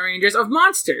current Power Rangers of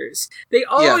monsters. They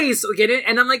always get it,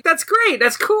 and I'm like, that's great,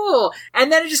 that's cool.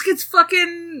 And then it just gets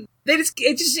fucking.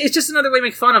 It's just another way to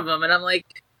make fun of them, and I'm like,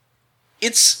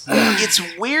 It's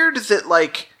weird that,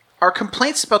 like, our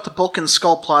complaints about the Bulk and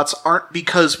Skull plots aren't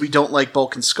because we don't like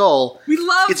Bulk and Skull. we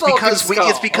love It's Bulk because and Skull.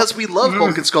 it's because we love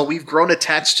Bulk and Skull. We've grown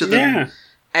attached to them Yeah.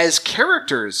 as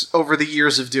characters over the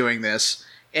years of doing this,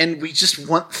 and we just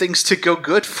want things to go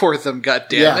good for them. God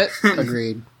damn it!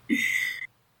 Agreed.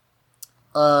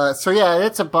 So yeah,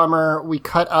 it's a bummer. We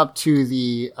cut up to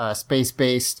the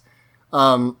space-based.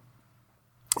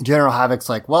 General Havoc's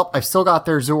like, well, I've still got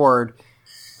their Zord,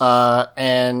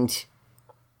 and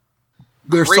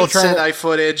they're still Great trying. Sentai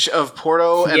footage of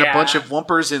Porto and a Yeah. bunch of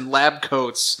Wumpers in lab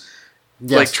coats,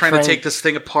 Yes, like trying to take this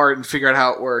thing apart and figure out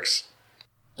how it works.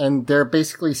 and they're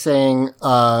basically saying,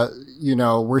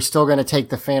 we're still going to take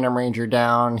the Phantom Ranger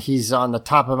down. He's on the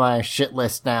top of my shit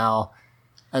list now.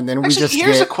 And then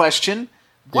Here's a question.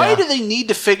 Why do they need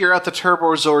to figure out the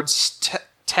Turbozord's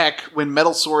tech when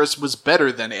Metalsaurus was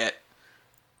better than it?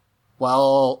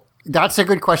 Well, that's a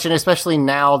good question, especially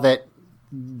now that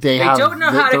they don't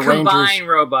know how to combine Rangers,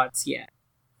 robots yet.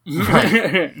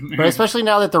 right. But especially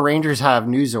now that the Rangers have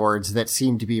new Zords that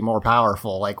seem to be more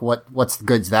powerful. Like, what's the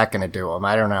good's that going to do them?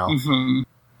 I don't know. Mm-hmm.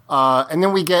 And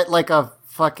then we get like a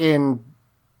fucking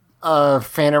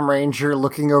Phantom Ranger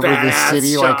looking over the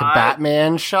city shot. like a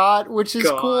Batman shot, which is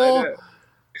cool.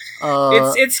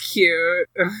 It's cute.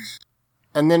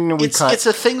 And then it's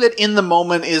a thing that in the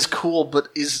moment is cool, but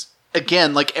is,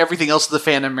 again, like everything else of the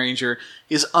Phantom Ranger,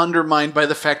 is undermined by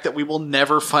the fact that we will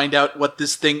never find out what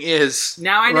this thing is.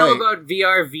 Now I know about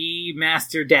VRV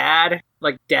Master Dad,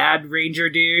 like Dad Ranger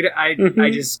dude. I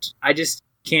just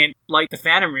can't like the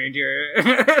Phantom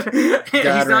Ranger.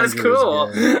 He's not as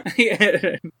cool.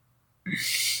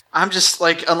 I'm just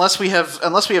like, unless we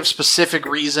have specific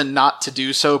reason not to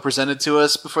do so presented to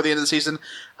us before the end of the season,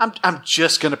 I'm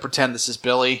just gonna pretend this is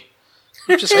Billy.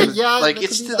 I'm just gonna,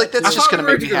 that's just gonna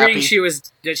make me happy.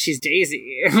 She's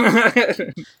Daisy.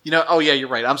 Oh yeah, you're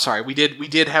right. I'm sorry. We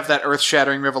did have that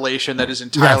earth-shattering revelation that is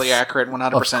entirely accurate,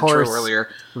 100% true earlier.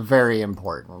 Very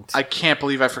important. I can't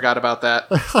believe I forgot about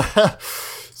that.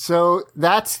 So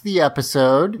that's the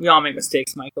episode. We all make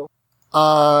mistakes, Michael.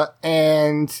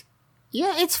 And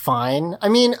yeah, it's fine. I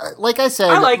mean, like I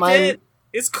said, I liked it.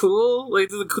 It's cool. Like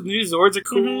the new Zords are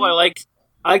cool. Mm-hmm. I like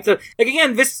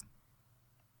again, this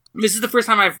is the first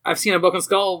time I've seen a Book and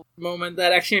Skull moment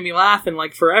that actually made me laugh in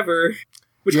like forever,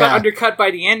 which got undercut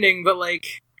by the ending. But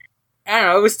like, I don't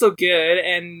know, it was still good.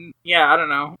 And yeah, I don't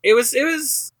know, it was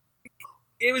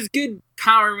good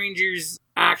Power Rangers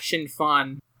action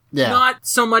fun. Yeah, not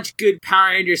so much good Power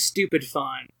Rangers stupid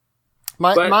fun.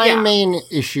 My main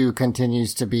issue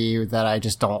continues to be that I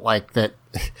just don't like that.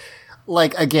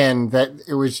 Like, again, that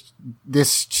it was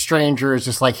this stranger is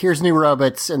just like, here's new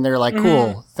robots, and they're like,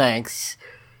 cool, thanks.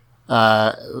 And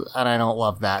I don't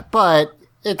love that, but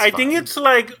it's fine. Think it's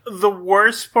like the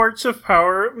worst parts of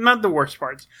not the worst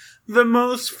parts, the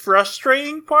most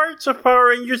frustrating parts of Power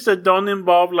Rangers that don't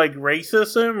involve like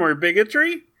racism or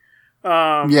bigotry.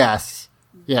 Yes.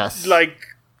 Like,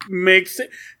 makes it,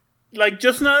 like,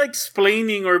 just not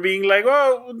explaining or being like,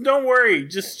 oh, don't worry,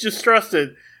 just trust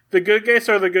it. The good guys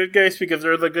are the good guys because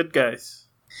they're the good guys.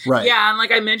 Right. Yeah, and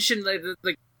like I mentioned,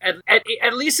 like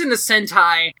at least in the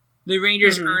Sentai, the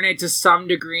Rangers earn it to some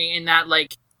degree in that,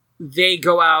 like, they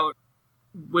go out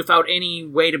without any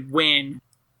way to win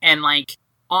and, like,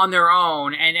 on their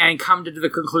own and come to the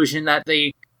conclusion that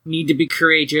they need to be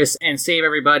courageous and save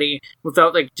everybody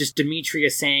without, like, just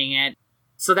Demetrius saying it.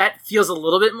 So that feels a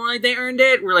little bit more like they earned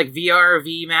it, where, like,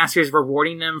 VRV Masters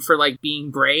rewarding them for, like, being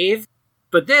brave.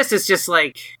 But this is just,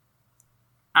 like,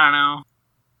 I don't know.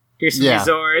 Here's some new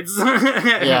Zords.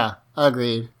 Yeah,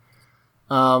 agreed.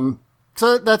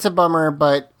 So that's a bummer,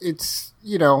 but it's,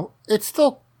 it's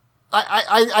still,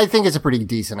 I think it's a pretty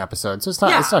decent episode, so it's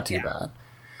not too bad.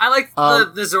 I like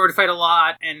the Zord fight a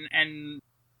lot, and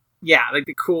yeah, like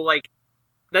the cool, like,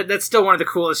 that's still one of the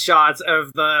coolest shots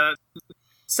of the,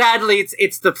 sadly,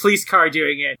 it's the police car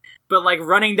doing it, but like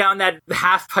running down that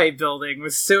half-pipe building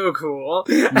was so cool.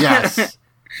 Yes.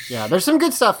 Yeah, there's some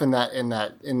good stuff in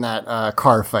that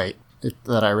car fight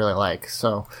that I really like,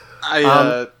 so.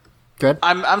 Good.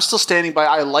 I'm still standing by.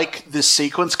 I like this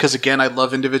sequence because, again, I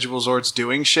love individual Zords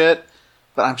doing shit,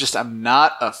 but I'm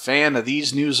not a fan of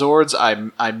these new Zords.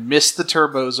 I miss the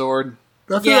Turbo Zord.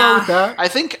 Nothing wrong with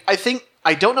that.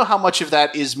 I don't know how much of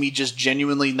that is me just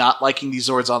genuinely not liking these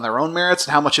Zords on their own merits,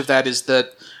 and how much of that is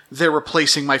that they're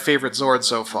replacing my favorite Zord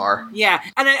so far. Yeah,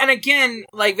 and again,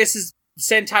 like, this is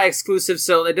Sentai exclusive,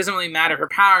 so it doesn't really matter for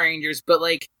Power Rangers, but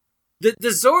like, The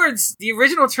Zords, the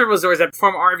original Turbo Zords that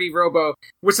perform RV Robo,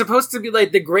 were supposed to be,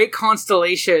 like, the great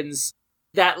constellations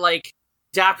that, like,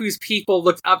 Dapu's people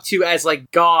looked up to as, like,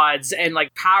 gods and,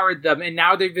 like, powered them, and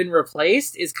now they've been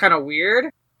replaced is kind of weird.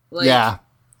 Like, yeah,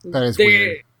 that is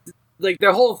weird. Like,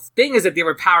 the whole thing is that they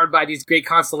were powered by these great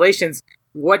constellations.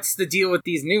 What's the deal with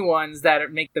these new ones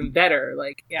that make them better?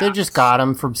 Like, yeah. They just got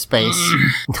them from space.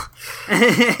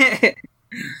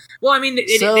 Well, I mean,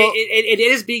 it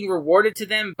is being rewarded to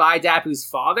them by Dapu's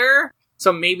father,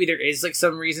 so maybe there is, like,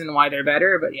 some reason why they're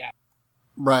better, but yeah.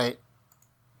 Right.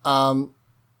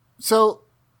 So,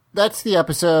 that's the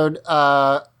episode.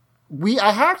 I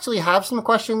actually have some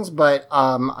questions, but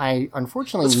I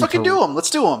unfortunately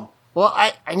Let's do them. Well,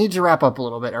 I need to wrap up a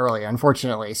little bit early,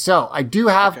 unfortunately. So, I do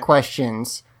have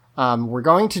questions. We're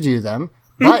going to do them.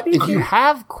 But if you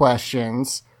have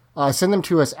questions, send them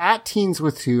to us at Teens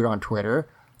with Tude on Twitter,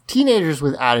 Teenagers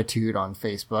with Attitude on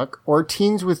Facebook, or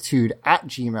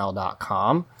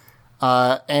teenswithtude@gmail.com.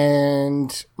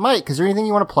 And Mike, is there anything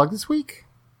you want to plug this week?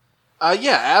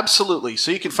 Yeah, absolutely.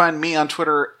 So you can find me on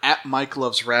Twitter at Mike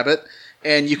Loves Rabbit,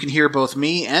 and you can hear both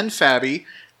me and Fabi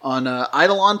on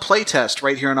Eidolon Playtest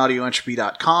right here on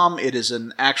audioentropy.com. It is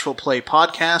an actual play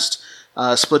podcast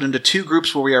split into two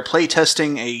groups where we are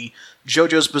playtesting a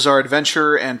JoJo's Bizarre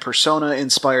Adventure and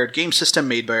Persona-inspired game system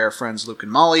made by our friends Luke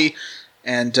and Molly.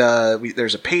 And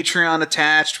there's a Patreon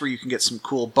attached where you can get some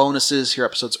cool bonuses, hear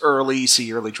episodes early,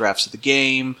 see early drafts of the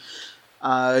game.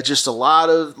 Just a lot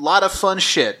of fun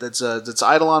shit. That's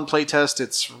Eidolon Playtest.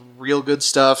 It's real good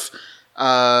stuff.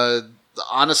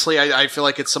 Honestly, I feel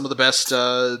like it's some of the best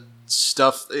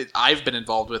stuff I've been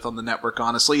involved with on the network.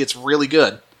 Honestly, it's really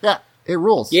good. Yeah, it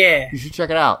rules. Yeah. You should check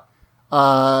it out.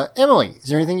 Emily, is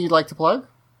there anything you'd like to plug?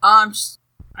 I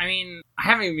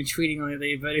haven't even been tweeting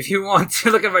lately, but if you want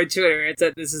to look at my Twitter, it's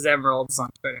at This Is Emeralds on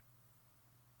Twitter.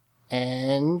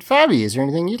 And Fabi, is there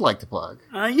anything you'd like to plug?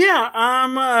 I'm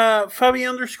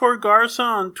Fabi_Garza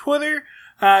on Twitter.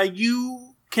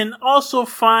 You can also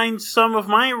find some of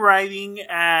my writing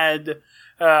at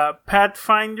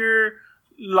Pathfinder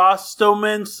Lost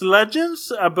Omens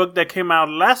Legends, a book that came out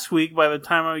last week by the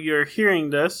time you're hearing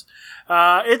this.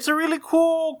 It's a really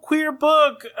cool queer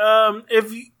book.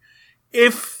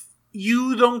 If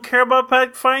you don't care about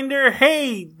Pathfinder,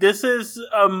 hey, this is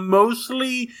a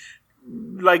mostly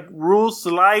like rules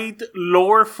light,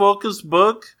 lore focused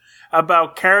book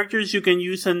about characters you can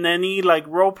use in any like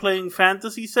role playing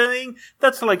fantasy setting.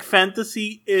 That's like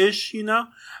fantasy ish, you know.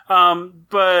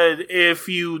 But if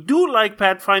you do like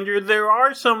Pathfinder, there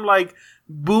are some like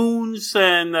boons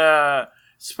and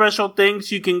special things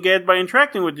you can get by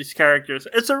interacting with these characters.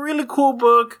 It's a really cool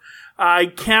book. I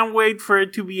can't wait for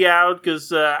it to be out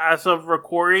because as of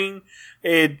recording,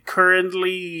 it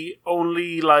currently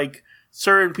only like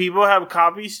certain people have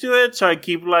copies to it. So I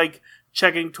keep like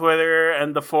checking Twitter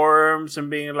and the forums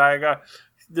and being like,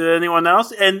 did anyone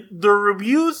else? And the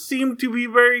reviews seem to be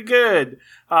very good.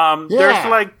 There's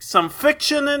like some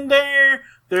fiction in there.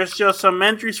 There's just some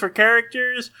entries for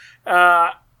characters.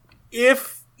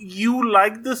 If you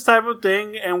like this type of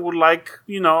thing and would like,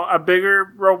 a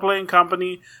bigger role-playing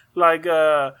company like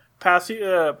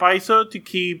Paizo to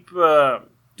keep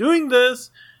doing this,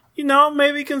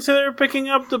 maybe consider picking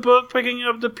up the book, picking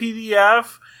up the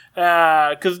PDF,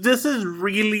 because this is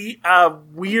really a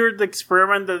weird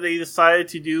experiment that they decided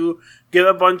to do. Get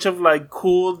a bunch of like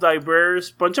cool,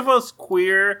 diverse, bunch of us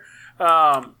queer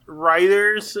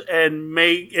writers and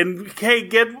hey,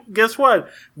 guess what?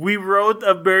 We wrote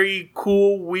a very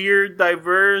cool, weird,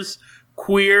 diverse,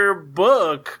 queer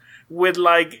book with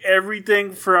like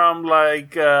everything from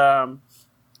like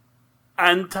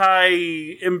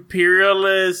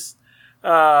anti-imperialist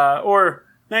or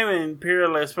not even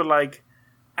imperialist, but like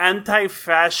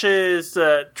anti-fascist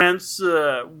trans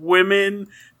women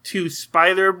to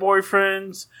spider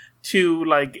boyfriends to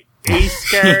like ace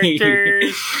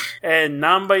characters and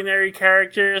non-binary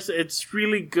characters. It's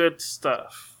really good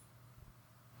stuff.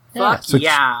 Yeah, Fuck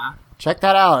yeah. Check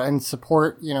that out and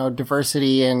support,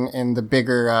 diversity in the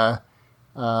bigger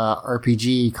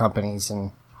RPG companies,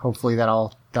 and hopefully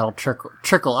that'll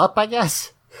trickle up, I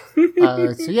guess.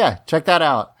 So yeah, check that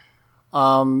out.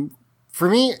 For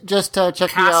me, just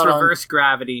check me out reverse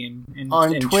gravity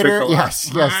on and Twitter. trickle up. Yes,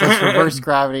 that's reverse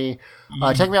gravity.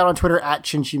 Check me out on Twitter at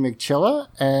Chinchy McChilla,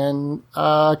 and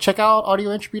check out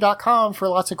audioentropy.com for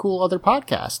lots of cool other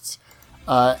podcasts.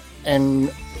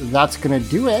 And that's going to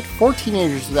do it for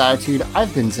Teenagers with Attitude.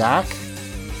 I've been Zach.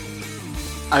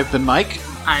 I've been Mike.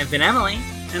 I've been Emily.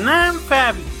 And I'm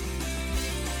Fabi.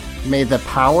 May the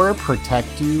power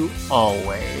protect you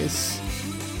always.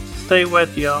 Stay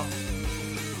wet, y'all.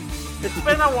 It's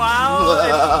been a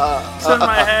while. It's in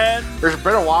my head. It's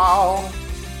been a while.